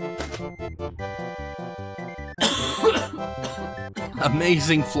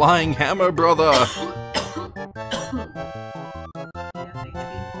 Amazing flying hammer, brother!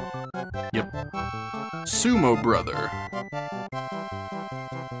 Yep. Sumo brother.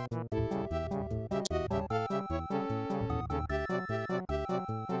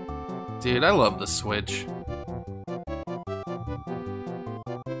 Dude, I love the Switch.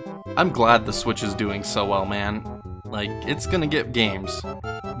 I'm glad the Switch is doing so well, man. Like, it's gonna get games,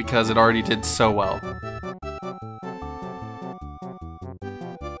 because it already did so well.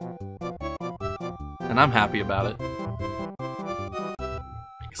 And I'm happy about it.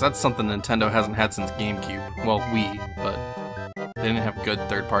 Because that's something Nintendo hasn't had since GameCube. Well, Wii, but they didn't have good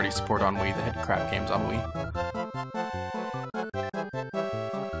third-party support on Wii. They had crap games on Wii.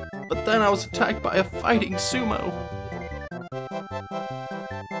 But then I was attacked by a fighting sumo.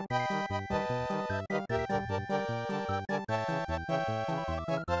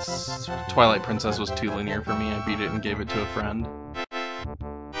 Twilight Princess was too linear for me. I beat it and gave it to a friend.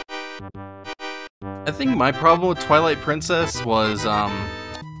 I think my problem with Twilight Princess was, I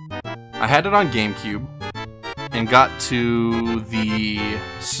had it on GameCube and got to the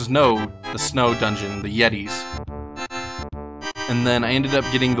snow dungeon, the Yetis. And then I ended up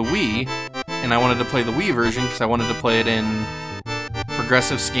getting the Wii, and I wanted to play the Wii version because I wanted to play it in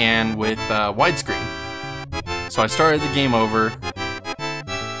progressive scan with widescreen. So I started the game over,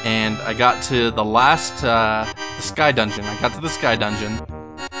 and I got to the last, the Sky Dungeon. I got to the Sky Dungeon,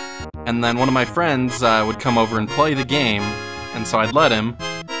 and then one of my friends would come over and play the game, and so I'd let him,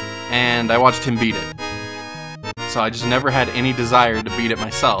 and I watched him beat it. So I just never had any desire to beat it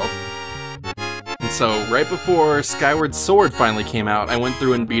myself. So, right before Skyward Sword finally came out, I went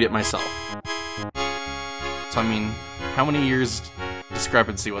through and beat it myself. So, I mean, how many years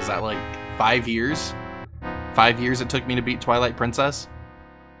discrepancy was that? Like, 5 years? 5 years it took me to beat Twilight Princess?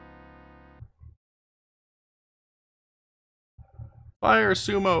 Fire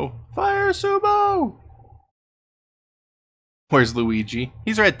Sumo! Fire Sumo! Where's Luigi?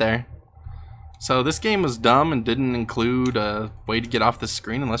 He's right there. So, this game was dumb and didn't include a way to get off the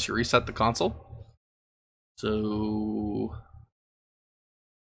screen unless you reset the console. So,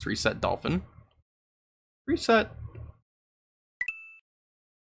 let's reset Dolphin. Reset.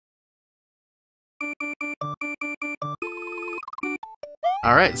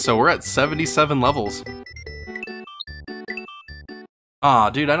 Alright, so we're at 77 levels.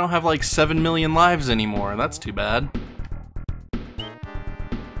 Aw, dude, I don't have like 7 million lives anymore. That's too bad.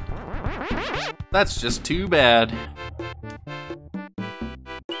 That's just too bad.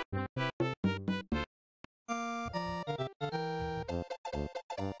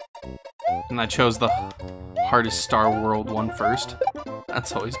 And I chose the hardest Star World one first.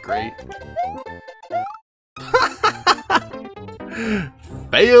 That's always great.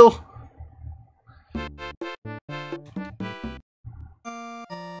 Fail!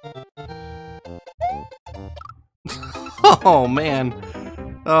 Oh man.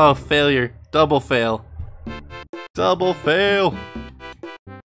 Oh, failure. Double fail. Double fail!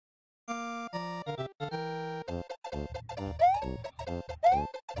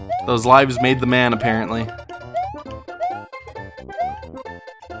 Those lives made the man, apparently.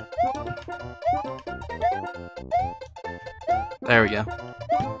 There we go.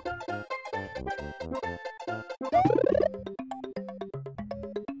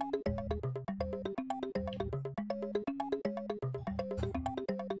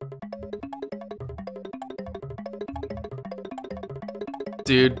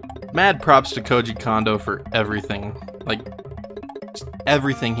 Dude, mad props to Koji Kondo for everything. Like, just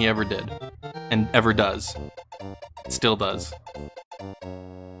everything he ever did. And ever does. Still does.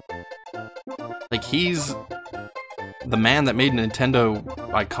 Like, he's the man that made Nintendo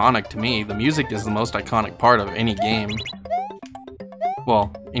iconic to me. The music is the most iconic part of any game.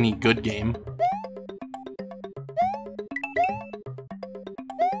 Well, any good game.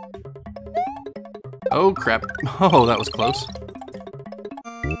 Oh crap. Oh, that was close.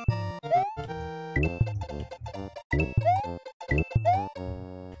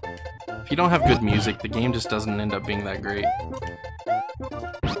 If you don't have good music, the game just doesn't end up being that great.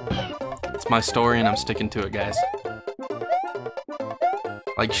 It's my story and I'm sticking to it, guys.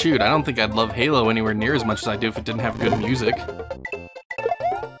 Like, shoot, I don't think I'd love Halo anywhere near as much as I do if it didn't have good music.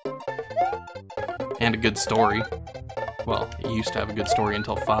 And a good story. Well, it used to have a good story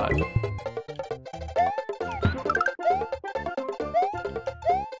until 5.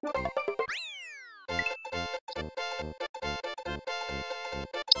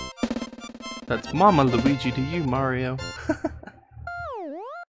 That's Mama Luigi to you, Mario.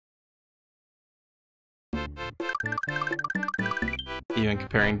 Even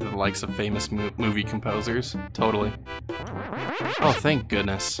comparing to the likes of famous movie composers. Totally. Oh, thank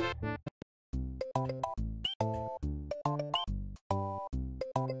goodness.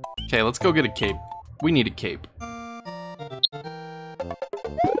 Okay, let's go get a cape. We need a cape.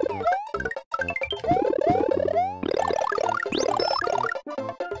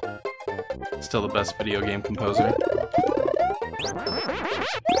 Still the best video game composer.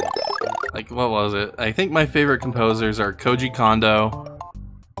 Like, what was it? I think my favorite composers are Koji Kondo.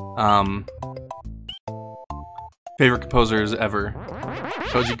 Favorite composers ever.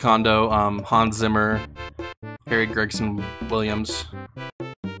 Koji Kondo, Hans Zimmer, Harry Gregson Williams.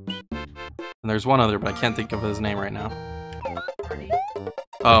 And there's one other, but I can't think of his name right now.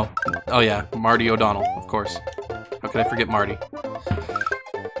 Oh yeah, Marty O'Donnell, of course. How could I forget Marty?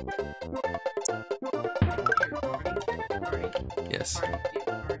 Yes.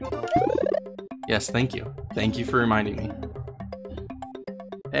 Yes, thank you. Thank you for reminding me.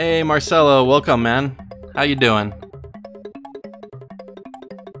 Hey, Marcelo, welcome, man. How you doing?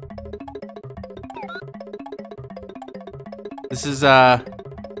 This is,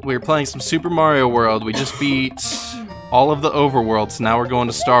 we're playing some Super Mario World. We just beat all of the overworlds. Now we're going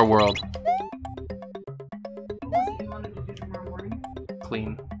to Star World. What was it you wanted to do tomorrow morning?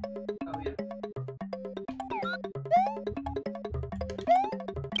 Clean. Oh, yeah.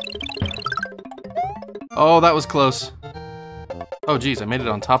 Oh, that was close. Oh, geez, I made it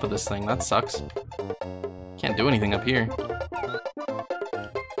on top of this thing. That sucks. Can't do anything up here.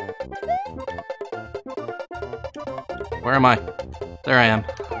 Where am I? There I am.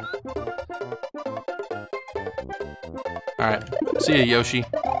 Alright. See ya, Yoshi.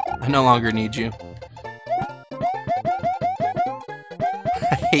 I no longer need you.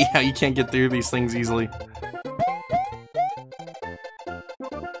 I hate how you can't get through these things easily.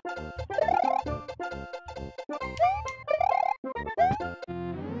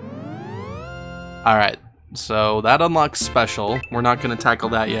 Alright, so that unlocks special. We're not going to tackle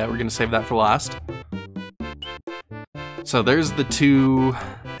that yet. We're going to save that for last. So there's the 2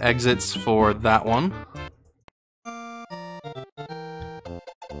 exits for that one.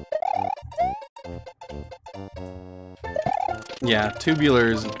 Yeah,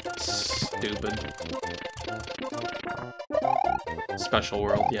 tubular is stupid. Special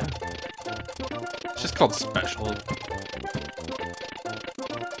world, yeah. It's just called special.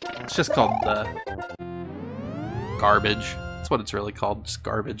 It's just called the garbage. That's what it's really called, just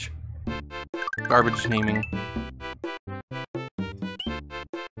garbage. Garbage naming.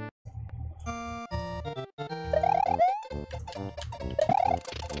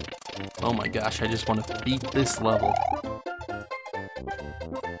 Oh my gosh, I just want to beat this level.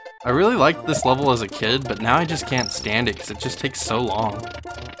 I really liked this level as a kid, but now I just can't stand it because it just takes so long.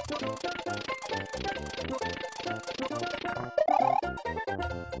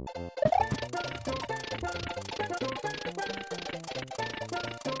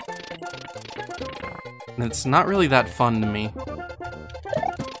 And it's not really that fun to me.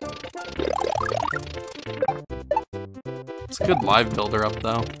 It's a good live builder up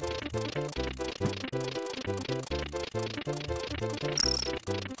though.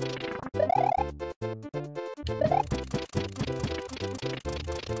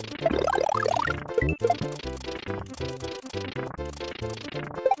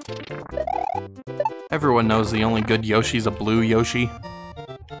 Everyone knows the only good Yoshi's a blue Yoshi.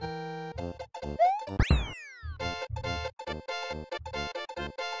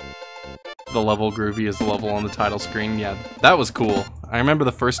 The level groovy is the level on the title screen. Yeah, that was cool. I remember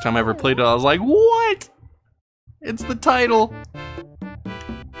the first time I ever played it, I was like, what? It's the title.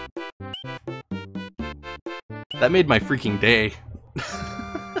 That made my freaking day.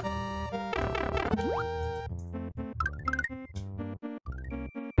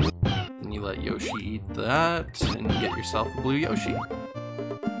 And you let Yoshi eat that, and you get yourself a blue Yoshi.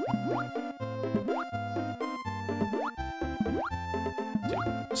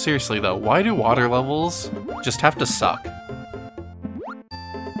 Dude, seriously though, why do water levels just have to suck?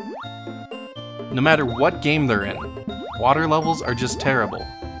 No matter what game they're in, water levels are just terrible.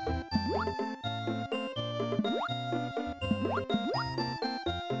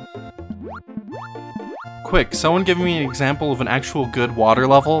 Quick, someone give me an example of an actual good water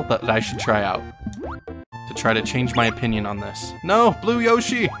level that I should try out. To try to change my opinion on this. No! Blue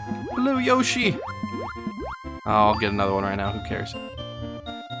Yoshi! Blue Yoshi! Oh, I'll get another one right now, who cares?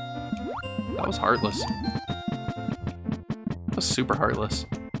 That was heartless. That was super heartless.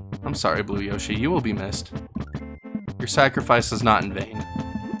 I'm sorry, Blue Yoshi, you will be missed. Your sacrifice is not in vain.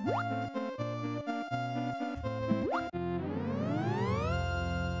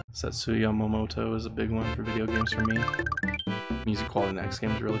 Setsuya Momoto is a big one for video games for me. Music quality in X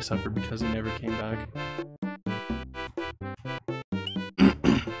Games really suffered because he never came back.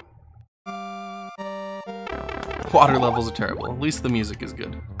 Water levels are terrible. At least the music is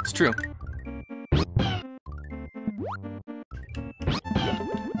good. It's true.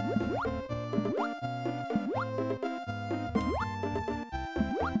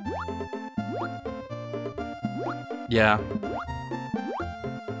 Yeah.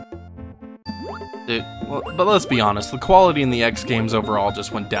 Dude, well, but let's be honest, the quality in the X Games overall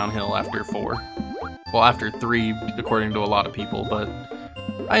just went downhill after 4. Well, after 3, according to a lot of people, but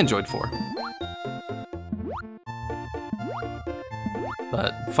I enjoyed 4.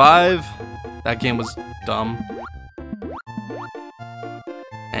 But 5, that game was dumb.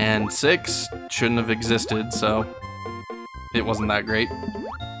 And 6 shouldn't have existed, so it wasn't that great.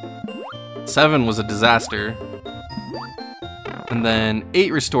 7 was a disaster. And then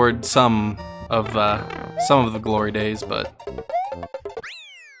 8 restored some of the glory days, but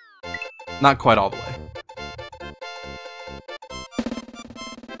not quite all the way.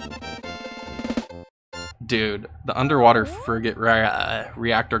 Dude, the underwater frigate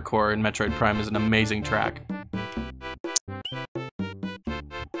reactor core in Metroid Prime is an amazing track.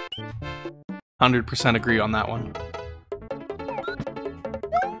 100% agree on that one.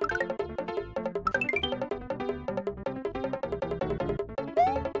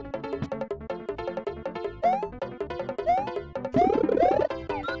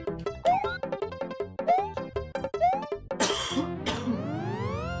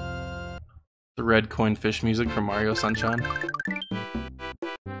 The red coin fish music from Mario Sunshine.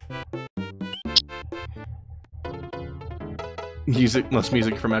 Less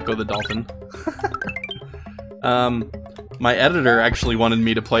music from Echo the Dolphin. My editor actually wanted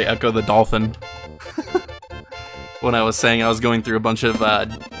me to play Echo the Dolphin. When I was saying I was going through a bunch of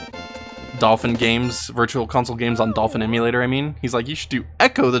Dolphin games, virtual console games on Dolphin Emulator, I mean. He's like, you should do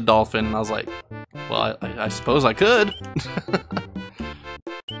Echo the Dolphin. And I was like, well, I suppose I could.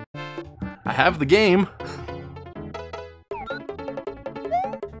 I have the game.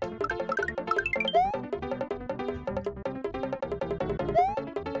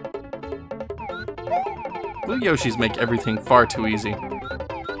 Blue Yoshis make everything far too easy.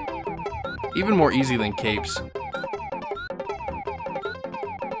 Even more easy than capes.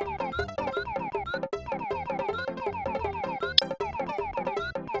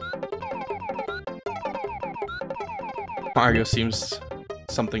 Mario seems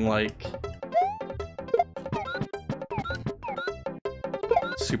something like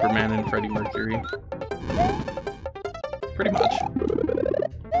Superman and Freddie Mercury. Pretty much.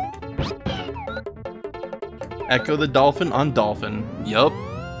 Echo the Dolphin on Dolphin. Yup.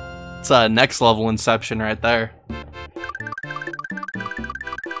 It's a next level Inception right there.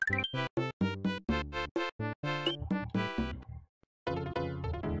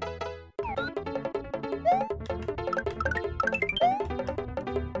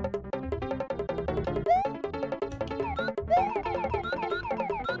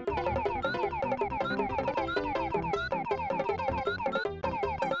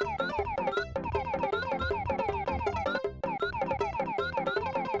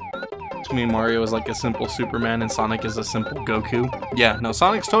 To me, Mario is like a simple Superman and Sonic is a simple Goku. Yeah, no,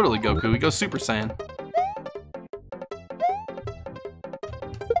 Sonic's totally Goku. He goes Super Saiyan.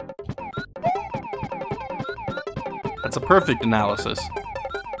 That's a perfect analysis.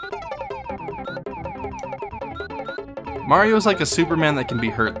 Mario's like a Superman that can be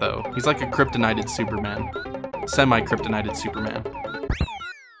hurt, though. He's like a kryptonited Superman. semi-kryptonited Superman.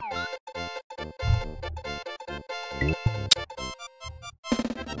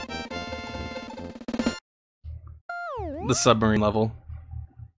 The submarine level.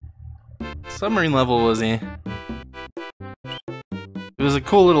 Submarine level was eh. It was a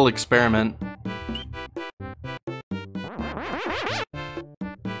cool little experiment.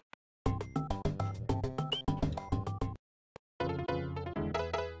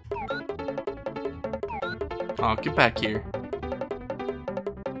 Oh, get back here.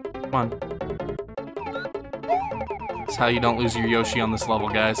 Come on. That's how you don't lose your Yoshi on this level,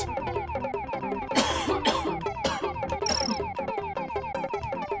 guys.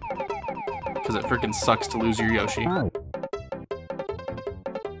 Because it freaking sucks to lose your Yoshi.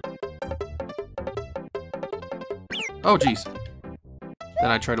 Oh, jeez.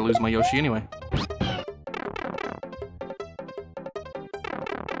 Then I try to lose my Yoshi anyway.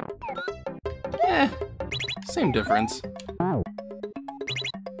 Eh. Same difference.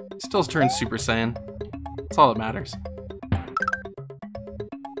 Still turns Super Saiyan. That's all that matters.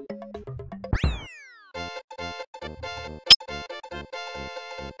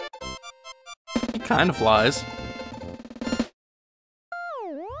 He kind of flies.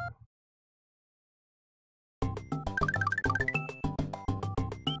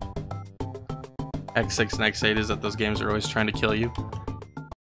 X6 and X8 is that those games are always trying to kill you.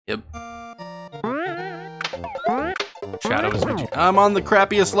 Yep. Shadow is Vegeta. I'm on the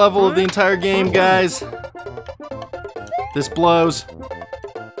crappiest level of the entire game, guys. This blows.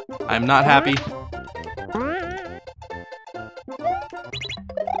 I'm not happy.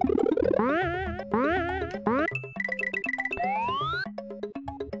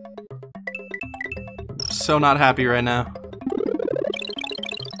 So not happy right now.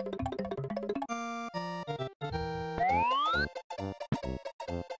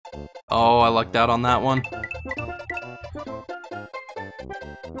 Oh, I lucked out on that one.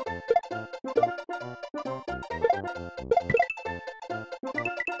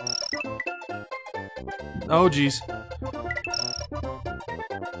 Oh, jeez.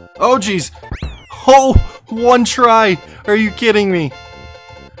 Oh, jeez. Oh, one try. Are you kidding me?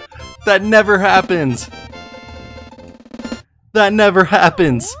 That never happens. That never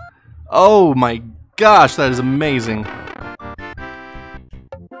happens. Oh my gosh, that is amazing.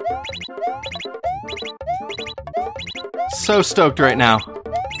 So stoked right now.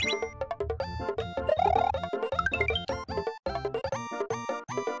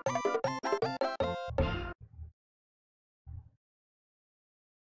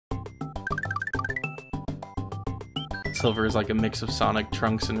 Silver is like a mix of Sonic,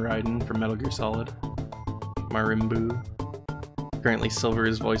 Trunks, and Raiden from Metal Gear Solid. Marimbu. Currently, Silver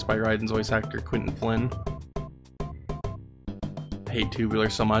is voiced by Raiden's voice actor Quentin Flynn. I hate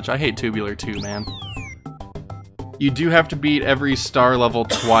Tubular so much. I hate Tubular too, man. You do have to beat every star level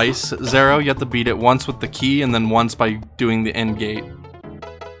twice, Zero. You have to beat it once with the key and then once by doing the end gate.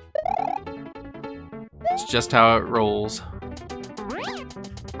 It's just how it rolls.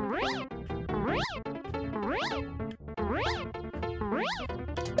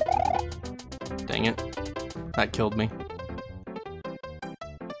 Dang it. That killed me.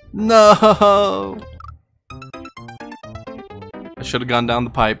 No! I should have gone down the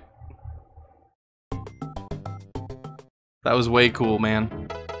pipe. That was way cool, man.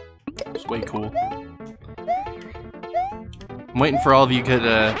 It was way cool. I'm waiting for all of you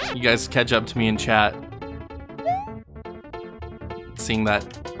guys to catch up to me in chat. Seeing that.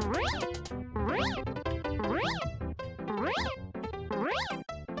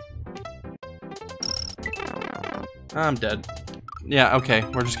 I'm dead. Yeah, okay.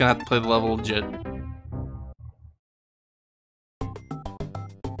 We're just gonna have to play the level legit.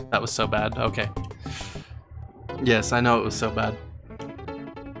 That was so bad. Okay. Yes, I know it was so bad.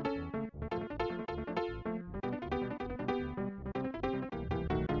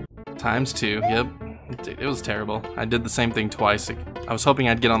 ×2, yep. It was terrible. I did the same thing twice. I was hoping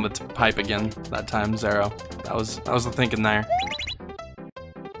I'd get on the pipe again that time, Zero. That was the thinking there.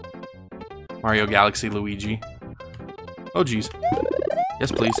 Mario Galaxy Luigi. Oh jeez.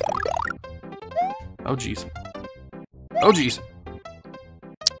 Yes, please. Oh jeez. Oh jeez.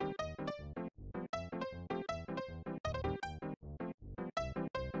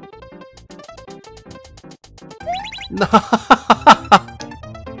 No.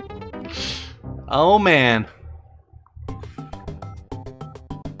 Oh man.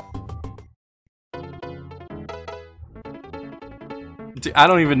 I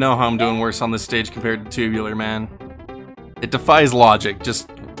don't even know how I'm doing worse on this stage compared to Tubular, man. It defies logic. Just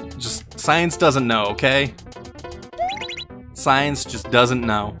science doesn't know, okay? Science just doesn't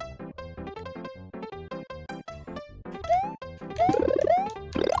know.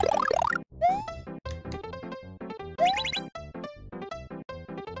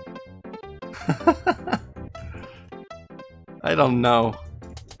 I don't know.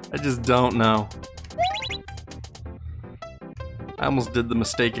 I just don't know. I almost did the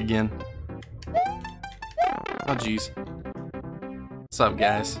mistake again. Oh jeez. What's up,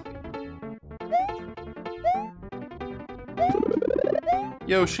 guys?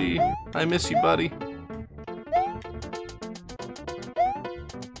 Yoshi, I miss you, buddy.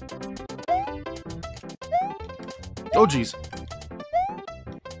 Oh jeez.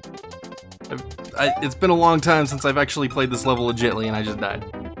 It's been a long time since I've actually played this level legitly and I just died.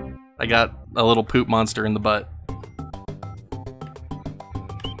 I got a little poop monster in the butt.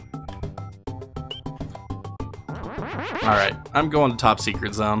 Alright, I'm going to top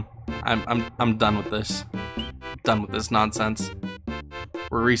secret zone. I'm done with this. Done with this nonsense.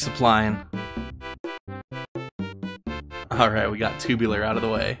 We're resupplying. Alright, we got tubular out of the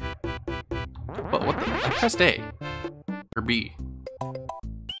way. But what the? I pressed A. Or B.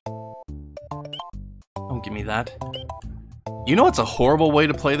 Don't give me that. You know what's a horrible way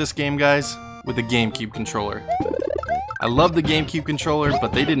to play this game, guys? With a GameCube controller. I love the GameCube controller,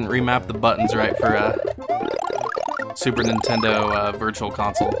 but they didn't remap the buttons right for Super Nintendo Virtual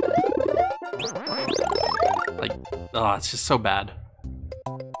Console. Like, oh, it's just so bad.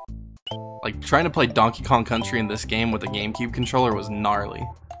 Like, trying to play Donkey Kong Country in this game with a GameCube controller was gnarly.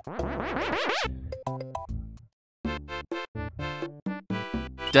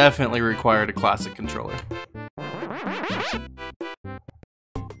 Definitely required a classic controller.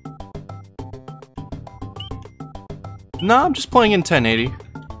 No, I'm just playing in 1080.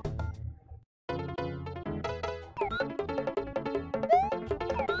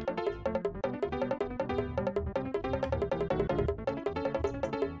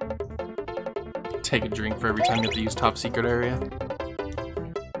 Take a drink for every time you have to use top secret area.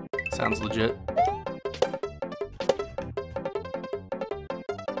 Sounds legit.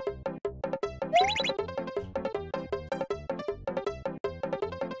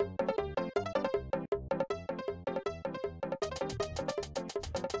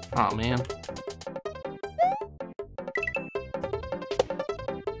 Aw, man.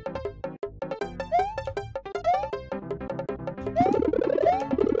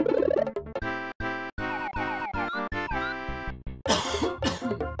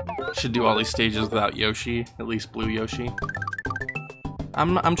 Should do all these stages without Yoshi, at least Blue Yoshi.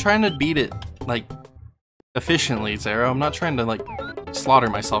 I'm trying to beat it, like, efficiently, Zero. I'm not trying to, like, slaughter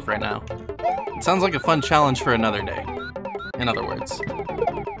myself right now. It sounds like a fun challenge for another day, in other words.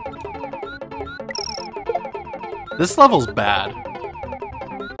 This level's bad.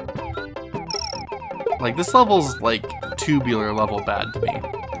 Like, this level's, like, tubular level bad to me.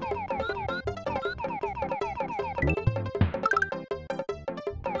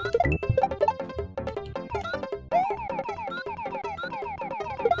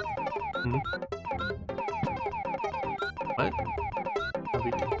 What?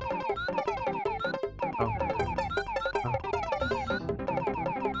 Oh.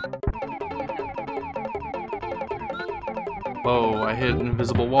 Whoa, I hit an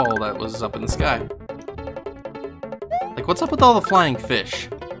invisible wall that was up in the sky. Like, what's up with all the flying fish?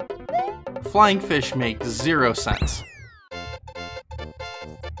 The flying fish make 0 sense.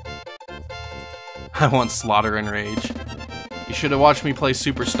 I want slaughter and rage. You should have watched me play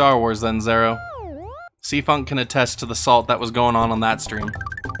Super Star Wars then, Zero. C-Funk can attest to the salt that was going on that stream.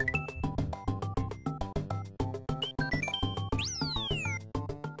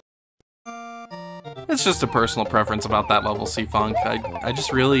 It's just a personal preference about that level, C-Funk. I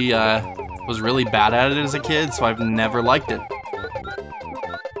just really, was really bad at it as a kid, so I've never liked it.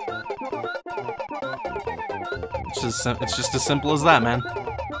 It's just as simple as that, man.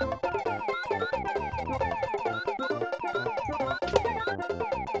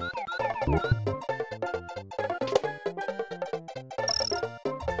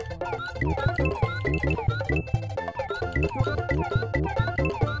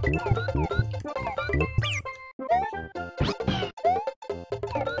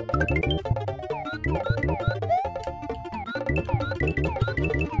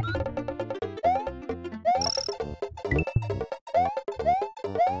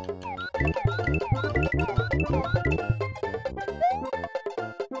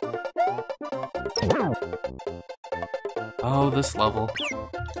 Oh, this level.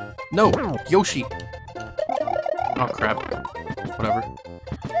 No! Yoshi! Oh, crap. Whatever.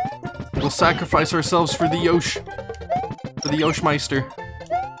 We'll sacrifice ourselves for the Yosh. For the Yoshmeister.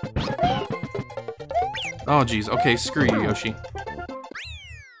 Oh, jeez. Okay, screw you, Yoshi.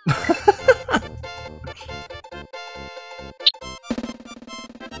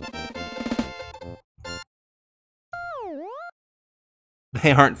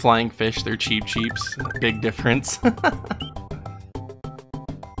 They aren't flying fish, they're cheap cheeps. Big difference.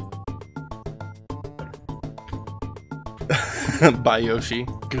 Bye, Yoshi.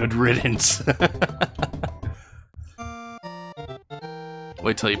 Good riddance.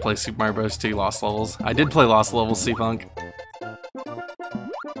 Wait till you play Super Mario Bros. 2 Lost Levels. I did play Lost Levels, C-Funk.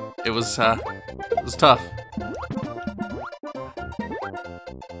 It was tough.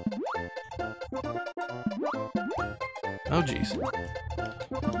 Oh, jeez.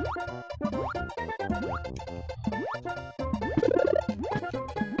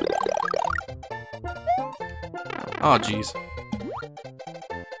 Oh, jeez.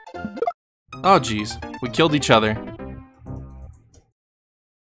 Oh, jeez. We killed each other.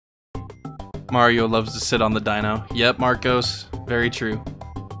 Mario loves to sit on the dino. Yep, Marcos. Very true.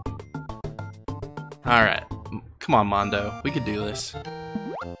 Alright. Come on, Mondo. We could do this.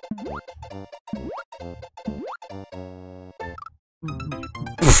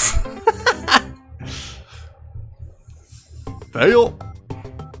 Fail!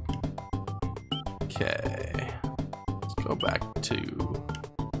 Okay. Let's go back to...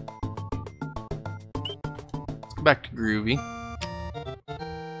 Let's go back to Groovy.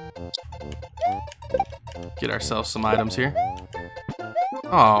 Get ourselves some items here.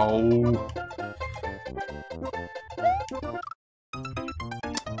 Oh.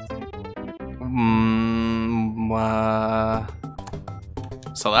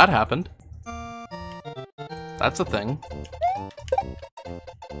 So that happened. That's a thing.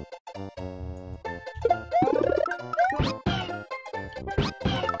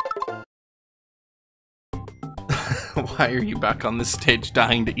 Why are you back on this stage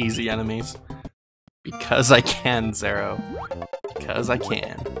dying to easy enemies? Because I can, Zero. Because I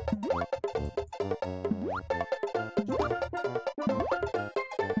can.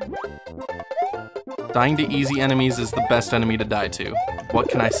 Dying to easy enemies is the best enemy to die to. What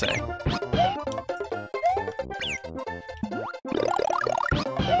can I say?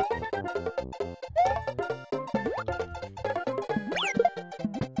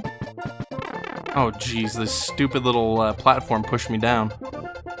 Oh jeez, this stupid little platform pushed me down.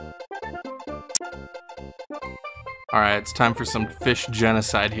 Alright, it's time for some fish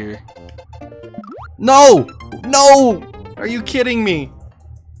genocide here. No! No! Are you kidding me?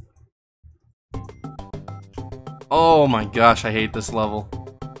 Oh my gosh, I hate this level.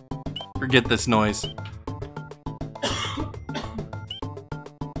 Forget this noise.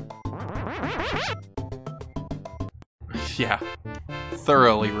 Yeah.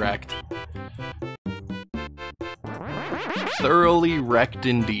 Thoroughly wrecked. Thoroughly wrecked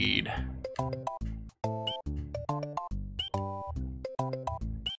indeed.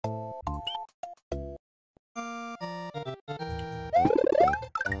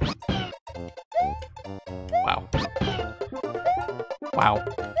 Wow. Wow.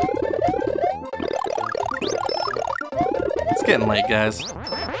 It's getting late, guys.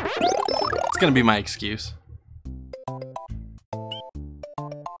 It's gonna be my excuse.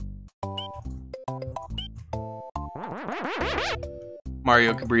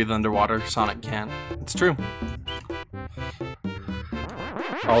 Mario can breathe underwater, Sonic can't. It's true.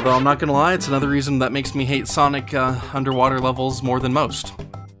 Although I'm not gonna lie, it's another reason that makes me hate Sonic underwater levels more than most.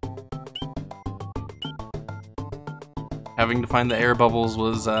 Having to find the air bubbles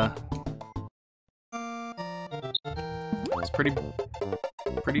was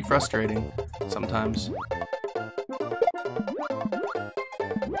pretty frustrating sometimes.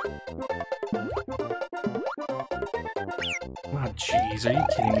 Oh jeez, are you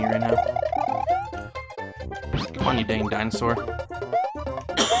kidding me right now? Come on, you dang dinosaur.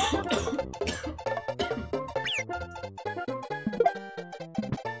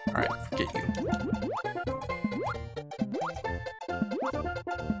 Alright, forget you.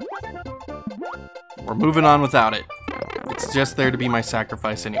 We're moving on without it. It's just there to be my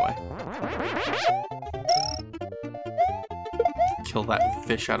sacrifice anyway. Kill that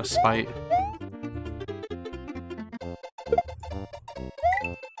fish out of spite.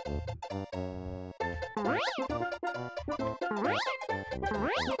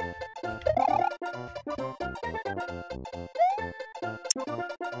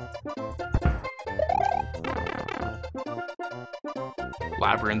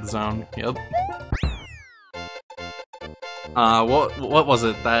 Labyrinth zone, yep. What was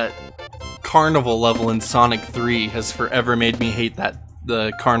it? That carnival level in Sonic 3 has forever made me hate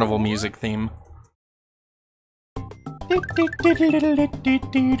the carnival music theme.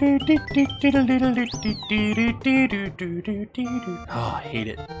 Oh, I hate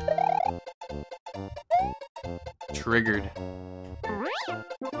it. Triggered.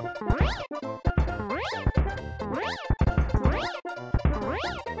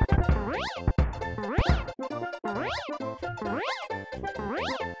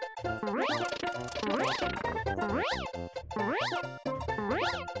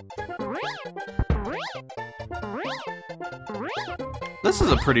 This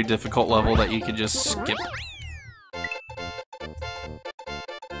is a pretty difficult level that you could just skip.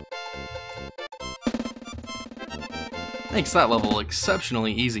 Makes that level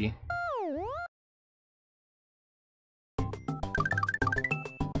exceptionally easy.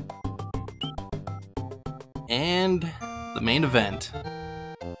 And the main event.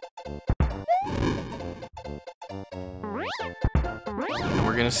 And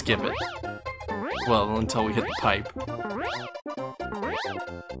we're gonna skip it. Well, until we hit the pipe.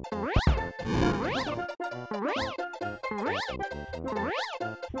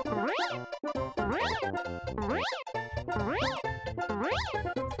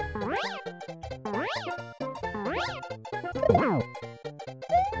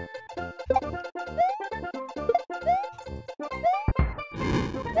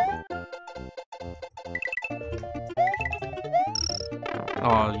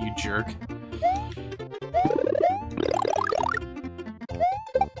 Oh, you jerk.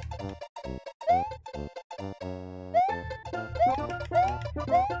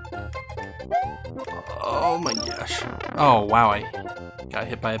 Oh my gosh. Oh wow, I got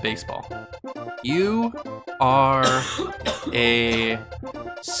hit by a baseball. You are a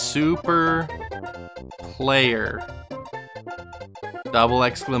super player. Double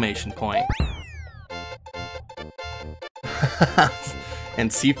exclamation point.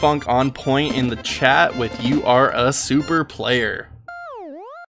 And C-Funk on point in the chat with "You are a super player."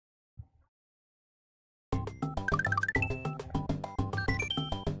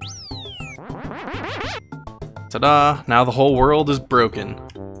 Ta-da! Now the whole world is broken.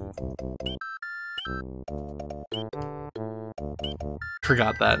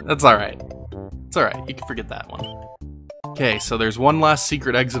 Forgot that. That's alright. It's alright, you can forget that one. Okay, so there's one last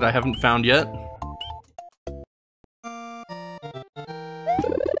secret exit I haven't found yet.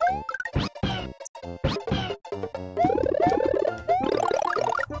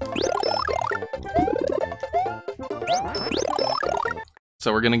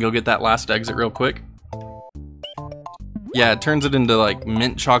 So we're gonna go get that last exit real quick. Yeah, it turns it into like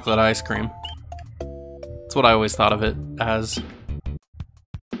mint chocolate ice cream. That's what I always thought of it as.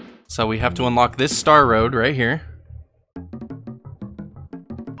 So we have to unlock this Star Road right here.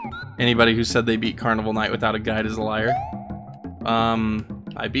 Anybody who said they beat Carnival Night without a guide is a liar.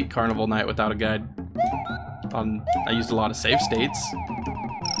 I beat Carnival Night without a guide. I used a lot of save states,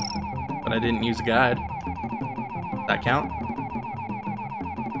 but I didn't use a guide. That count?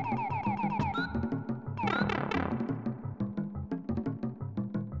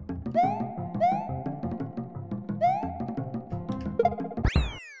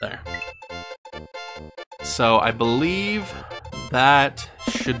 There. So I believe that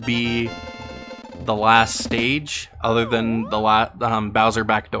should be the last stage, other than the Bowser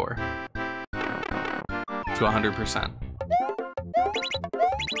backdoor, to 100%.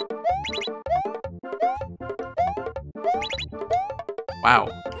 Wow.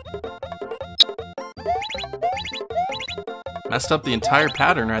 Messed up the entire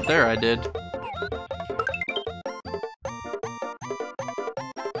pattern right there, I did.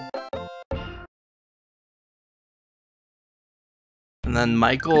 And then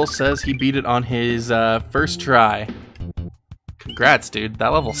Michael says he beat it on his first try. Congrats, dude. That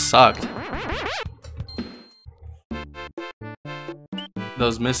level sucked.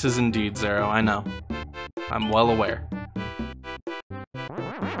 Those misses indeed, Zero. I know. I'm well aware.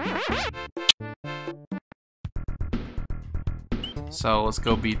 So let's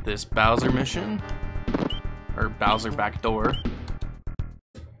go beat this Bowser mission. Or Bowser backdoor.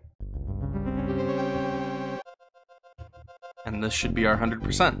 And this should be our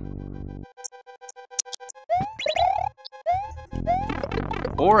 100%.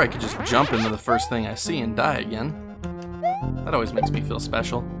 Or I could just jump into the first thing I see and die again. That always makes me feel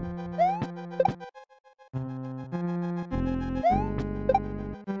special.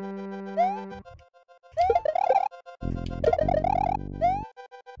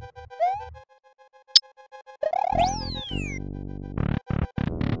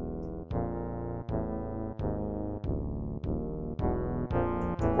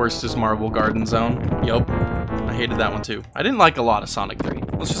 Worst is Marble Garden Zone. Yup. I hated that one too. I didn't like a lot of Sonic 3.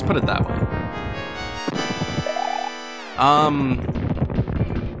 Let's just put it that way.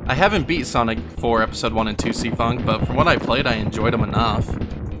 I haven't beat Sonic 4 Episode 1 and 2 C-Funk, but from what I played, I enjoyed them enough.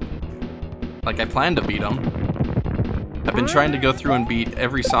 Like, I plan to beat them. I've been trying to go through and beat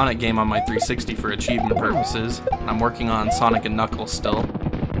every Sonic game on my 360 for achievement purposes. I'm working on Sonic and Knuckles still.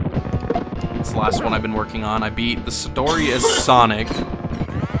 It's the last one I've been working on. I beat the story as Sonic.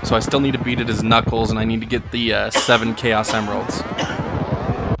 So I still need to beat it as Knuckles, and I need to get the 7 Chaos Emeralds.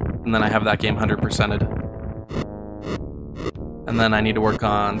 And then I have that game 100%ed. And then I need to work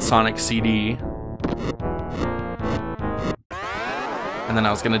on Sonic CD. And then I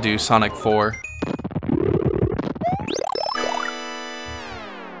was gonna do Sonic 4.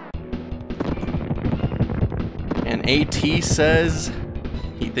 And AT says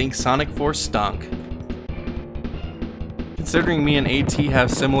he thinks Sonic 4 stunk. Considering me and AT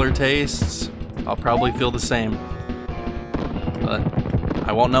have similar tastes, I'll probably feel the same. But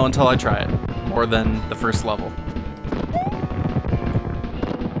I won't know until I try it, more than the first level.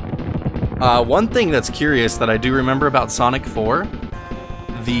 One thing that's curious that I do remember about Sonic 4,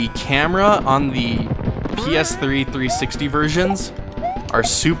 the camera on the PS3 360 versions are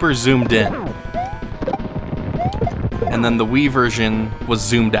super zoomed in. And then the Wii version was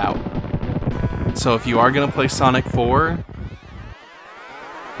zoomed out. So if you are going to play Sonic 4,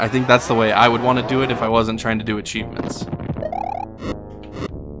 I think that's the way I would want to do it if I wasn't trying to do achievements.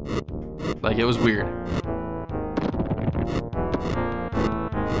 Like, it was weird.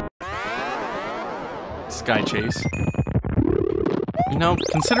 Sky Chase. You know,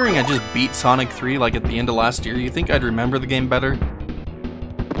 considering I just beat Sonic 3 like at the end of last year, you think I'd remember the game better?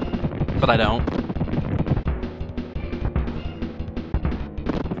 But I don't.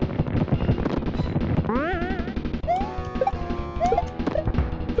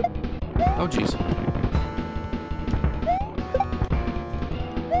 Oh jeez.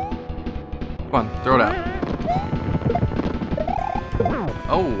 Come on, throw it out.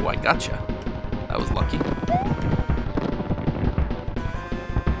 Oh, I gotcha. That was lucky.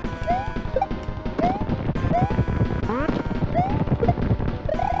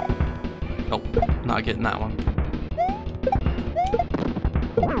 Nope, not getting that one.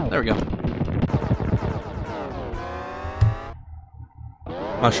 There we go.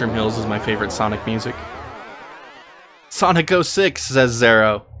 Mushroom Hills is my favorite Sonic music. Sonic 06, says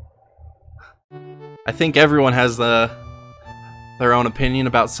Zero. I think everyone has their own opinion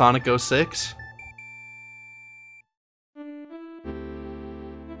about Sonic 06.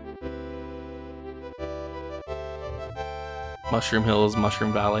 Mushroom Hills,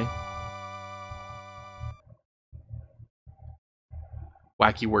 Mushroom Valley.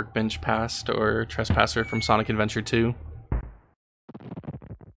 Wacky Workbench Past or Trespasser from Sonic Adventure 2.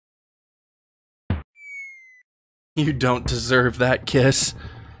 You don't deserve that kiss.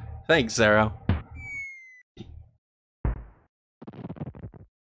 Thanks, Zero.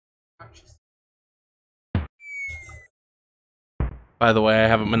 By the way, I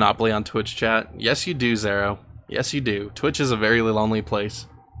have a monopoly on Twitch chat. Yes, you do, Zero. Yes, you do. Twitch is a very lonely place.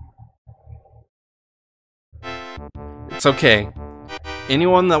 It's okay.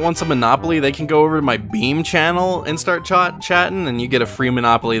 Anyone that wants a monopoly, they can go over to my Beam channel and start chatting, and you get a free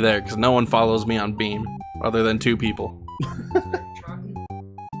monopoly there, because no one follows me on Beam, other than 2 people.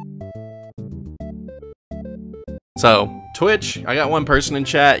 So, Twitch, I got 1 person in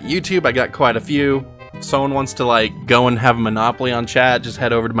chat. YouTube, I got quite a few. If someone wants to, like, go and have a monopoly on chat, just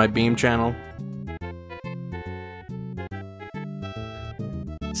head over to my Beam channel.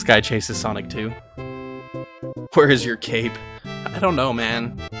 Sky chases Sonic 2. Where is your cape? I don't know,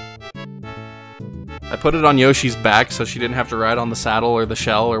 man. I put it on Yoshi's back so she didn't have to ride on the saddle or the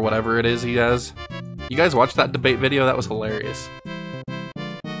shell or whatever it is he has. You guys watched that debate video? That was hilarious.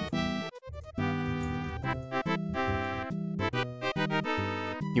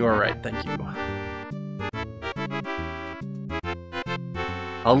 You are right, thank you.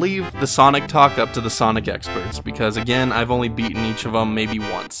 I'll leave the Sonic talk up to the Sonic experts, because again, I've only beaten each of them maybe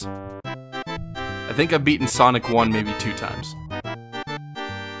once. I think I've beaten Sonic 1 maybe 2 times.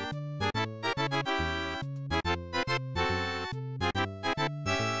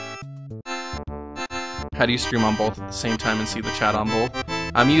 How do you stream on both at the same time and see the chat on both?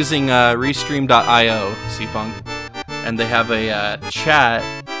 I'm using Restream.io, Cfunk, and they have a chat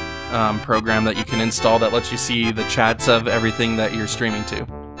program that you can install that lets you see the chats of everything that you're streaming to.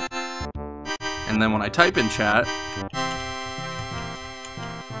 And then when I type in chat,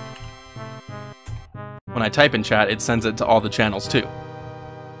 it sends it to all the channels too.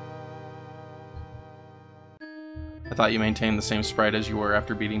 I thought you maintained the same sprite as you were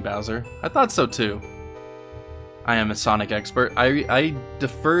after beating Bowser. I thought so too. I am a Sonic expert. I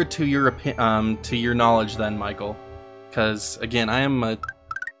defer to your knowledge then, Michael, because again, I'm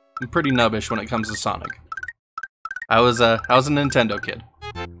pretty nubbish when it comes to Sonic. I was a Nintendo kid.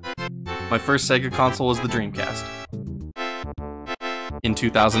 My first Sega console was the Dreamcast in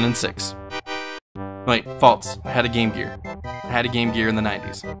 2006. Wait, false. I had a Game Gear. I had a Game Gear in the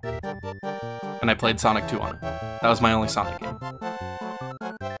 90s. And I played Sonic 2 on it. That was my only Sonic game.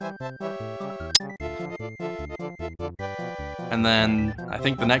 And then I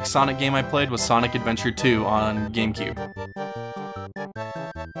think the next Sonic game I played was Sonic Adventure 2 on GameCube.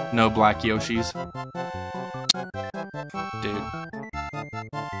 No black Yoshis. Dude.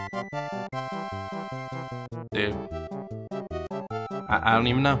 Dude. I don't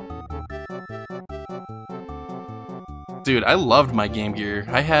even know. Dude, I loved my Game Gear.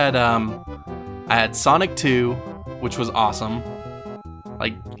 I had Sonic 2, which was awesome.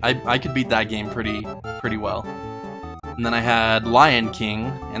 Like, I could beat that game pretty well. And then I had Lion King,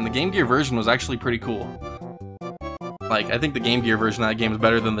 and the Game Gear version was actually pretty cool. Like, I think the Game Gear version of that game is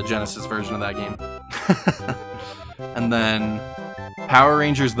better than the Genesis version of that game. And then Power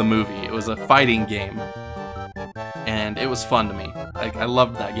Rangers the movie. It was a fighting game. And it was fun to me. Like, I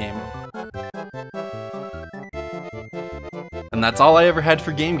loved that game. And that's all I ever had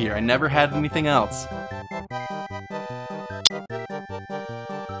for Game Gear. I never had anything else.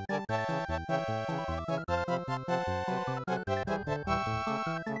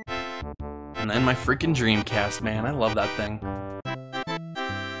 And then my freaking Dreamcast, man. I love that thing.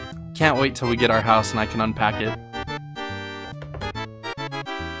 Can't wait till we get our house and I can unpack it.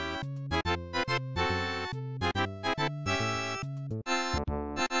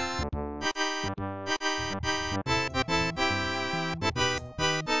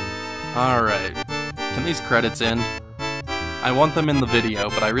 Alright. Can these credits end? I want them in the video,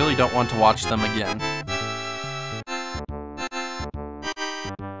 but I really don't want to watch them again.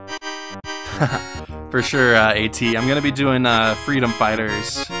 For sure, AT. I'm gonna be doing Freedom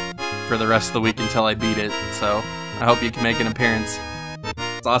Fighters for the rest of the week until I beat it, so I hope you can make an appearance.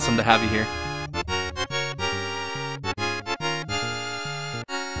 It's awesome to have you here.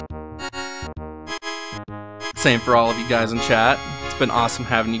 Same for all of you guys in chat. It's been awesome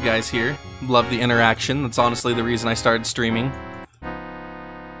having you guys here. Love the interaction. That's honestly the reason I started streaming.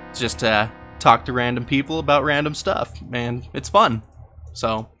 It's just to talk to random people about random stuff, and it's fun.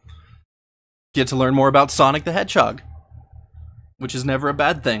 So, get to learn more about Sonic the Hedgehog, which is never a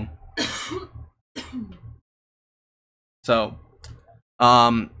bad thing. So,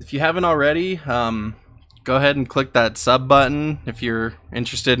 if you haven't already, go ahead and click that sub button if you're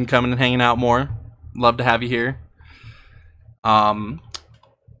interested in coming and hanging out more. Love to have you here.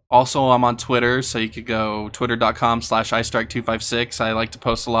 Also, I'm on Twitter, so you could go twitter.com/istrike256. I like to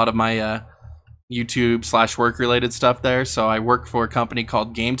post a lot of my YouTube/work related stuff there. So I work for a company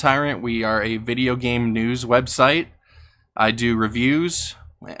called Game Tyrant. We are a video game news website. I do reviews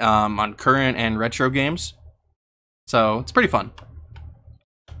on current and retro games. So it's pretty fun.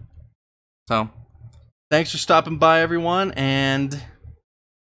 So thanks for stopping by, everyone, and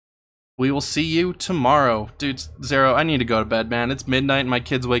we will see you tomorrow. Dude, Zero, I need to go to bed, man. It's midnight and my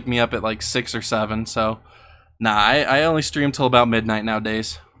kids wake me up at like 6 or 7, so nah, I only stream till about midnight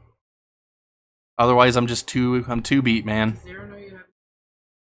nowadays. Otherwise, I'm too beat, man.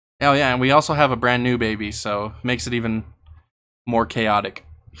 Oh yeah, and we also have a brand new baby, so it makes it even more chaotic.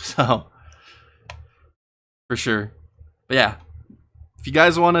 So, for sure. But yeah, if you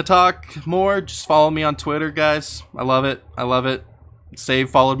guys want to talk more, just follow me on Twitter, guys. I love it. I love it. Save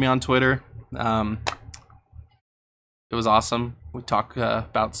followed me on Twitter. It was awesome. We talk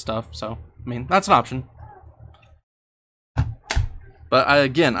about stuff, so I mean that's an option. But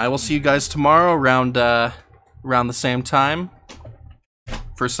again, I will see you guys tomorrow around the same time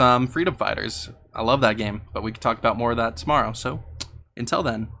for some Freedom Fighters. I love that game, but we can talk about more of that tomorrow. So until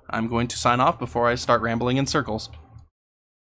then, I'm going to sign off before I start rambling in circles.